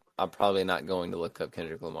rap, I'm probably not going to look up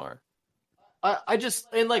Kendrick Lamar. I just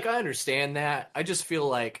and like I understand that. I just feel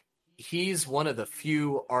like he's one of the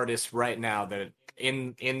few artists right now that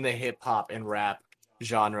in the hip hop and rap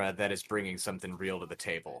genre that is bringing something real to the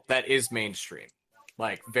table. That is mainstream,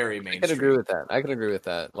 like very I could agree mainstream. with that. I could agree with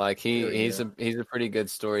that. Like Hell he's a pretty good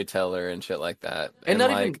storyteller and shit like that. And And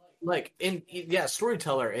not like even like in yeah,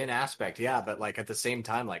 storyteller in aspect, yeah, but like at the same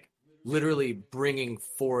time, like literally bringing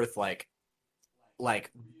forth like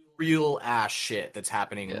real ass shit that's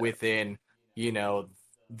happening yeah, within you know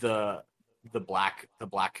the the black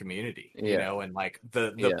community, you yeah, know, and like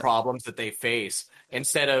the yeah, problems that they face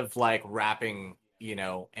instead of like rapping, you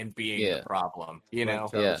know, and being the yeah, problem, you Like know.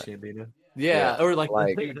 yeah, Childish Gambino. Yeah, yeah. or like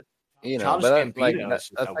Like Childish but Gambino is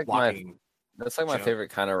just that's a like walking my joke. favorite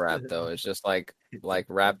kind of rap though. It's just like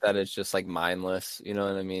rap that is just like mindless. You know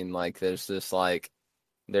what I mean? Like there's just like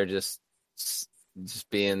they're just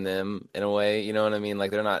being them in a way. You know what I mean?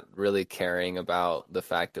 Like they're not really caring about the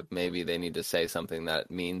fact of maybe they need to say something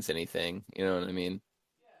that means anything. You know what I mean?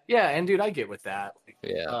 Yeah, and dude, I get with that.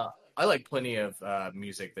 Yeah, I like plenty of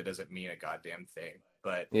music that doesn't mean a goddamn thing,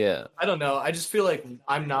 but yeah, I don't know. I just feel like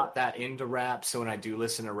I'm not that into rap, so when I do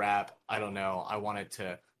listen to rap, I don't know. I want it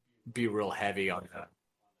to be real heavy on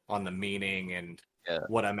the meaning and yeah.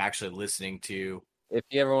 what I'm actually listening to, If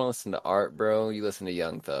you ever want to listen to art, bro, you listen to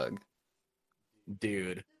Young Thug.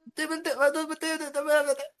 dude.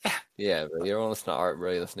 Yeah, bro. You ever want to listen to art,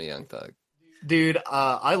 bro? You listen to Young Thug. Dude,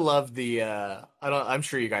 I love the I'm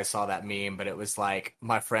sure you guys saw that meme, but it was like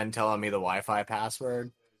my friend telling me the Wi-Fi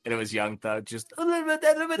password and it was Young Thug just it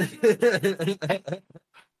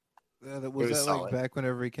Was was that like solid. back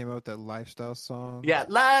whenever he came out with that lifestyle song? Yeah,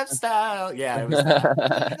 lifestyle. Yeah, it was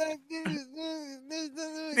that.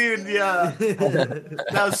 Dude, yeah.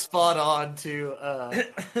 That was spot on too.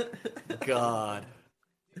 God.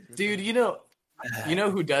 Dude, you know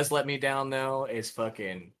who does let me down though is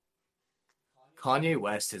fucking Kanye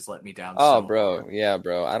West has let me down Oh, so bro. hard. Yeah,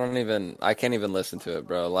 bro. I can't even listen to it,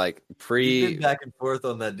 bro. Like You've been pre back and forth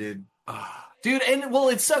on that, dude. Dude, and well,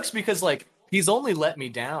 it sucks because like he's only let me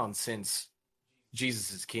down since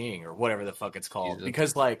Jesus is King or whatever the fuck it's called. Jesus.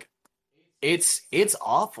 Because like it's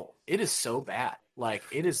awful. It is so bad. Like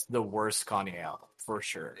it is the worst Kanye album for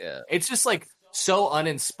sure. Yeah. It's just like so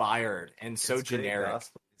uninspired and so It's great generic.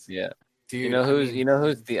 gospel. Yeah. Dude, You know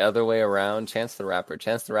who's the other way around? Chance the Rapper.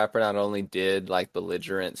 Chance the Rapper not only did like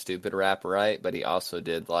belligerent stupid rap right, but he also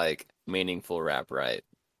did like meaningful rap right.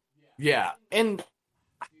 yeah. And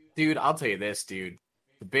dude, I'll tell you this, dude.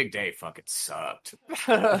 The Big Day fucking sucked.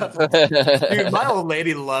 Dude, my old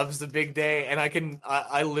lady loves the Big Day, and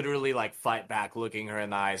I literally like fight back looking her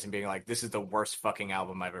in the eyes and being like, this is the worst fucking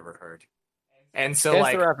album I've ever heard. And so Chance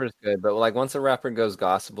like, the Rapper's good, but like once a rapper goes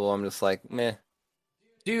gospel, I'm just like, meh.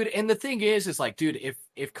 dude, and the thing is like, dude,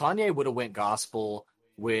 if Kanye would have went gospel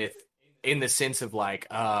with in the sense of like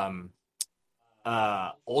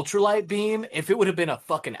Ultralight Beam, if it would have been a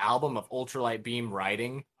fucking album of Ultralight Beam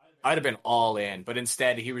writing, I'd have been all in. But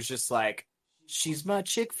instead, he was just like, "She's my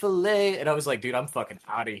Chick-fil-A," and I was like, "Dude, I'm fucking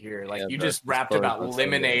out of here." Like, Yeah, you bro, just it's rapped closed about on Sunday.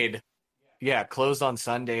 lemonade. Yeah, closed on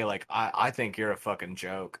Sunday. Like, I think you're a fucking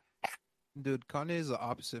joke. Dude, Kanye is the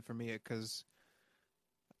opposite for me because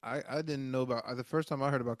I didn't know about the first time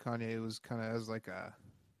I heard about Kanye. It was kind of as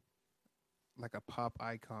like a pop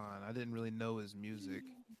icon. I didn't really know his music.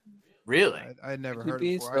 Really? I had never You heard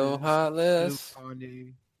be it before. so I just heartless. knew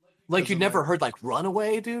Kanye. Like you Because of, never like, heard like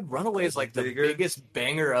Runaway, dude? Runaway is like the Bigger? biggest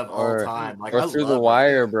banger of all Or time. Like or I through the love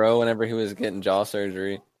wire, bro. Whenever he was getting jaw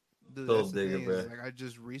surgery. dude, Gold that's the digger, thing bro. is, like, I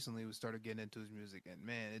just recently started getting into his music, and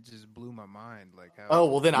man, it just blew my mind. Like how. Oh,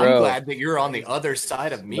 well then I'm Bro. glad that you're on the Crazy other it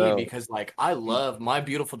side is. of me Bro. because like I love My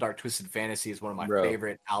Beautiful Dark Twisted Fantasy is one of my Bro.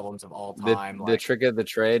 favorite albums of all The time. the trick of the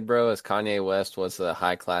trade, bro, is Kanye West was a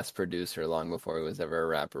high class producer long before he was ever a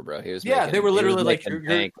rapper, bro. He was Yeah, making, they were he was literally like, making you're-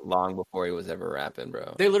 bank long before he was ever rapping,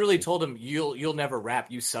 bro. they literally told him you'll never rap,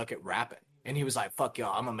 you suck at rapping. And he was like, fuck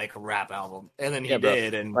y'all, I'm gonna make a rap album. And then he Yeah, bro.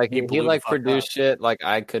 did, and Like he he blew like the fuck up. produced shit. Like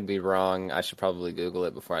I could be wrong. I should probably Google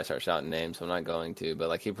it before I start shouting names. So I'm not going to. But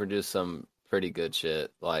like he produced some pretty good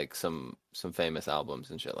shit, like some famous albums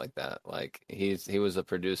and shit like that. Like he was a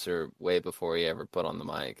producer way before he ever put on the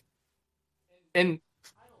mic. And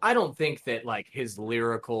I don't think that like his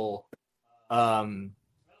lyrical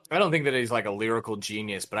I don't think that he's like a lyrical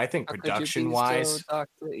genius, but I think production wise, Oh,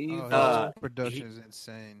 Uh, his production is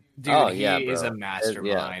insane. dude, Oh, he yeah, is bro. a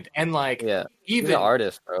mastermind. And like Yeah, he's even an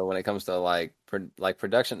artist, bro. When it comes to like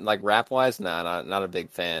production, like rap wise, not a big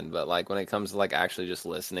fan. But like when it comes to like actually just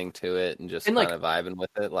listening to it and just And, like, kind of vibing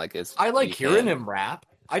with it, like it's I like you hearing can. him rap.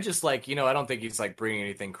 I just like, I don't think he's like bringing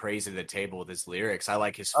anything crazy to the table with his lyrics. I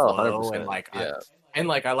like his Oh, flow 100%. and like Yeah.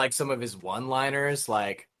 I like some of his one-liners,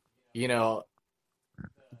 like,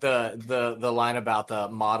 the line about the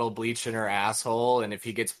model bleaching her asshole, and if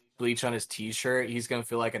he gets bleach on his t-shirt, he's gonna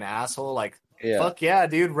feel like an asshole. Like, Yeah. fuck yeah,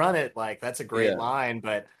 dude, run it. Like, that's a great Yeah. line,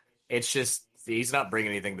 but it's just he's not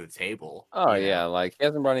bringing anything to the table. Oh you know? yeah, like he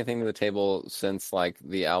hasn't brought anything to the table since like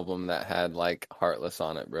the album that had like Heartless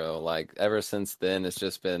on it, bro. Like ever since then, it's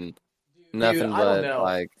just been nothing I don't but know.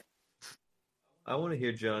 like I want to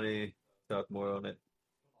hear Johnny talk more on it.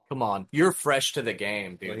 Come on, you're fresh to the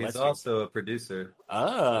game, dude. Well, he's Let's also a producer.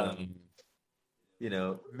 Oh. You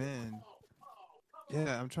know, Man,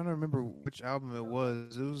 yeah, I'm trying to remember which album it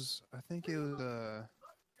was. I think it was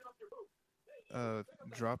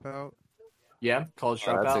Dropout. Yeah, College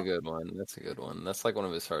oh, that's a Dropout. good one. That's a good one. That's like one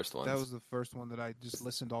of his first ones. That was the first one that I just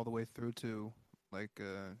listened all the way through to. Like,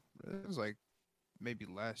 it was like maybe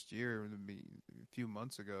last year, maybe a few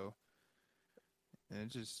months ago, and it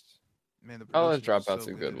just, man, the College production was Dropout's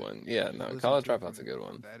so a good good. one. Yeah, Just no, listen College to it Dropout's a good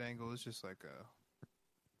one. From that angle, it's just like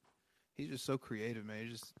he's just so creative, man.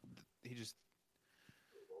 He just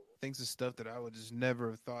thinks of stuff that I would just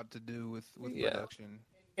never have thought to do with Yeah. production.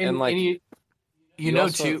 And, like, you you know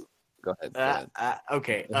also- too. Go ahead. Go ahead.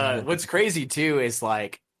 Okay. What's crazy too is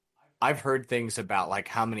like I've heard things about like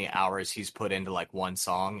how many hours he's put into like one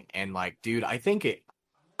song, and like, dude, I think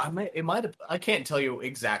I can't tell you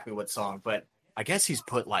exactly what song, but I guess he's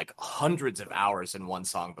put like hundreds of hours in one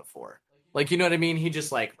song before. Like, you know what I mean? He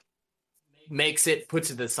just like makes it, puts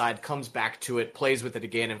it aside, comes back to it, plays with it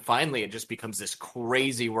again, and finally it just becomes this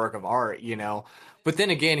crazy work of art, But then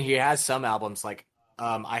again, he has some albums like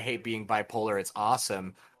I Hate Being Bipolar, It's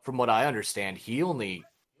Awesome. From what I understand, he only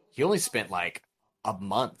spent like a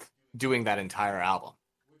month doing that entire album,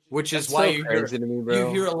 which is That's why so you crazy to me, bro.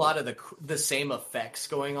 you hear a lot of the same effects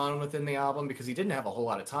going on within the album because he didn't have a whole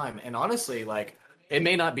lot of time. And honestly, like it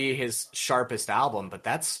may not be his sharpest album, but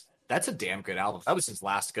that's a damn good album. That was his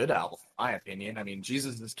last good album, in my opinion. I mean,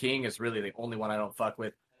 Jesus is King is really the only one I don't fuck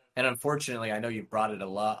with. And unfortunately, I know you brought it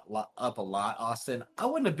up a lot, Austin. I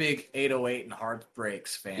wasn't a big 808 and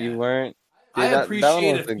Heartbreaks fan. You weren't. Dude, I that one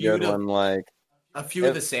appreciate was a a few good of- one. Like A few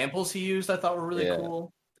of the samples he used I thought were really Yeah.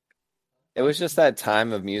 cool. it was just that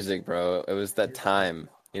time of music, bro. It was that time.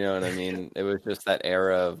 You know what I mean? It was just that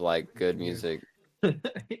era of like good music. What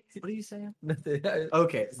are you saying? nothing.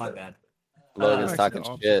 Okay, my bad. Logan's I'm talking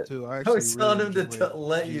actually the opposite, shit. too. I actually was telling him to enjoyed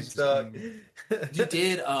let you Jesus talk. King. You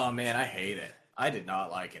did? Oh man, I hate it. I did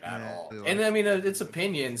not like it at Yeah, all. I like And I mean, it's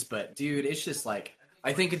opinions, but dude, it's just like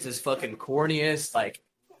I think it's his fucking corniest, like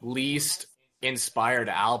least inspired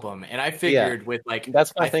album. And I figured with like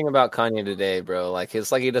That's my I- thing about Kanye today, bro. Like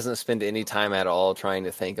it's like he doesn't spend any time at all trying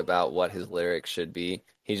to think about what his lyrics should be.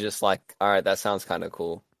 He's just like, all right, that sounds kind of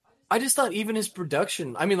cool. I just thought even his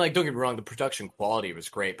production, I mean, like, don't get me wrong, the production quality was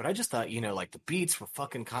great, but I just thought, like the beats were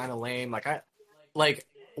fucking kind of lame. Like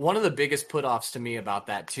one of the biggest put offs to me about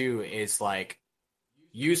that too is like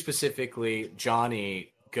you specifically,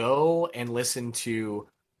 Johnny, go and listen to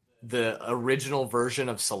the original version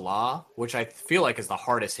of Salah, which I feel like is the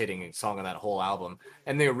hardest hitting song on that whole album.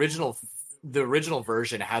 And the original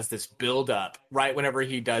version has this build up right whenever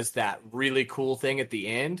he does that really cool thing at the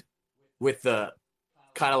end with the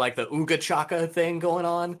kind of like the Ooga Chaka thing going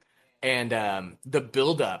on. And the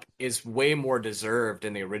buildup is way more deserved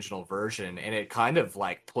in the original version, and it kind of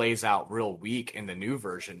like plays out real weak in the new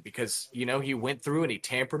version because he went through and he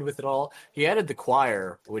tampered with it all. He added the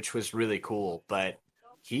choir, which was really cool, but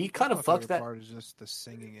he kind of My fucked favorite that. part is just the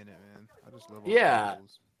singing in it, man. I just love all Yeah, the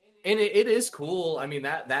vocals. and it is cool. I mean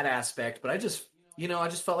that aspect, but I just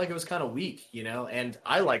felt like it was kind of weak, And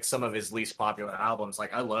I like some of his least popular albums.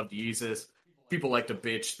 Like I loved Yeezus. People like to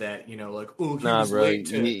bitch that like, oh, he Nah, was bro. late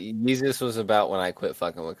to. Yeezus was about when I quit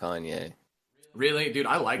fucking with Kanye. Really, dude,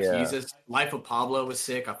 I liked Yeah. Yeezus. Life of Pablo was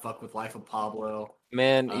sick. I fuck with Life of Pablo.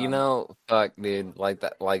 Man, fuck, dude. Like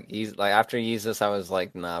that, like after Yeezus, I was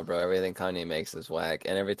like, nah, bro. Everything Kanye makes is whack,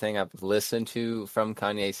 and everything I've listened to from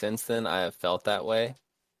Kanye since then, I have felt that way.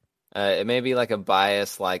 It may be like a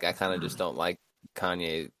bias, like I kind of just don't like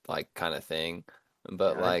Kanye, like kind of thing,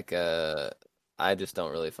 but Yeah, like, I just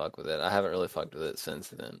don't really fuck with it. I haven't really fucked with it since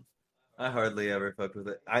then. I hardly ever fucked with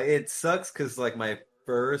it. It sucks because like my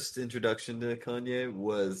first introduction to Kanye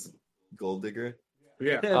was Gold Digger.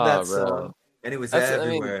 Yeah. And Oh, that bro. song, and it was That's,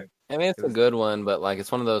 everywhere. I mean, it's It a was- good one, but like,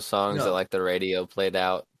 it's one of those songs No. that like the radio played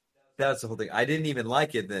out. That's the whole thing. I didn't even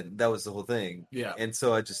like it then. That was the whole thing. Yeah. And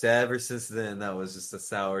so I just ever since then that was just a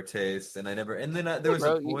sour taste, and I never. And then there was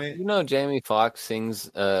Bro, a point. Jamie Foxx sings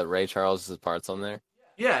Ray Charles' parts on there.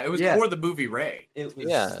 Yeah, it was Yeah. for the movie Ray. It was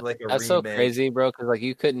Yeah, like a that's so remake. crazy, bro. Because like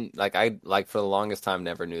you couldn't I for the longest time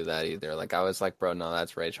never knew that either. Like I was like, bro, no,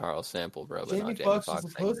 that's Ray Charles sample, bro. But not Jamie Foxx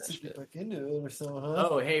sang that shit. back into it or something, huh?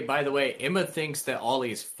 Oh, hey, by the way, Emma thinks that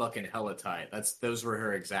Ollie's fucking hella tight. Those were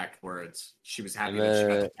her exact words. She was happy that she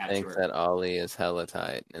got Emma to catch thinks her. that Ollie is hella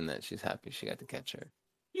tight and that she's happy she got to catch her.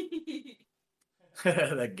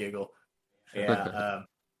 That giggle. Yeah.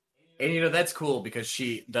 And that's cool because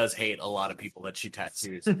she does hate a lot of people that she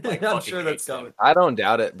tattoos. Like, I'm fucking sure hates that's them. coming. I don't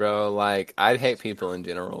doubt it, bro. Like I'd hate people in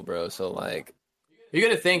general, bro. So like You got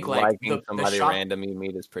to think like liking somebody shop, random you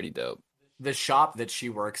meet is pretty dope. the shop that she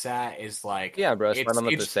works at is like Yeah, bro. It's right on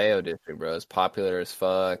the it's, Paseo district, bro. It's popular as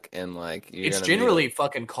fuck, and like it's generally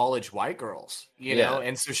fucking college white girls, you know,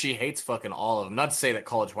 and so she hates fucking all of them. Not to say that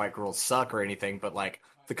college white girls suck or anything, but like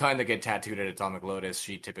the kind that get tattooed at Atomic Lotus,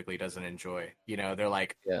 she typically doesn't enjoy. You know, they're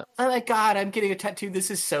like, Yeah. oh my god, I'm getting a tattoo. This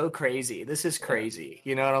is so crazy. This is crazy.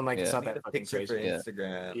 You know, and I'm like, it's Yeah. not Need that a fucking picture for crazy.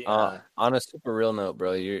 Instagram. Yeah. On a super real note,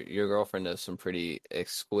 bro, your girlfriend does some pretty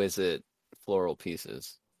exquisite floral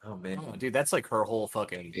pieces. Oh man, Oh, dude, that's like her whole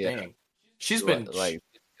fucking Yeah. thing. She's been like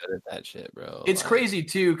good at that shit, bro. It's Like, crazy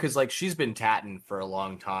too, because like she's been tatting for a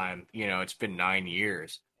long time. You know, it's been 9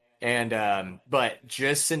 years. And but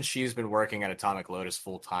just since she's been working at Atomic Lotus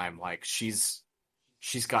full time, like she's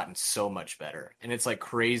gotten so much better. And it's like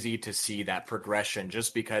crazy to see that progression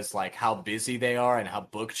just because like how busy they are and how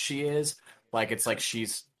booked she is. Like it's like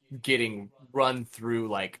she's getting run through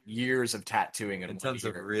like years of tattooing and in tons 1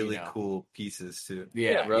 of year, really you know? cool pieces too.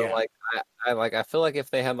 Yeah, bro. yeah. Like I feel like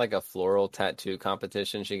if they had like a floral tattoo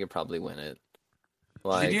competition, she could probably win it.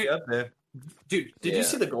 Like you- Up there. Dude, did you Yeah.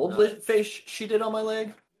 see the goldfish she did on my leg?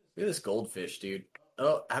 Look at this goldfish, dude.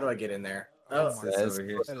 Oh, how do I get in there? Oh, It's that's over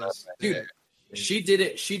here. That is dude, sick. she did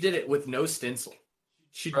it. She did it with no stencil.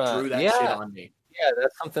 She Bruh, drew that yeah. shit on me. yeah,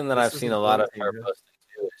 that's something that This I've is seen a lot of important, her yeah. posting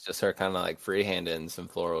too. Is just her kind of like freehanding some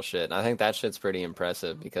floral shit. And I think that shit's pretty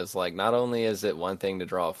impressive because like not only is it one thing to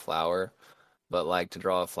draw a flower, but like to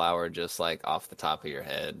draw a flower just like off the top of your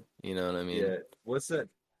head. You know what I mean? Yeah. What's that?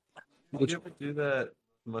 Did Which- you ever do that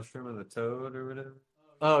mushroom and the toad or whatever?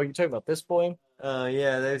 Oh, you talking about this boy? Oh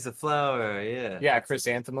yeah, there's a flower. Yeah. Yeah,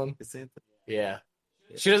 chrysanthemum. Chrysanthemum. Yeah.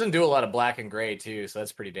 She doesn't do a lot of black and gray too, so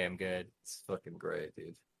that's pretty damn good. It's fucking great,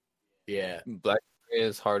 dude. Yeah, Black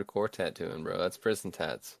is hardcore tattooing, bro. That's prison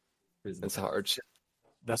tats. Prison It's tats. hard shit.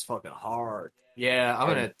 that's fucking hard. Yeah, I'm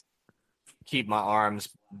gonna keep my arms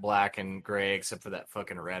black and gray except for that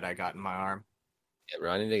fucking red I got in my arm. Yeah,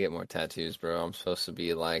 bro. I need to get more tattoos, bro. I'm supposed to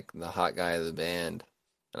be like the hot guy of the band,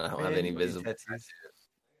 and I don't have Man, any you got visible tattoos?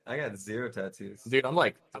 I got 0 tattoos. Dude, I'm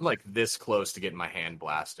like this close to getting my hand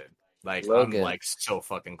blasted. Like Logan. I'm like so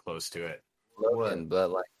fucking close to it. Logan, but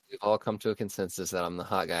like we've all come to a consensus that I'm the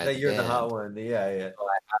hot guy. That of you're the band. hot one. Yeah, yeah. So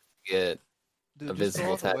I have to get. Dude, A just visible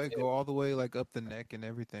go all the way, tattoo. go all the way like up the neck and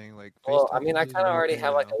everything. Like, Well, face I mean, I tattoos kind of are already okay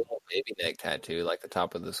have like a now. little baby neck tattoo, like the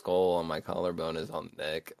top of the skull on my collarbone is on the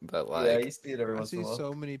neck. But Yeah, like, you see it every I once in see a while.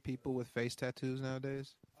 so many people with face tattoos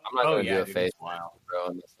nowadays. I'm not Oh, gonna yeah, do a dude, face, it's wild. bro,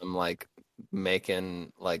 unless I'm like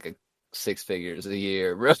making like a 6 figures a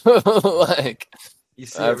year, bro. Like, You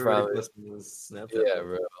see I everybody promise. posting those Snapchat. yeah,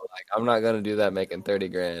 bro. Like, I'm not gonna do that making 30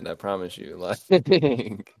 grand. I promise you. Like,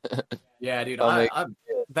 Yeah, dude. I'll make-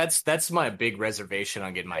 That's my big reservation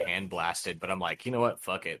on getting my hand blasted. But I'm like, you know what?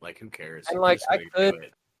 Fuck it. Like, who cares? And, I'm like, just I gonna could- do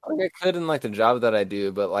it. Like I could in like the job that I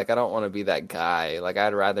do, but like I don't want to be that guy. Like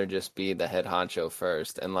I'd rather just be the head honcho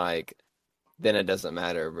first, and like then it doesn't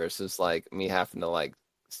matter. Versus like me having to like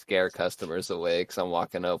scare customers away because I'm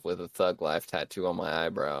walking up with a Thug Life tattoo on my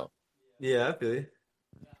eyebrow. Yeah, I feel you.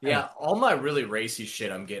 Yeah, all my really racy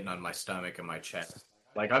shit I'm getting on my stomach and my chest.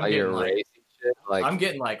 Like Are you racist shit? I'm Like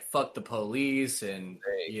getting like fuck the police and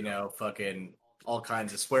fucking all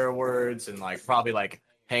kinds of swear words and like probably like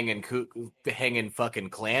hanging fucking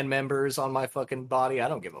clan members on my fucking body. I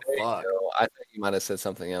don't give a there you fuck. go. I think you might have said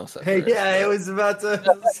something else at Hey, first. yeah, I was about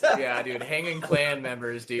to. Yeah, dude, hanging clan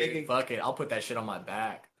members, dude. Hanging- Fuck it, I'll put that shit on my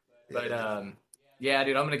back. But Yeah. yeah,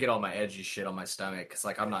 dude, I'm gonna get all my edgy shit on my stomach because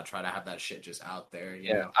like I'm not trying to have that shit just out there. You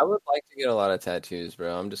Yeah, know, I would like to get a lot of tattoos,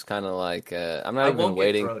 bro. I'm just kind of like I'm not I even won't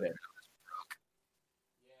waiting. get throated.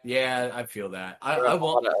 Yeah, I feel that. There are I a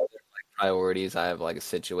won't. lot of other like priorities I have like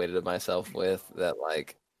situated myself with that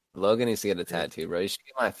like Logan needs to get a tattoo, bro. You should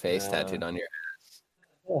get my face tattooed on your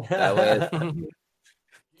that way.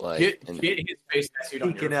 It's, like Get his face tattooed on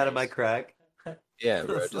your Peeking out of my face. crack. yeah,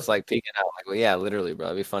 bro, just like peeking out. Like, well, yeah, literally, bro.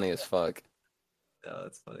 It'd be funny as fuck. No,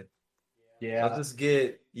 that's funny. Yeah, I'll just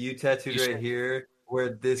get you tattooed You right should- here where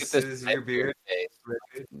Get this this is red your beard. face,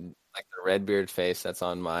 like the red beard face that's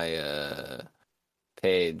on my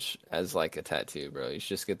page as like a tattoo, bro. You should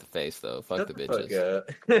just get the face though. Fuck the bitches.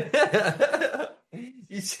 Fuck up.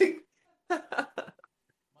 You should. Get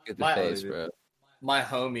the My- face, bro. my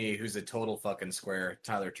homie, who's a total fucking square,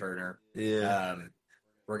 Tyler Turner. Yeah.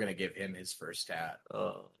 We're gonna give him his first tat.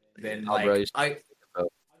 Oh. Then Oh, like bro, you should-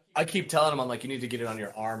 I keep telling him, I'm like, you need to get it on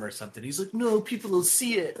your arm or something. He's like, no, people will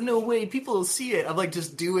see it. No way, people will see it. I'm like,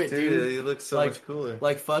 just do it, Dude, dude. you look so Like- much cooler.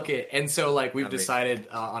 Like, fuck it. And so, like, we've I mean- decided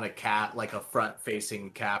on a cat, like a front-facing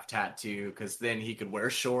calf tattoo, because then he could wear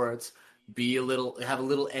shorts, have a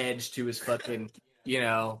little edge to his fucking,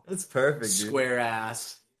 That's perfect, dude. square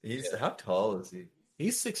ass. How tall is he?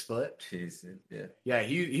 He's 6 foot. Jeez, yeah. Yeah,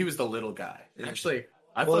 he was the little guy. Yeah. Actually,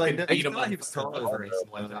 I Well, fucking like, beat I him thought up he was taller over than us.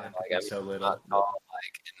 one time. Like, I mean, so little. not tall,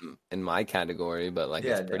 like in my category, but like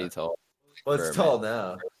Yeah, it's pretty no. tall. Well, For it's a tall man.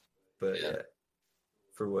 now, but Yeah. yeah,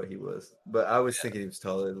 for what he was. But I was thinking he was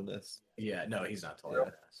taller than us. Yeah, no, he's not taller than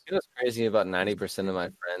us. You know what's crazy? About 90% of my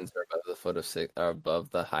friends are above the above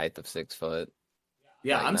the height of 6 foot.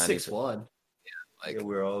 Yeah, Like I'm 90%. 6'1". Like Yeah,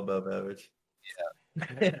 we're all above average.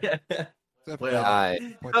 Except for Well, I,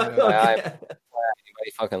 point that out.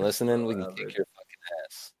 anybody fucking listening, we can Average. kick your fucking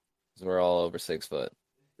ass. 'Cause we're all over 6 foot.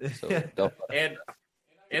 So don't.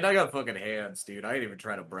 And I got fucking hands, dude. I ain't even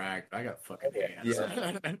trying to brag. But I got fucking hands.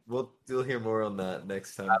 Yeah. You'll hear more on that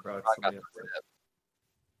next time. Brock, I got somebody the else. rep.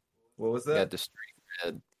 What was Got that? the street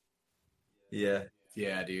red. Yeah,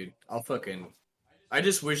 Yeah, dude. I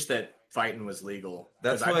just wish that fighting was legal.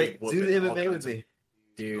 that's 'Cause I'd why. be whooping Do all MMA with kinds of- me.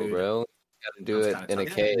 Dude. Bro, you gotta do That's it kinda in a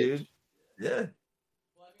tough. Yeah, cage. dude. Yeah. You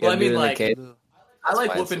Well, I gotta do mean, it in a like, cage. I like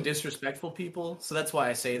why it's- whooping disrespectful people, so that's why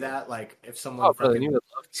I say that. Like, if someone Oh, bro, fucking you would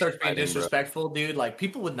love starts being fighting, bro. disrespectful, dude, like,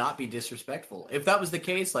 people would not be disrespectful. If that was the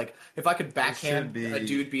case, like, if I could backhand be- a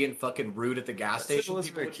dude being fucking rude at the gas That's what it station, was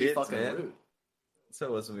people for would be kids, fucking man. rude. So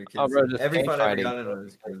it was when we kids. Oh, bro, just Every cage fight I ever fighting, got in bro.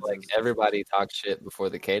 was kids. Like everybody talks shit before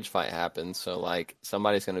the cage fight happens, so like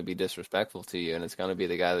somebody's gonna be disrespectful to you, and it's gonna be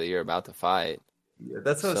the guy that you're about to fight. Yeah,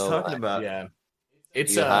 that's what I was So, talking about. Yeah.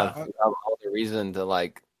 It's, You have all the reason to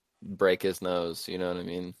like break his nose. You know what I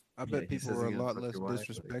mean? I Yeah, bet he people says were a he's gonna lot fuck less your wife, like-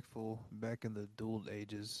 disrespectful back in the dual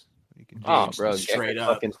ages. You can Oh, Dude, bro, straight get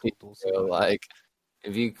up. fucking people, bro. Like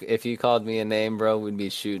if you called me a name, bro, we'd be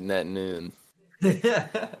shooting at noon.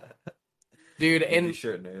 dude, And and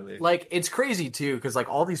shirt earlier. like it's crazy too because like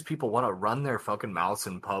all these people want to run their fucking mouths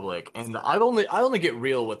in public, and I only get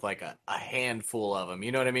real with like a handful of them,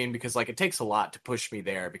 you know what I mean? Because like it takes a lot to push me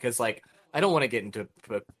there, because like I don't want to get into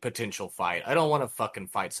a potential fight. I don't want to fucking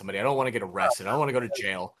fight somebody. I don't want to get arrested. I don't want to go to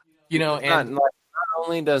jail, you know. And Not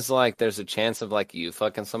only does like there's a chance of like you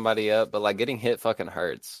fucking somebody up, but like getting hit fucking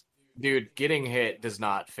hurts. dude, getting hit does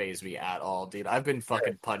not faze me at all, dude. I've been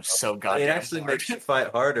fucking punched so it goddamn actually hard. makes you fight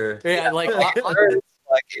harder. Yeah, like It hurts.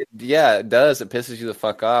 Like yeah, it does. It pisses you the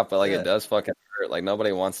fuck off, but like Yeah. it does fucking hurt. Like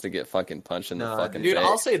nobody wants to get fucking punched in the No, fucking dude, face.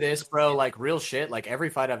 I'll say this, bro. Like real shit. Like every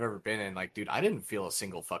fight I've ever been in, like, dude, I didn't feel a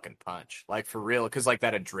single fucking punch. Like for real, because like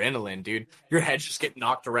that adrenaline, dude. Your head's just getting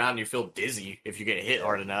knocked around. You feel dizzy if you get hit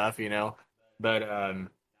hard enough, you know. But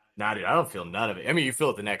nah, dude, I don't feel none of it. I mean, you feel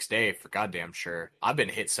it the next day for goddamn sure. I've been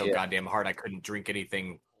hit so Yeah. goddamn hard I couldn't drink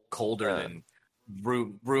anything colder Yeah. than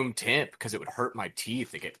room temp because it would hurt my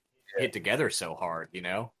teeth to get hit together so hard, you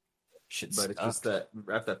know. Shit, But it's just that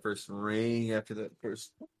after that first ring, after that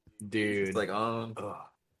first, dude. it's like Ugh.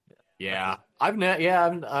 Yeah, I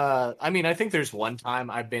mean, I think there's one time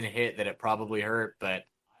I've been hit that it probably hurt, but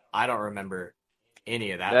I don't remember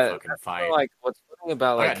any of that That fucking that's fight. like what's funny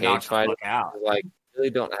about I like got cage knocked the fighting. fuck out. Like really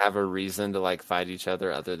don't have a reason to like fight each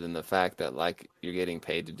other other than the fact that like you're getting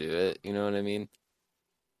paid to do it. You know what I mean?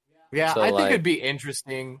 Yeah, So I think like it'd be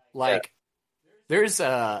interesting. yeah, Like, there's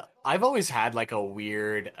I've always had like a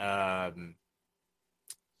weird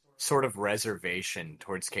sort of reservation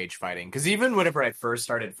towards cage fighting because even whenever I first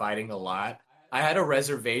started fighting a lot, I had a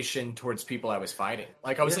reservation towards people I was fighting.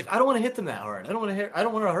 Like I was Yeah. like, I don't want to hit them that hard. I don't want to hit. I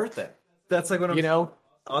don't want to hurt them. That's like what I'm You know,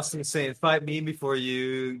 Austin saying, fight me before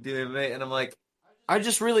you do MMA, and I'm like, I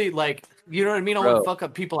just really like. You know what I mean? I want to bro. fuck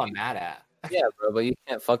up people I'm mad at. Yeah, bro. But you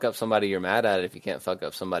can't fuck up somebody you're mad at if you can't fuck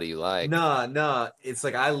up somebody you like. nah. It's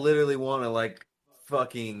like I literally want to like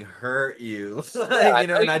fucking hurt you, Yeah, like, I you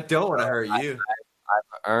know, know and you I do, don't want to bro. hurt you.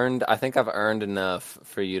 I think I've earned enough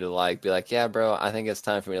for you to like be like, yeah, bro. I think it's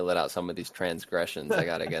time for me to let out some of these transgressions I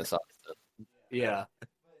got against Austin. Yeah.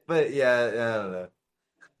 But yeah, I don't know.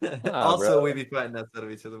 Nah, bro. Also, we'd be fighting outside of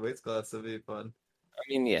each other's weight class. That'd be fun. I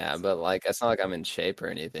mean, yeah, but like, it's not like I'm in shape or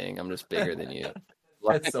anything. I'm just bigger than you.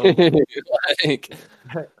 Like, That's so. like,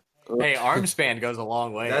 Hey, arm span goes a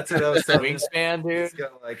long way. That's what I was telling you. Wingspan, dude. It's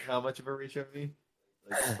got like how much of a reach on me?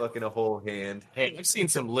 Like fucking a whole hand. Hey, I've seen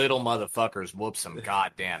some little motherfuckers whoop some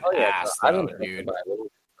goddamn oh yeah, ass, bro, I though, didn't dude. bro.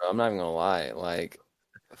 I'm not even gonna lie. Like,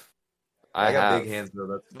 I got have. big hands though.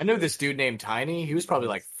 That's I know this dude named Tiny. He was probably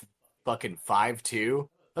like fucking 5'2".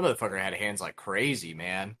 That motherfucker had hands like crazy,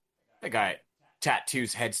 man. That guy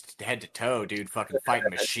tattoos head to toe, dude. Fucking fighting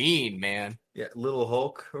machine, man. Yeah, Little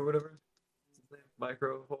Hulk or whatever. What's his name?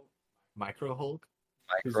 Micro Hulk. Micro Hulk.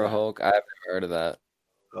 Micro Hulk. I've never heard of that.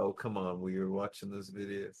 Oh come on, we were watching those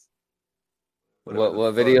videos. What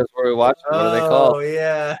videos were we watching? What are they Oh called?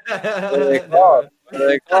 yeah. What are they called? What are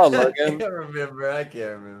they called, I Logan? can't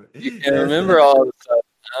remember. You can remember all the stuff,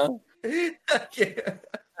 huh? I can't.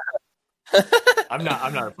 I'm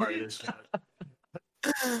not a part of this.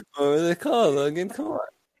 What were they called, Logan? Come on.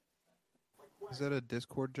 Is that a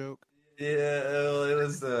Discord joke? Yeah, well, it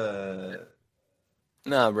was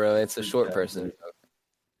Nah, bro, it's a short person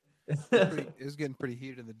joke. It was getting pretty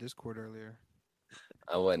heated in the Discord earlier.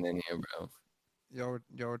 I wasn't in here, bro. Y'all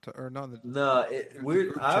were or not in the no. the We're.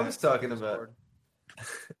 group I chat was in talking about.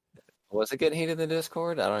 Discord. Was it getting heated in the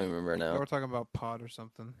Discord? I don't even remember Y'all now. were talking about pot or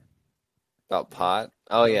something. About pot?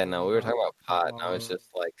 Oh yeah, no, we were talking about pot, and I was just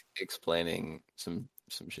like explaining some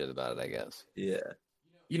shit about it, I guess. Yeah.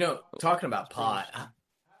 You know, talking about pot,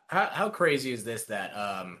 how crazy is this that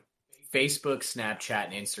Facebook, Snapchat,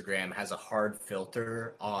 and Instagram has a hard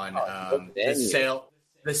filter on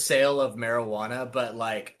the sale of marijuana, but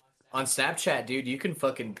like on Snapchat, dude, you can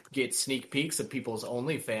fucking get sneak peeks of people's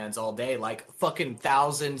OnlyFans all day, like fucking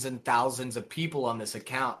thousands and thousands of people on this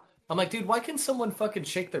account. I'm like, dude, why can someone fucking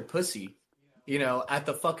shake their pussy, you know, at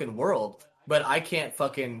the fucking world? But I can't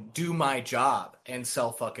fucking do my job and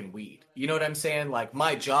sell fucking weed. You know what I'm saying? Like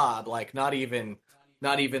my job, like not even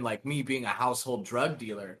like me being a household drug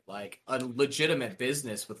dealer, like a legitimate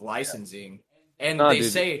business with licensing. And No, they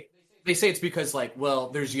dude. say it's because like, well,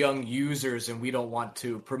 there's young users and we don't want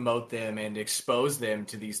to promote them and expose them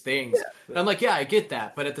to these things. And I'm like, yeah, I get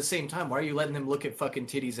that, but at the same time, why are you letting them look at fucking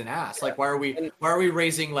titties and ass? Like, why are we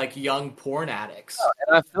raising like young porn addicts?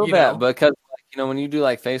 And I feel You that know? because like, you know, when you do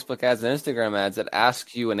like Facebook ads and Instagram ads, it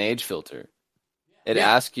asks you an age filter. It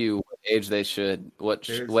Yeah. asks you what age they should, what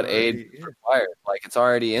There's age already- is required. Like it's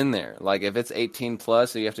already in there. Like if it's 18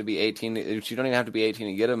 plus, so you have to be 18. You don't even have to be 18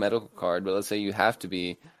 to get a medical card, but let's say you have to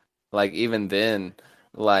be. Like even then,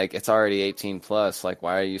 like it's already 18 plus. Like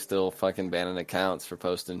why are you still fucking banning accounts for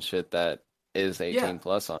posting shit that is 18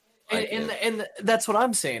 plus on? Like, And that's what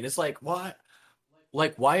I'm saying. It's like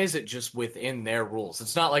why is it just within their rules?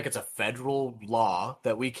 It's not like it's a federal law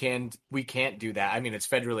that we can't do that. I mean, it's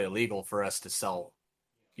federally illegal for us to sell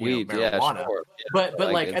weed, marijuana. yeah, sure. Yeah,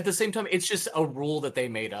 But like it's- at the same time, it's just a rule that they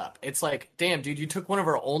made up. It's like, damn, dude, you took one of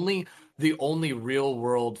the only real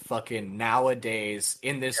world fucking nowadays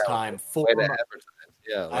in this time for way to advertise.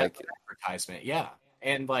 Yeah, like advertisement. Yeah.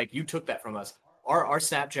 And like you took that from us. Our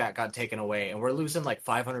Snapchat got taken away and we're losing like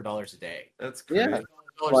 $500 a day. That's crazy. yeah.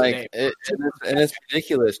 $500 a Like day. and it's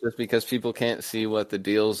ridiculous just because people can't see what the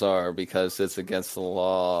deals are because it's against the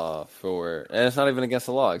law and it's not even against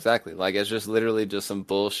the law exactly. Like it's just literally just some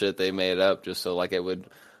bullshit they made up just so like it would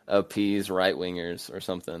appease right wingers or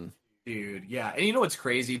something. Dude, yeah. And you know what's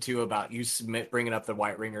crazy too about you bringing up the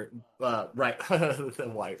white ringer, right?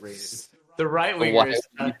 The white ringers, the right wingers,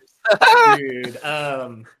 dude.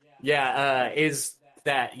 Is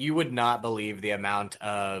that you would not believe the amount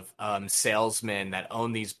of salesmen that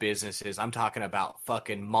own these businesses. I'm talking about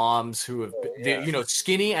fucking moms who have, you know,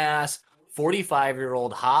 skinny ass,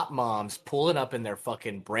 45-year-old hot moms pulling up in their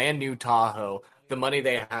fucking brand new Tahoe, the money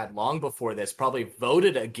they had long before this, probably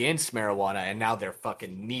voted against marijuana, and now they're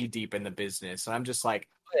fucking knee deep in the business. And I'm just like,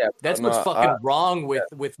 Yeah, that's no, what's fucking wrong with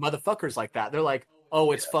motherfuckers like that. They're like,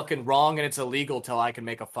 oh, it's fucking wrong and it's illegal till I can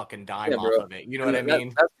make a fucking dime off bro. of it. You know what I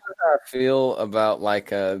mean? That's kind of how I feel about like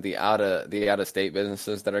the out of state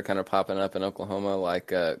businesses that are kind of popping up in Oklahoma, like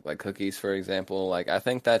Cookies, for example. Like I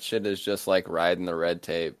think that shit is just like riding the red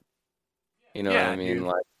tape. You know what I mean? Dude.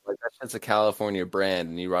 Like that shit's a California brand,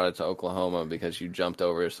 and you brought it to Oklahoma because you jumped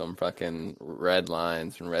over some fucking red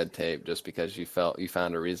lines and red tape just because you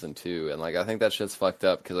found a reason to. And like I think that shit's fucked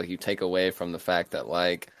up because like you take away from the fact that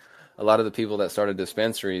like a lot of the people that started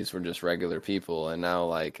dispensaries were just regular people, and now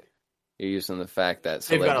like you're using the fact that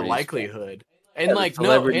They've got a celebrities, likelihood. And yeah, like, no,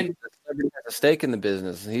 celebrity, and the celebrity has a stake in the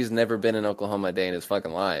business. He's never been in Oklahoma a day in his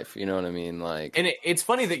fucking life. You know what I mean? Like, it's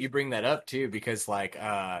funny that you bring that up too, because like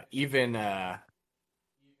even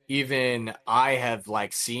I have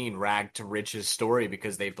like seen Rag to Riches story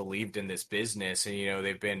because they believed in this business, and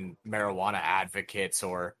they've been marijuana advocates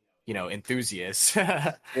or enthusiasts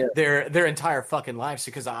yeah, their entire fucking lives.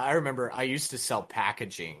 Because I remember I used to sell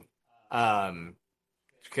packaging, and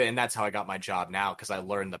that's how I got my job now, because I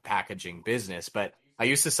learned the packaging business. But I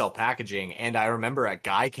used to sell packaging, and I remember a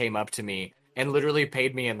guy came up to me and literally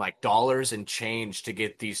paid me in like dollars and change to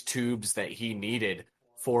get these tubes that he needed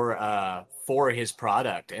for his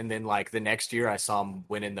product. And then like the next year I saw him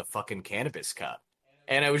winning the fucking cannabis cup.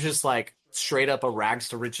 And it was just like straight up a rags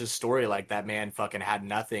to riches story. Like that man fucking had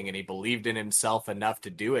nothing and he believed in himself enough to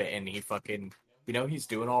do it, and he fucking he's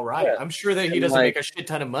doing all right. yeah. I'm sure that he And doesn't like, make a shit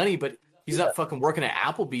ton of money, but he's not fucking working at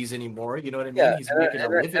Applebee's anymore. You know what I mean? yeah, He's making a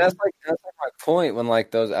living. that's like my point when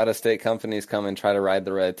like those out of state companies come and try to ride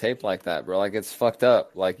the red tape like that, bro. Like it's fucked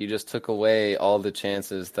up. Like you just took away all the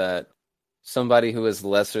chances that somebody who is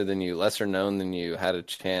lesser than you, lesser known than you, had a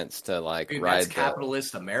chance to like Dude, ride that's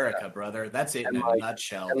capitalist America, brother. That's it in and a like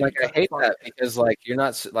nutshell. and like I hate that because like you're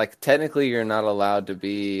not like technically you're not allowed to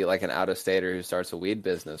be like an out of stater who starts a weed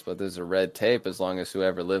business, but there's a red tape as long as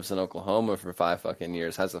whoever lives in Oklahoma for 5 fucking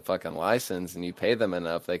years has a fucking license and you pay them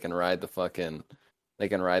enough, they can ride the fucking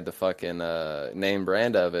name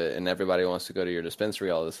brand of it, and everybody wants to go to your dispensary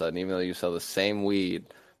all of a sudden, even though you sell the same weed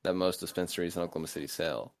that most dispensaries in Oklahoma City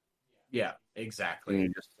sell. Yeah, And exactly.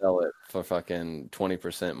 you just sell it for fucking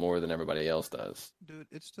 20% more than everybody else does. Dude,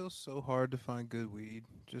 it's still so hard to find good weed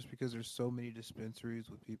just because there's so many dispensaries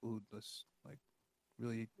with people who just like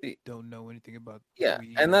really don't know anything about Yeah,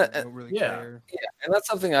 weed and or that don't really yeah. care. yeah, and that's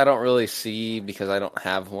something I don't really see because I don't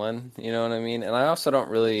have one, you know what I mean? And I also don't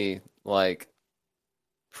really like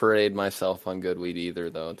parade myself on good weed either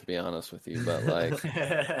though, to be honest with you, but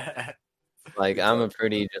like I'm a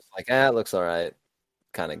pretty just like, it looks all right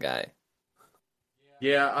kind of guy.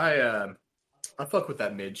 Yeah, I fuck with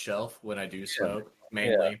that mid shelf when I do smoke,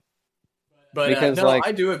 mainly. Yeah. But Because no, like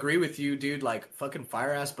I do agree with you, dude. Like fucking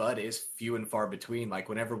fire ass bud is few and far between. Like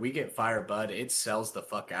whenever we get fire bud, it sells the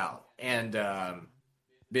fuck out, and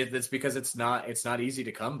it's because it's not easy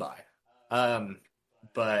to come by.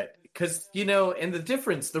 But because and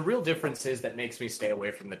the real difference is that makes me stay away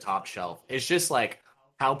from the top shelf. It's just like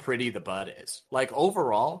how pretty the bud is. Like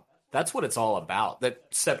overall, that's what it's all about. That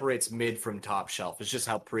separates mid from top shelf. It's just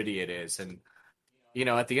how pretty it is. And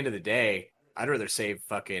at the end of the day, I'd rather save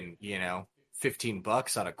fucking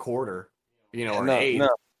 $15 on a quarter, or no, eight, no.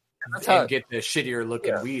 and get the shittier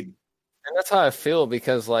looking weed. And that's how I feel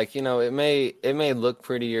because like, it may look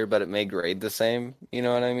prettier, but it may grade the same. You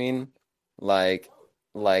know what I mean? Like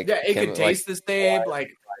Yeah, it could taste the same.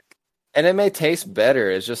 Like, and it may taste better.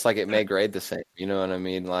 It's just like it may grade the same. You know what I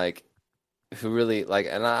mean? Like, who really like?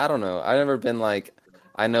 And I don't know. I've never been like.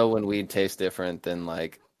 I know when weed tastes different than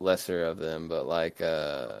like lesser of them, but like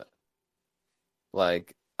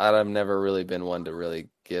I've never really been one to really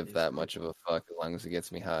give that much of a fuck as long as it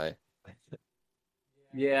gets me high.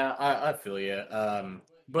 yeah, I feel you.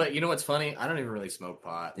 But you know what's funny? I don't even really smoke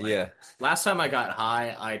pot. Like, Yeah, last time I got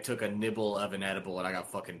high, I took a nibble of an edible and I got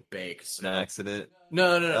fucking baked. So. an accident.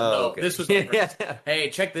 No. Okay. This was. Hey,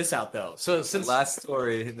 check this out though. So since Last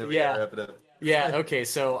story, and then we Yeah. gotta wrap it up. Yeah. Okay.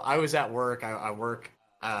 So I was at work. I work.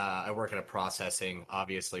 I work at a processing.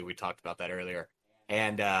 Obviously, we talked about that earlier.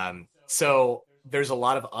 And so there's a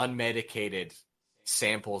lot of unmedicated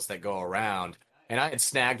samples that go around. And I had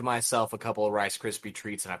snagged myself a couple of Rice Krispie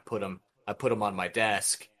treats, and I put them on my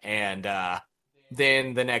desk. And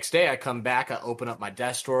then the next day, I come back. I open up my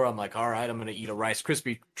desk drawer. I'm like, all right, I'm gonna eat a Rice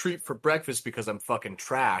Krispie treat for breakfast because I'm fucking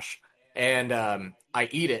trash. And I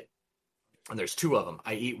eat it, and there's 2 of them.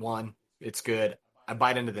 I eat one. It's good. I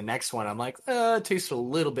bite into the next one. I'm like, it tastes a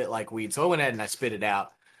little bit like weed. So I went ahead and I spit it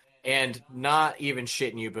out. And not even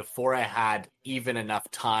shitting you, before I had even enough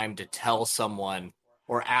time to tell someone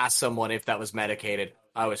or ask someone if that was medicated,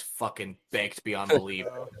 I was fucking baked beyond belief.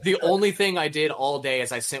 The only thing I did all day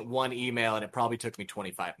is I sent one email, and it probably took me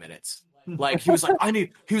 25 minutes. Like, he was like,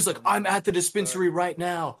 I'm at the dispensary right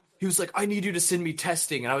now. He was like, I need you to send me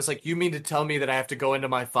testing. And I was like, you mean to tell me that I have to go into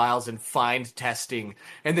my files and find testing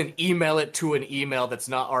and then email it to an email that's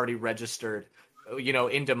not already registered,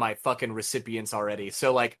 into my fucking recipients already?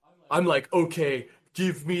 So, like, I'm like, okay,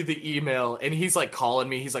 give me the email. And he's like calling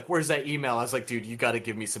me. He's like, where's that email? I was like, dude, you got to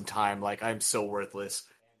give me some time. Like, I'm so worthless.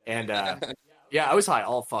 And yeah, I was high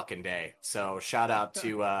all fucking day. So shout out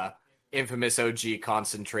to Infamous OG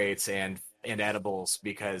concentrates and edibles,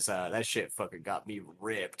 because that shit fucking got me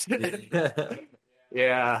ripped.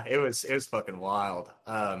 Yeah, it was fucking wild.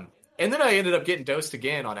 And then I ended up getting dosed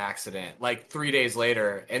again on accident, like 3 days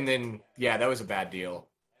later. And then, yeah, that was a bad deal.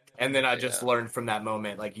 And then I just learned from that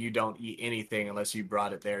moment, like, you don't eat anything unless you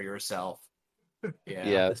brought it there yourself.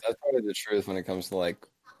 Yeah, that's probably the truth when it comes to like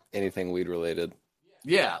anything weed related.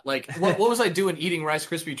 Yeah, like what was I doing eating Rice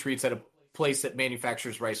Krispie treats at a place that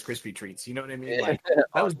manufactures Rice Krispie treats? You know what I mean? Like,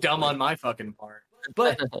 that was dumb on my fucking part.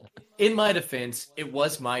 But in my defense, it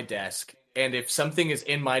was my desk, and if something is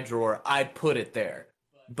in my drawer, I put it there.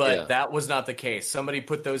 But that was not the case. Somebody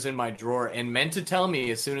put those in my drawer and meant to tell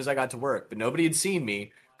me as soon as I got to work, but nobody had seen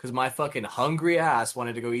me because my fucking hungry ass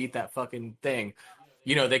wanted to go eat that fucking thing.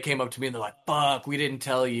 They came up to me and they're like, fuck, we didn't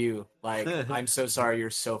tell you. Like, I'm so sorry, you're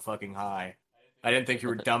so fucking high. I didn't think you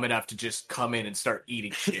were dumb enough to just come in and start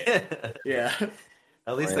eating shit. Yeah.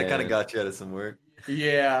 At least that kind of got you out of some work.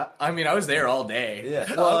 Yeah. I mean, I was there all day. Yeah.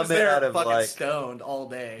 I was there fucking stoned all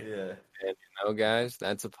day. Yeah. And guys,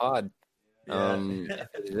 that's a pod. Yeah. If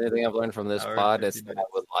there's anything I've learned from this pod, it's that I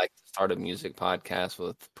would like to start a music podcast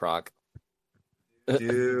with Proc.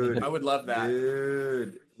 Dude. I would love that.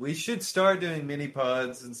 Dude. We should start doing mini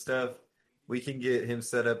pods and stuff. We can get him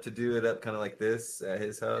set up to do it up kind of like this at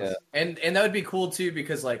his house. Yeah. And that would be cool too,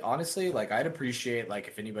 because like, honestly, like, I'd appreciate, like,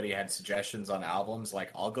 if anybody had suggestions on albums,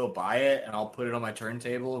 like, I'll go buy it and I'll put it on my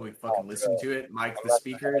turntable and we fucking listen to it, mic the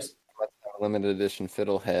speakers. Limited edition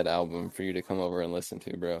Fiddlehead album for you to come over and listen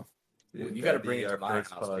to, bro. Dude, you got to bring it to my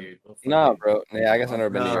house, dude. No, bro. Yeah, I guess I've never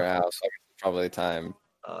been to your house. So it's probably time.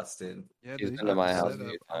 Austin. Yeah, he's been to my house.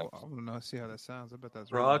 I want to see how that sounds. I bet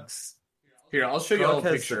that's Rocks. Here, I'll show you all a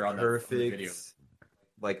picture on perfect the video.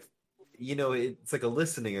 Like, it's like a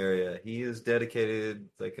listening area. He is dedicated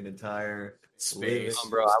like an entire space.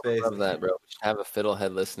 Bro, I would love that, bro. We should have a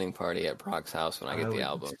Fiddlehead listening party at Proc's house when I get the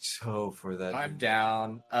album. So for that, I'm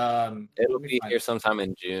down. It'll be here sometime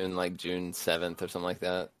in June, like June 7th or something like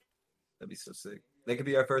that. That'd be so sick. That could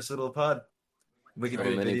be our first little pod. We can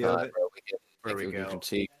do a mini video pod, of it. bro. There we go.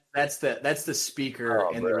 Critique. That's the speaker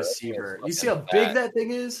and the receiver. You see how big big that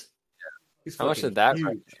thing is? Yeah. How much did that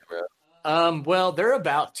cost, bro? Well, they're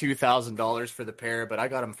about $2,000 for the pair, but I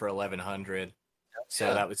got them for $1,100,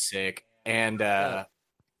 so that was sick. And the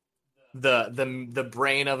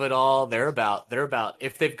brain of it all, they're about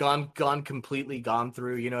if they've gone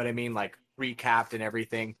through, you know what I mean, like recapped and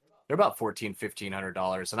everything, they're about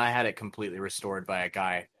 $1,500, and I had it completely restored by a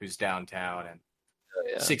guy who's downtown, and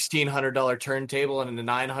 $1,600 turntable and a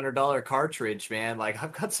 $900 cartridge, man. Like,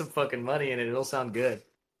 I've got some fucking money in it. It'll sound good.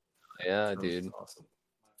 Yeah, dude. Awesome.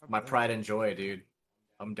 My pride and joy, dude.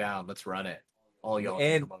 I'm down. Let's run it. All y'all.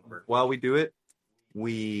 And while we do it,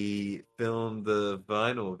 we filmed the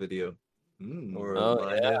vinyl video.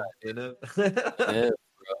 Totally.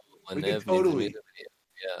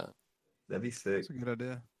 Yeah. That'd be sick. That's a good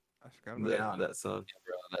idea. I forgot about that song. Yeah,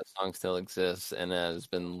 bro, that song still exists and has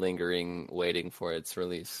been lingering, waiting for its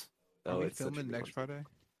release. Are we filming next Friday?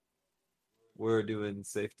 We're doing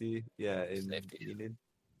safety. Yeah, in Safety. Enid.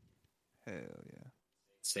 Hell yeah.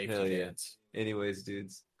 Safety dance. Anyways,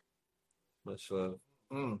 dudes. Much love.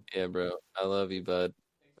 Yeah, bro. I love you, bud.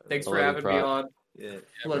 Thanks for having me on. Yeah.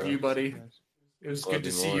 Love you, buddy. It was good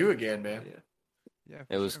to see you again, man. Yeah.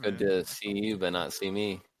 It was good to see you, but not see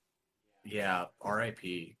me. Yeah.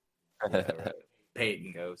 R.I.P. Yeah, right.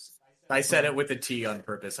 Peyton goes. I said it with a T on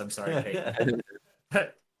purpose. I'm sorry, Peyton.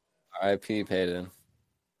 R.I.P. Peyton.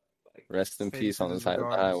 Rest in peace on the side of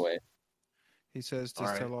the highway. He says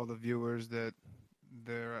to tell all the viewers that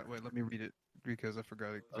they're. Wait, let me read it because I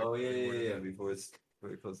forgot it. Yeah. Before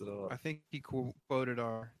we close it off. I think he quoted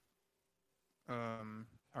our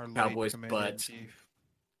Cowboys late butts. Chief.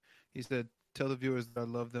 He said, "Tell the viewers that I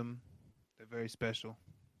love them. They're very special."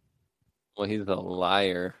 Well, he's a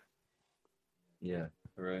liar. Yeah,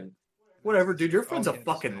 right. Whatever, dude. Your friend's a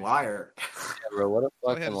fucking liar. Yeah, bro, what a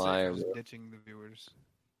fucking liar, bro. Ditching the viewers.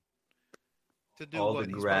 To do all what? to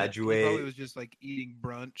He graduate. probably was just like eating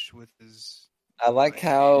brunch with his. I like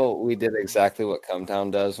how we did exactly what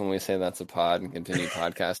Cumtown does when we say that's a pod and continue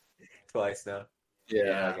podcast. Twice now.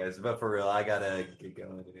 Yeah. Guys. But for real, I gotta get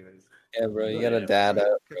going anyways. Yeah, bro, you Yeah. got a dad up,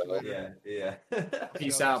 Catch you bro. later. Yeah.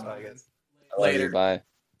 Peace Y'all out. awesome, Bye, guys. I love you, Later. bye.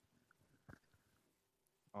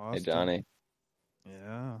 Awesome. Hey, Johnny.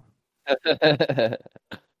 Yeah.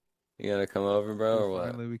 You gotta come over, bro, or what?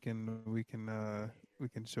 Finally, we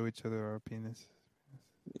can show each other our penis.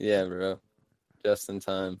 Yeah, bro. Just in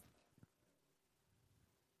time.